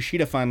ground,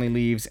 Ushida finally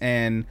leaves,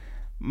 and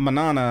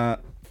Manana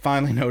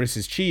finally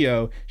notices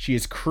Chio. She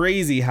is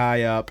crazy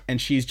high up,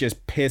 and she's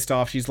just pissed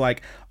off. She's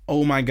like,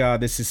 oh my god,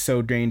 this is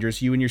so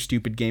dangerous. You and your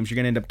stupid games, you're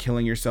going to end up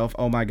killing yourself.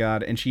 Oh my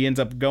god. And she ends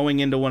up going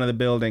into one of the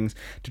buildings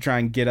to try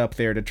and get up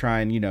there to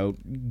try and,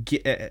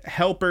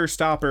 help her,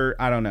 stop her.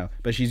 I don't know.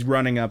 But she's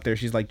running up there.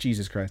 She's like,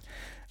 Jesus Christ.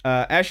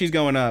 As she's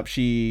going up,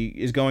 she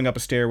is going up a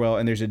stairwell,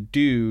 and there's a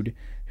dude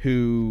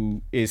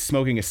who is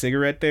smoking a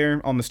cigarette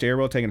there on the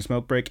stairwell, taking a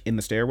smoke break in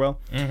the stairwell.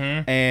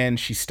 Mm-hmm. And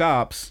she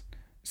stops.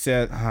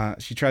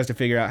 She tries to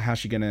figure out how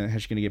she's gonna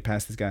get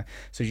past this guy.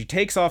 So she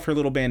takes off her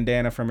little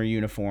bandana from her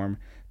uniform,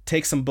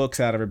 takes some books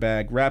out of her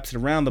bag, wraps it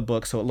around the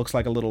book so it looks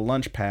like a little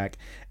lunch pack,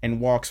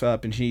 and walks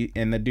up. And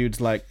the dude's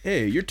like,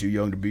 "Hey, you're too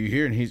young to be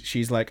here." And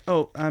she's like,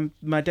 "Oh,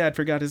 my dad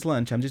forgot his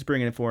lunch. I'm just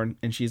bringing it for him."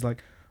 And she's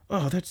like,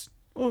 "Oh,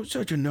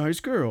 such a nice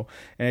girl."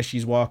 And as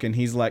she's walking,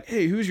 he's like,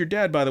 "Hey, who's your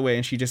dad, by the way?"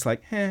 And she just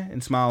like,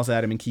 and smiles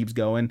at him and keeps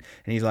going.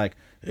 And he's like,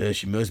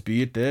 she must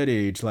be at that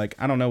age. Like,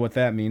 I don't know what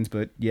that means,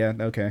 but yeah,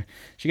 okay.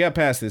 She got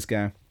past this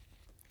guy.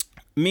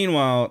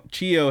 Meanwhile,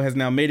 Chio has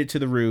now made it to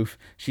the roof.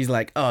 She's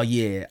like, oh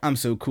yeah, I'm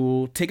so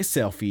cool. Take a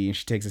selfie. And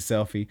she takes a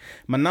selfie.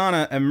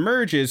 Manana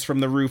emerges from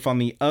the roof on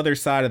the other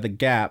side of the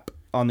gap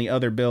on the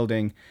other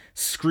building,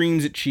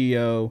 screams at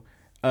Chio,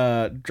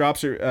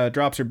 drops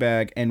her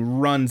bag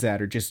and runs at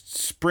her, just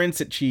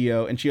sprints at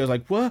Chio, and Chio's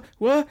like,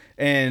 what?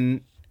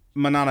 And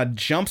Manana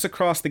jumps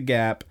across the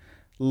gap,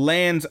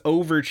 lands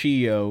over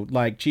Chio,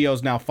 like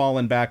Chio's now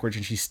fallen backwards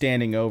and she's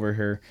standing over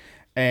her,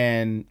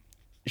 and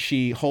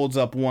she holds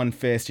up one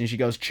fist and she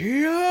goes,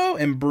 Chio,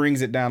 and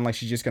brings it down like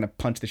she's just gonna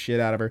punch the shit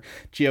out of her.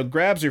 Chio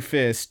grabs her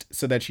fist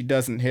so that she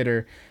doesn't hit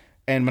her,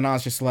 and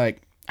Manana's just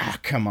like,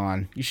 come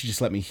on, you should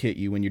just let me hit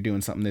you when you're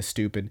doing something this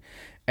stupid.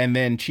 And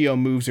then Chio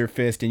moves her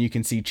fist, and you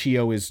can see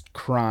Chio is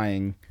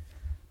crying,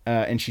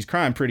 and she's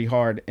crying pretty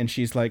hard, and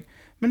she's like,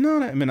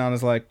 Manana. And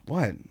Manana's like,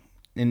 what?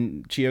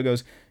 And Chio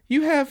goes,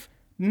 you have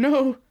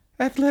no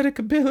athletic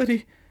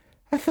ability.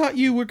 I thought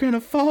you were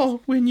gonna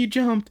fall when you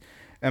jumped.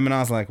 And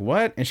Manana's like,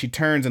 what? And she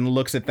turns and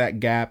looks at that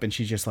gap, and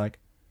she's just like,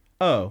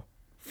 oh,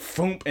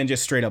 foomp, and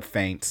just straight up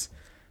faints,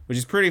 which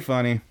is pretty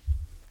funny.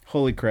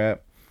 Holy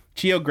crap.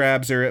 Chio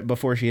grabs her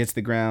before she hits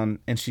the ground,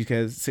 and she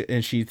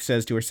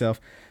says to herself,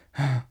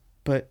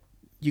 but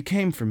you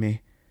came for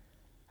me.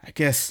 I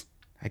guess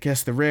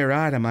the rare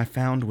item I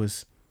found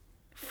was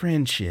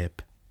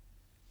friendship.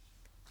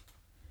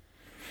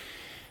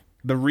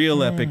 The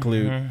real epic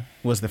loot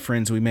was the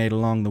friends we made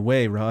along the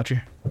way,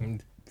 Roger.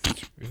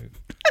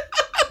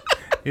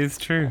 It's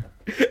true.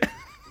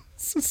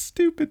 So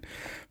stupid.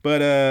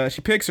 But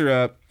she picks her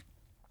up.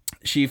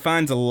 She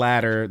finds a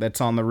ladder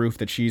that's on the roof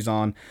that she's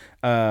on,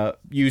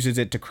 uses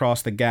it to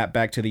cross the gap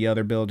back to the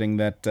other building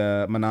that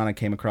Manana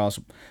came across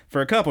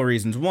for a couple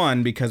reasons.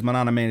 One, because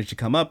Manana managed to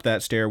come up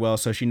that stairwell,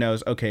 so she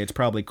knows, okay, it's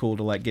probably cool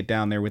to get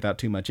down there without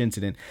too much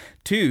incident.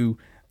 Two,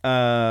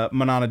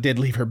 Manana did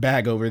leave her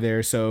bag over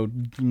there, so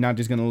you're not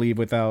just going to leave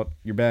without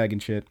your bag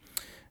and shit.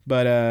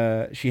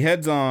 But she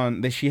heads down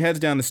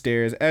the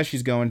stairs. As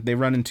she's going, they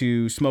run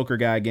into Smoker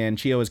Guy again.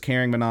 Chio is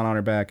carrying Manana on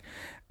her back,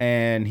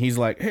 and he's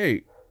like,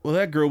 hey, well,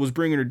 that girl was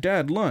bringing her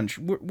dad lunch.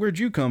 Where'd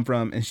you come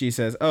from? And she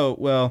says, oh,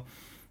 well,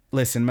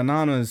 listen,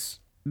 Manana's,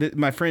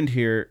 my friend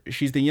here,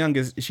 she's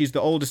the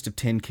oldest of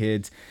 10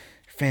 kids.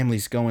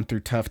 Family's going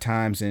through tough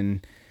times,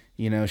 and,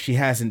 she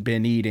hasn't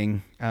been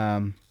eating.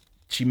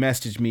 She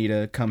messaged me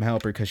to come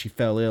help her because she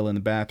fell ill in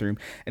the bathroom.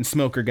 And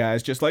Smoker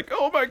Guy's just like,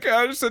 oh my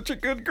God, you're such a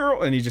good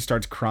girl. And he just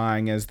starts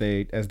crying as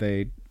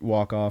they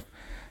walk off.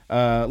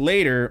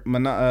 Later,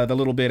 the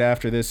little bit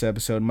after this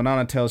episode,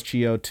 Manana tells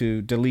Chio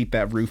to delete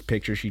that roof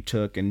picture she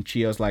took, and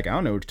Chio's like, I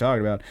don't know what you're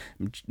talking about.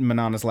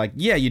 Manana's like,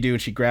 yeah, you do,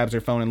 and she grabs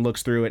her phone and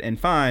looks through it and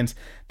finds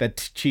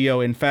that Chio,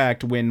 in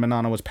fact, when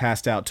Manana was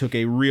passed out, took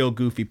a real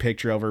goofy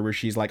picture of her where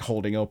she's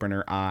holding open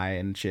her eye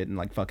and shit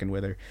and fucking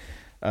with her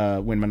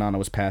when Manana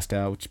was passed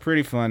out, which is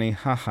pretty funny.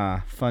 Haha,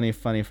 funny.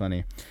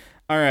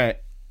 All right,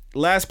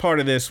 last part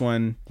of this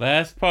one.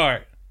 Last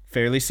part.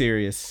 Fairly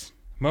serious.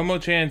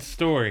 Momo-chan's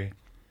story.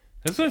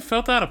 This one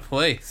felt out of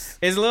place.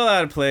 It's a little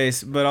out of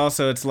place, but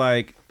also it's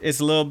like it's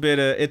a little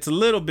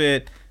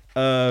bit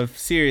of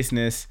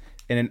seriousness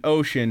in an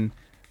ocean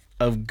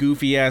of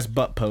goofy ass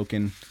butt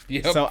poking.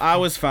 Yep. So I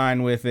was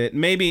fine with it.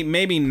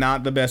 Maybe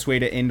not the best way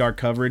to end our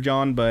coverage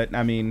on, but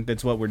I mean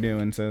that's what we're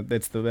doing. So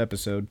that's the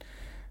episode.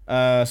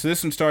 So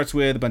this one starts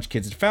with a bunch of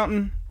kids at a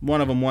fountain. One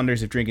of them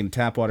wonders if drinking the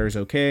tap water is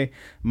okay.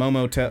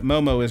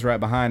 Momo is right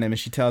behind him, and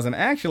she tells him,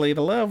 actually,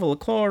 the level of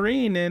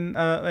chlorine in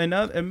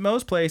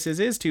most places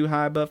is too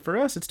high, but for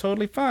us, it's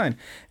totally fine.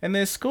 And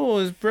this school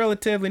is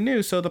relatively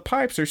new, so the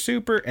pipes are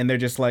super. And they're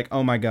just like,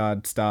 oh my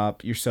God,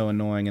 stop. You're so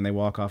annoying. And they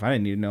walk off. I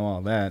didn't need to know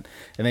all that.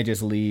 And they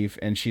just leave.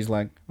 And she's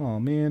like, oh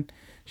man.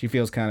 She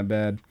feels kind of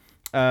bad.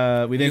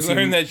 We then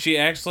learn that she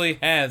actually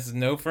has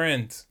no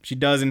friends. She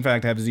does, in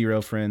fact, have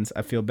 0 friends.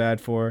 I feel bad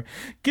for her.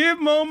 Give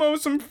Momo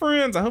some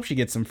friends. I hope she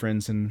gets some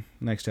friends in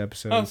next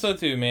episode. Oh, so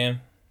too,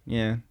 man.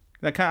 Yeah,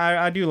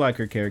 I do like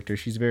her character.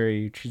 She's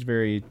very,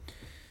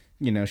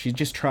 you know, she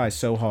just tries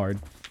so hard.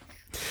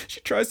 She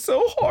tries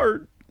so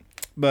hard.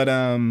 But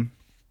we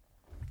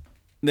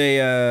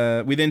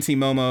then see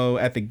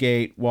Momo at the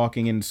gate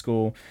walking into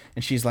school,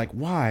 and she's like,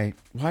 "Why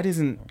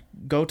isn't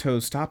Goto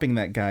stopping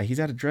that guy? He's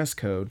out of dress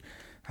code."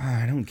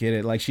 I don't get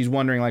it. Like, she's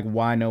wondering, like,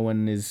 why no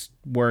one is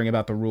worrying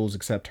about the rules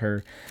except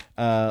her.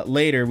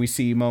 Later, we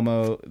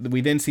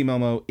then see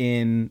Momo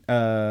in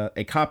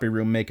a copy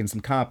room making some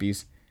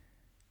copies.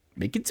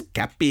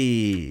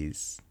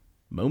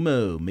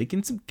 Momo,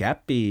 making some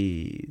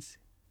copies.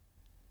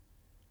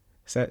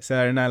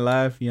 Saturday Night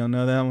Live, you don't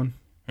know that one?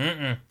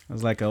 Mm-mm. It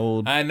was like an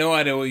old... I had no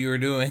idea what you were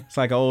doing. It's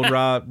like an old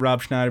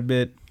Rob Schneider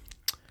bit.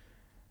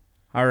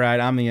 All right,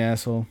 I'm the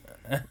asshole.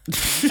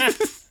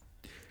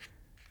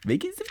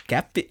 Making some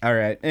coffee. All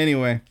right.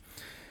 Anyway.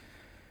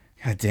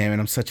 God damn it.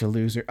 I'm such a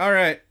loser. All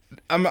right.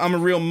 I'm a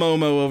real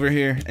Momo over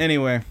here.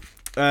 Anyway.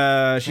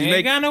 She's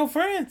ain't got no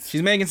friends.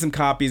 She's making some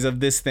copies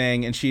of this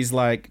thing, and she's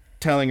like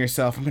telling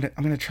herself, I'm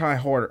gonna try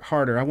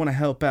harder. I want to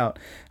help out.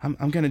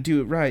 I'm gonna do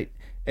it right.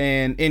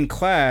 And in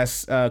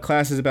class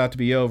is about to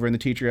be over, and the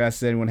teacher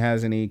asks if anyone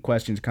has any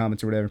questions,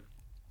 comments, or whatever.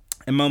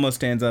 And Momo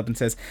stands up and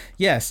says,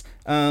 yes,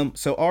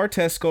 so our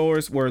test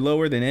scores were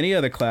lower than any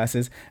other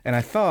classes, and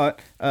I thought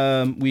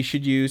we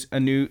should use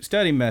a new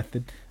study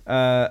method.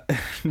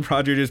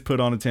 Roger just put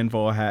on a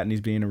tinfoil hat, and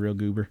he's being a real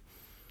goober.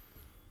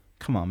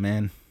 Come on,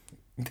 man.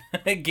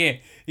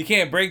 You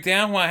can't break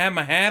down why I have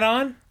my hat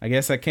on? I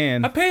guess I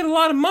can. I paid a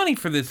lot of money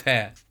for this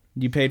hat.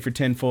 You paid for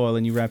tinfoil,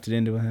 and you wrapped it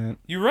into a hat.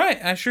 You're right,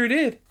 I sure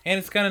did. And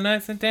it's got a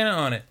nice antenna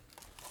on it.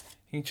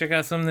 You can check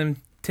out some of them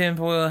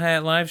tinfoil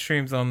hat live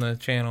streams on the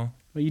channel.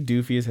 Well, you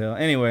doofy as hell.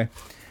 Anyway,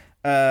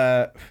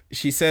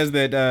 she says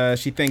that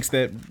she thinks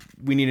that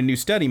we need a new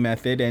study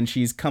method, and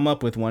she's come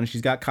up with one.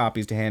 She's got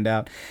copies to hand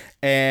out,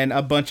 and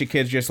a bunch of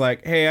kids just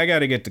like, hey, I got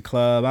to get to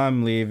club.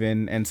 I'm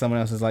leaving. And someone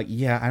else is like,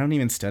 yeah, I don't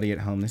even study at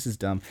home. This is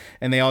dumb.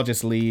 And they all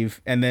just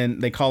leave, and then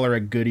they call her a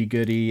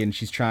goody-goody, and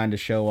she's trying to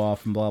show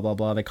off and blah, blah,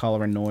 blah. They call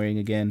her annoying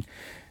again.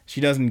 She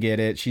doesn't get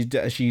it.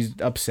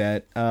 She's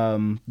upset.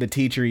 The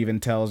teacher even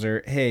tells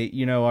her, hey,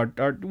 you know,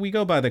 we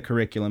go by the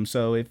curriculum,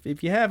 so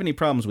if you have any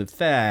problems with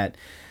that.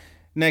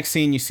 Next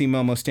scene, you see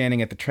Momo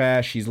standing at the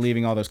trash. She's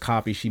leaving all those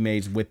copies she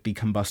made with the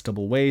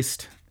combustible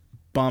waste.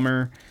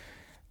 Bummer.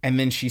 And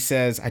then she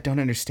says, I don't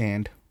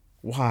understand.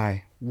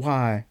 Why?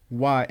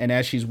 And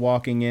as she's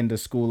walking into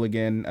school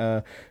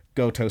again,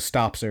 Goto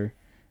stops her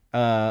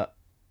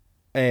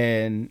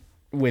and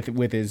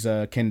with his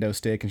kendo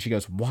stick, and she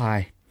goes,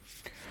 why?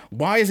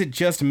 Why is it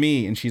just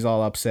me? And she's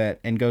all upset.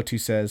 And Goto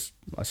says,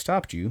 I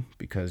stopped you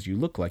because you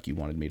look like you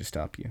wanted me to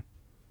stop you.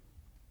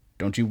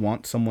 Don't you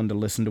want someone to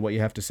listen to what you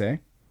have to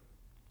say?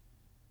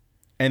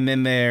 And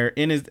then there,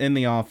 in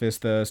the office,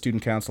 the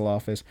student council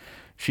office,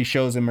 she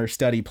shows him her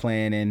study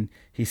plan, and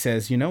he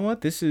says, you know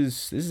what? This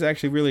is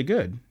actually really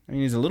good. I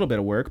mean, it's a little bit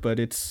of work, but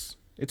it's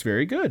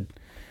very good.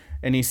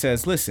 And he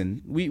says,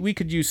 listen, we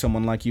could use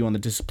someone like you on the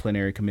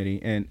disciplinary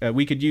committee, and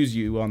we could use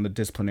you on the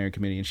disciplinary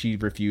committee. And she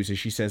refuses.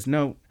 She says,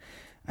 no,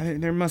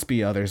 there must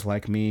be others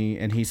like me.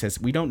 And he says,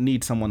 we don't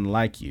need someone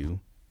like you.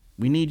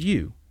 We need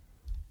you.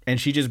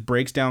 And she just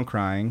breaks down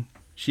crying.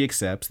 She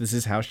accepts. This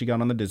is how she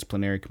got on the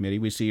disciplinary committee.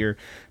 We see her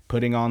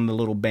putting on the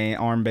little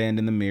armband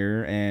in the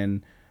mirror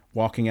and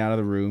walking out of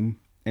the room.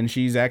 And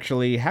she's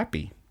actually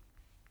happy.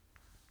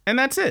 And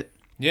that's it.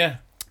 Yeah.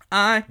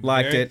 I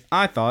liked it.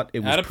 I thought it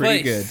was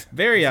pretty good.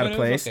 Very out of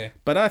place, okay.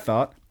 But I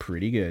thought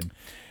pretty good.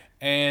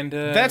 And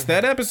that's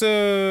that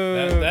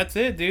episode. That's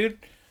it, dude.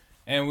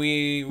 And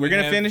we're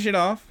going to finish it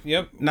off.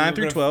 Yep. 9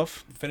 through 12.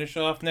 Finish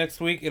off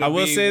next week. It'll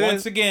be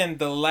once again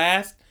the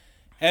last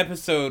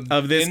episode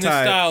of this in the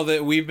style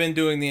that we've been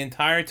doing the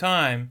entire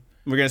time.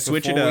 We're going to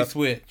switch it up. We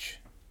switch.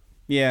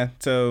 Yeah,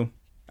 so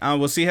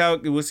we'll see how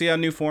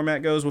new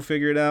format goes. We'll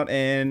figure it out,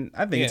 and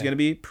I think it's going to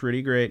be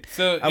pretty great.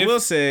 So I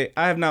will say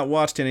I have not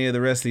watched any of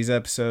the rest of these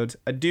episodes.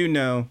 I do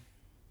know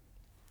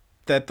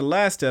that the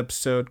last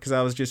episode, because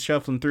I was just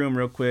shuffling through them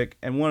real quick,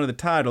 and one of the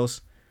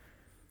titles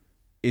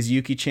is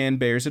Yuki-chan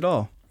Bears It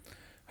All.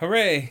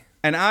 Hooray.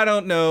 And I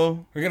don't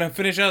know. We're going to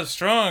finish out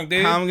strong,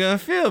 dude. How I'm going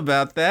to feel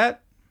about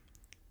that.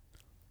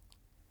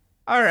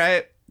 All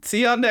right.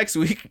 See y'all next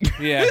week.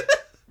 Yeah.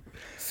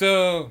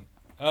 So,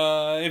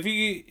 if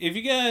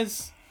you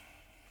guys,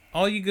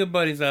 all you good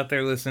buddies out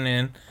there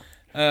listening,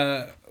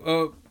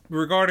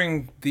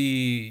 regarding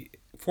the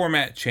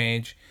format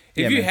change,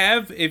 if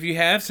you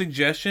have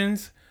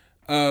suggestions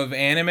of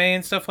anime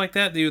and stuff like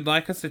that you'd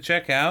like us to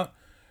check out,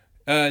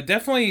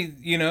 definitely,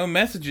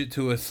 message it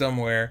to us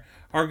somewhere.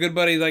 Our good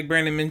buddy, like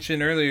Brandon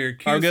mentioned earlier,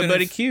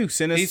 Q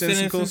sent us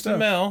some cool stuff.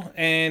 Mail,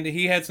 and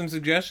he had some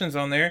suggestions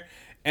on there.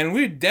 And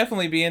we'd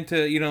definitely be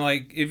into,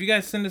 if you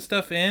guys send us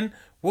stuff in,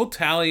 we'll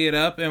tally it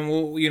up and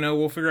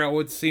we'll figure out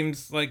what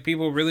seems like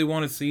people really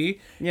want to see.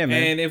 Yeah,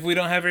 man. And if we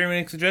don't have very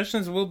many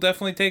suggestions, we'll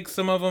definitely take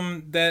some of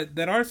them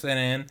that are sent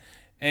in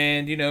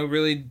and,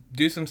 really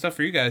do some stuff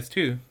for you guys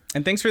too.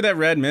 And thanks for that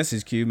red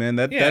message, Q, man.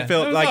 That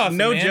felt like awesome,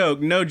 no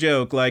man.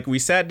 joke. Like, we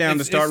sat down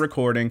to start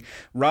recording.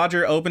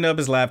 Roger opened up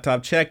his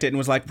laptop, checked it, and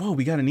was like, "Whoa,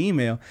 we got an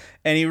email."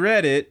 And he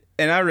read it,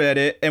 and I read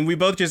it, and we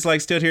both just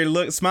like stood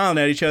here smiling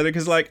at each other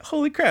because, like,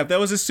 holy crap, that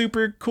was a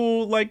super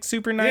cool, like,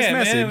 super nice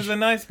message. Man, it was a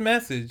nice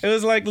message. It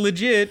was like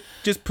legit,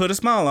 just put a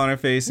smile on our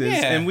faces.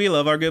 Yeah. And we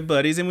love our good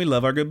buddies, and we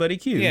love our good buddy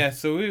Q. Yeah,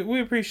 so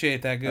we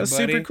appreciate that, good buddy. That's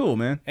super cool,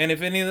 man. And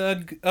if any of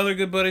the other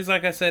good buddies,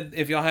 like I said,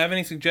 if y'all have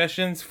any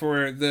suggestions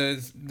for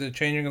the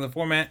changing of the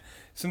format,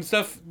 some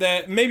stuff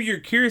that maybe you're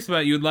curious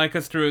about, you'd like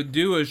us to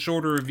do a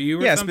shorter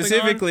review or something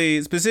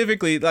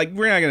specifically, like,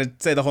 we're not going to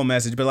say the whole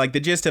message, but, like, the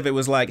gist of it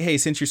was, like, hey,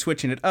 since you're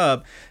switching it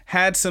up,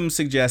 had some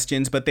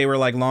suggestions, but they were,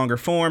 like, longer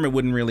form. It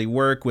wouldn't really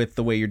work with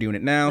the way you're doing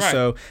it now, right.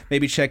 So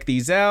maybe check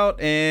these out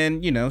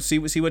and, see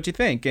what you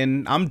think.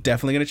 And I'm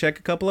definitely going to check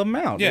a couple of them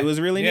out. Yeah. It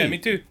was really neat. Yeah, me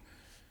too.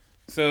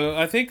 So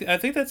I think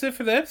that's it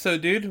for the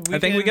episode, dude.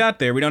 We got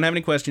there. We don't have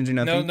any questions or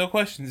nothing. No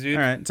questions, dude.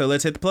 All right, so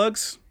let's hit the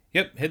plugs.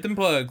 Yep, hit them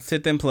plugs.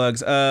 Roll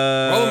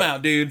them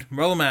out, dude.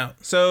 Roll them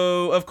out.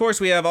 So, of course,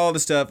 we have all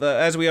the stuff.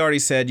 As we already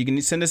said, you can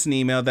send us an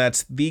email.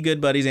 That's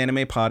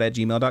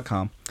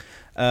thegoodbuddiesanimepod@gmail.com.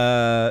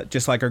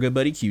 Just like our good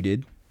buddy Q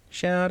did.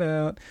 Shout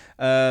out.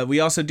 We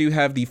also do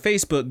have the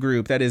Facebook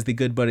group. That is the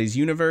Good Buddies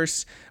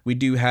Universe. We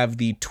do have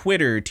the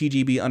Twitter,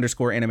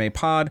 TGB_anime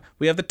pod.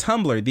 We have the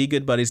Tumblr,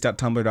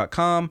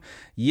 thegoodbuddies.tumblr.com.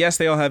 Yes,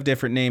 they all have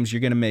different names.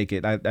 You're going to make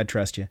it. I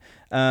trust you.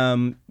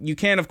 You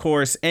can, of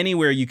course,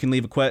 anywhere you can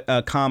leave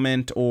a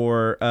comment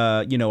or,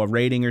 a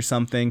rating or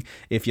something.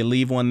 If you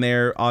leave one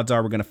there, odds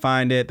are we're going to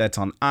find it. That's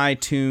on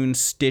iTunes,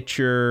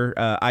 Stitcher.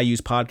 I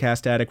use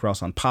Podcast Addict. We're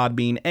also on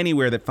Podbean.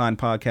 Anywhere that fine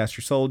podcasts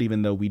are sold,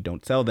 even though we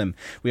don't sell them.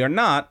 We are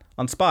not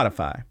on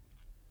Spotify.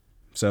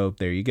 So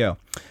there you go.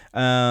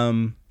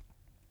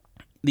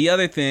 The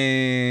other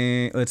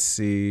thing, let's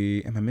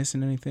see. Am I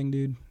missing anything,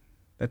 dude?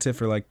 That's it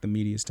for, like, the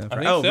media stuff.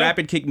 Right? So.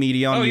 Rapid Kick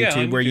Media on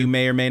YouTube, where you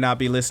may or may not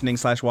be listening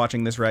 /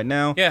 watching this right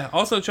now. Yeah.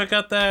 Also, check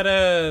out that.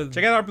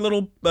 Check out our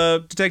little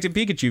Detective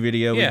Pikachu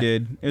video we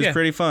did. It was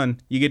pretty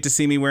fun. You get to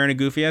see me wearing a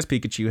goofy ass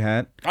Pikachu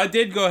hat. I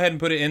did go ahead and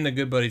put it in the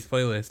Good Buddies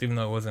playlist, even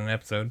though it wasn't an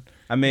episode.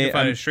 You can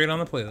find it straight on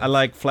the playlist. I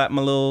like flap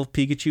my little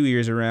Pikachu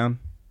ears around.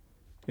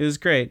 It was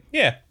great.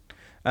 Yeah.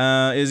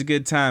 It was a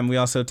good time. We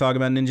also talk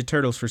about Ninja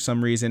Turtles for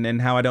some reason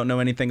and how I don't know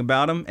anything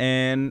about them,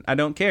 and I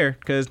don't care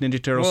because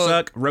Ninja Turtles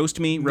suck. Roast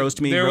me,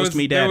 roast me, roast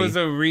me, daddy. There was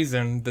a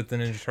reason that the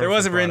Ninja Turtles. There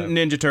was a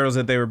Ninja Turtles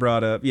that they were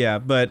brought up, yeah,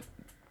 but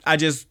I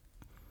just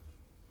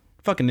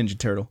fucking Ninja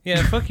Turtle.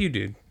 Yeah, fuck you,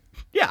 dude.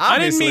 Yeah,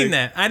 obviously. I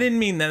didn't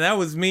mean that. That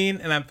was mean,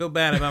 and I feel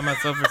bad about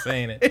myself for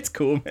saying it. It's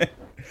cool, man.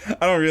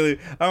 I don't really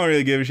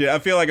give a shit. I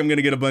feel like I'm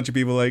gonna get a bunch of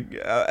people like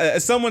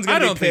someone's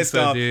gonna be pissed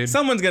off. Dude.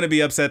 Someone's gonna be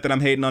upset that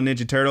I'm hating on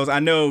Ninja Turtles. I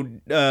know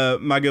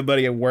my good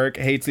buddy at work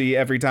hates me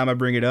every time I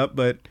bring it up,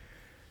 but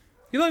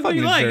you like what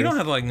you like. You don't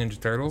have to like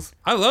Ninja Turtles.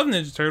 I love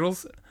Ninja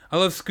Turtles. I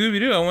love Scooby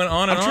Doo. I went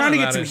on and on. I'm trying to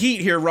get some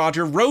heat here,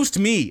 Roger. Roast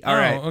me. All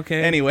right.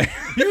 Okay. Anyway,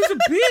 you's a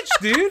bitch,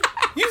 dude.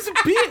 You's a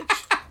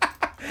bitch.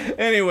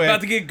 Anyway,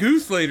 about to get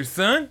goose later,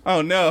 son.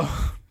 Oh no.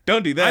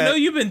 Don't do that. I know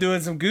you've been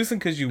doing some goosing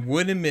because you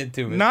wouldn't admit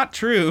to it. Not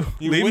true.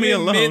 Leave me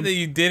alone. Admit that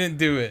you didn't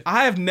do it.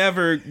 I have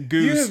never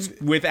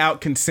goosed without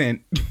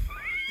consent.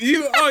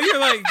 You're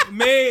like,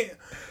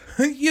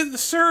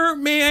 sir,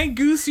 may I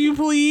goose you,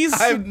 please?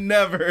 I've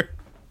never.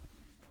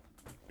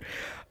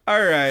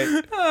 All right.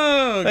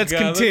 Oh, let's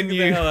continue. Let's get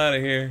the hell out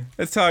of here.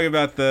 Let's talk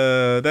about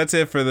that's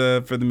it for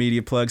the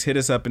media plugs. Hit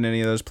us up in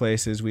any of those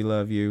places. We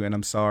love you, and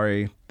I'm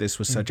sorry this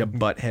was such a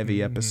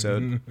butt-heavy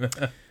episode.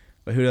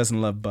 But who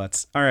doesn't love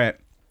butts? All right.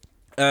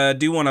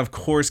 Do want to, of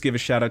course, give a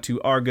shout out to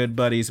our good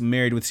buddies,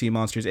 Married with Sea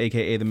Monsters,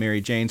 a.k.a. the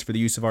Mary Janes, for the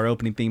use of our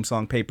opening theme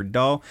song, Paper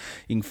Doll.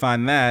 You can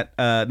find that.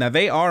 Now,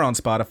 they are on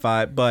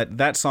Spotify, but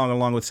that song,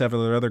 along with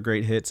several other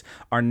great hits,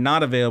 are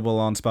not available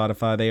on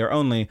Spotify. They are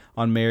only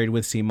on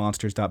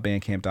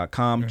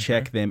marriedwithseamonsters.bandcamp.com. Mm-hmm.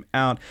 Check them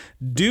out.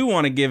 Do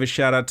want to give a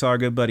shout out to our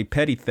good buddy,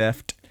 Petty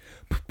Theft.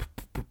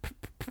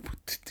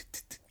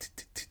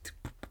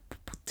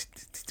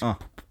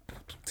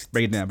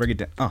 Break it down.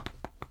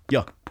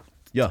 Yo.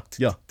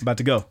 About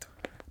to go.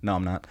 No,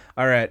 I'm not.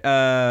 All right.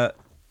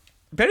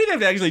 Petty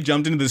Theft actually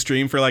jumped into the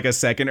stream for like a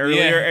second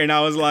earlier, and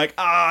I was like,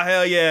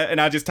 hell yeah.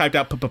 And I just typed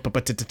out...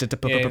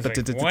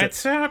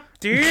 What's up,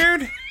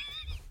 dude?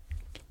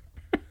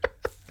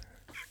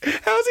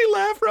 How's he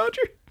laugh,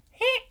 Roger?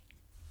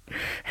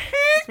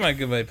 It's my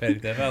good buddy Petty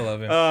Theft. I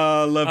love him.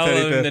 Oh, love Petty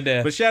love him Theft. to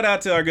death. But shout out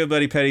to our good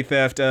buddy Petty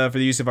Theft for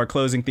the use of our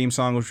closing theme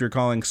song, which we're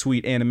calling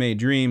Sweet Anime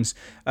Dreams.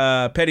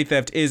 Petty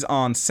Theft is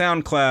on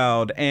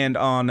SoundCloud and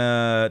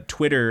on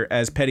Twitter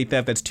as Petty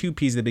Theft. That's 2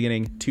 P's at the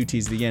beginning, 2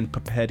 T's at the end.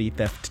 Petty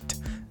Theft.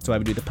 That's why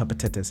we do the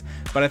puppetitas.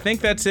 But I think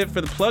that's it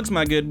for the plugs,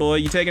 my good boy.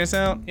 You taking us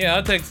out? Yeah,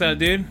 I'll take us out,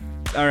 dude.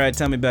 All right,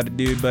 tell me about it,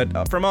 dude.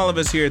 But from all of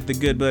us here at the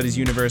Good Buddies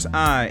universe,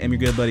 I am your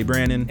good buddy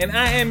Brandon. And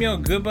I am your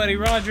good buddy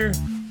Roger.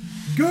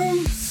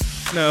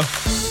 Goose. No.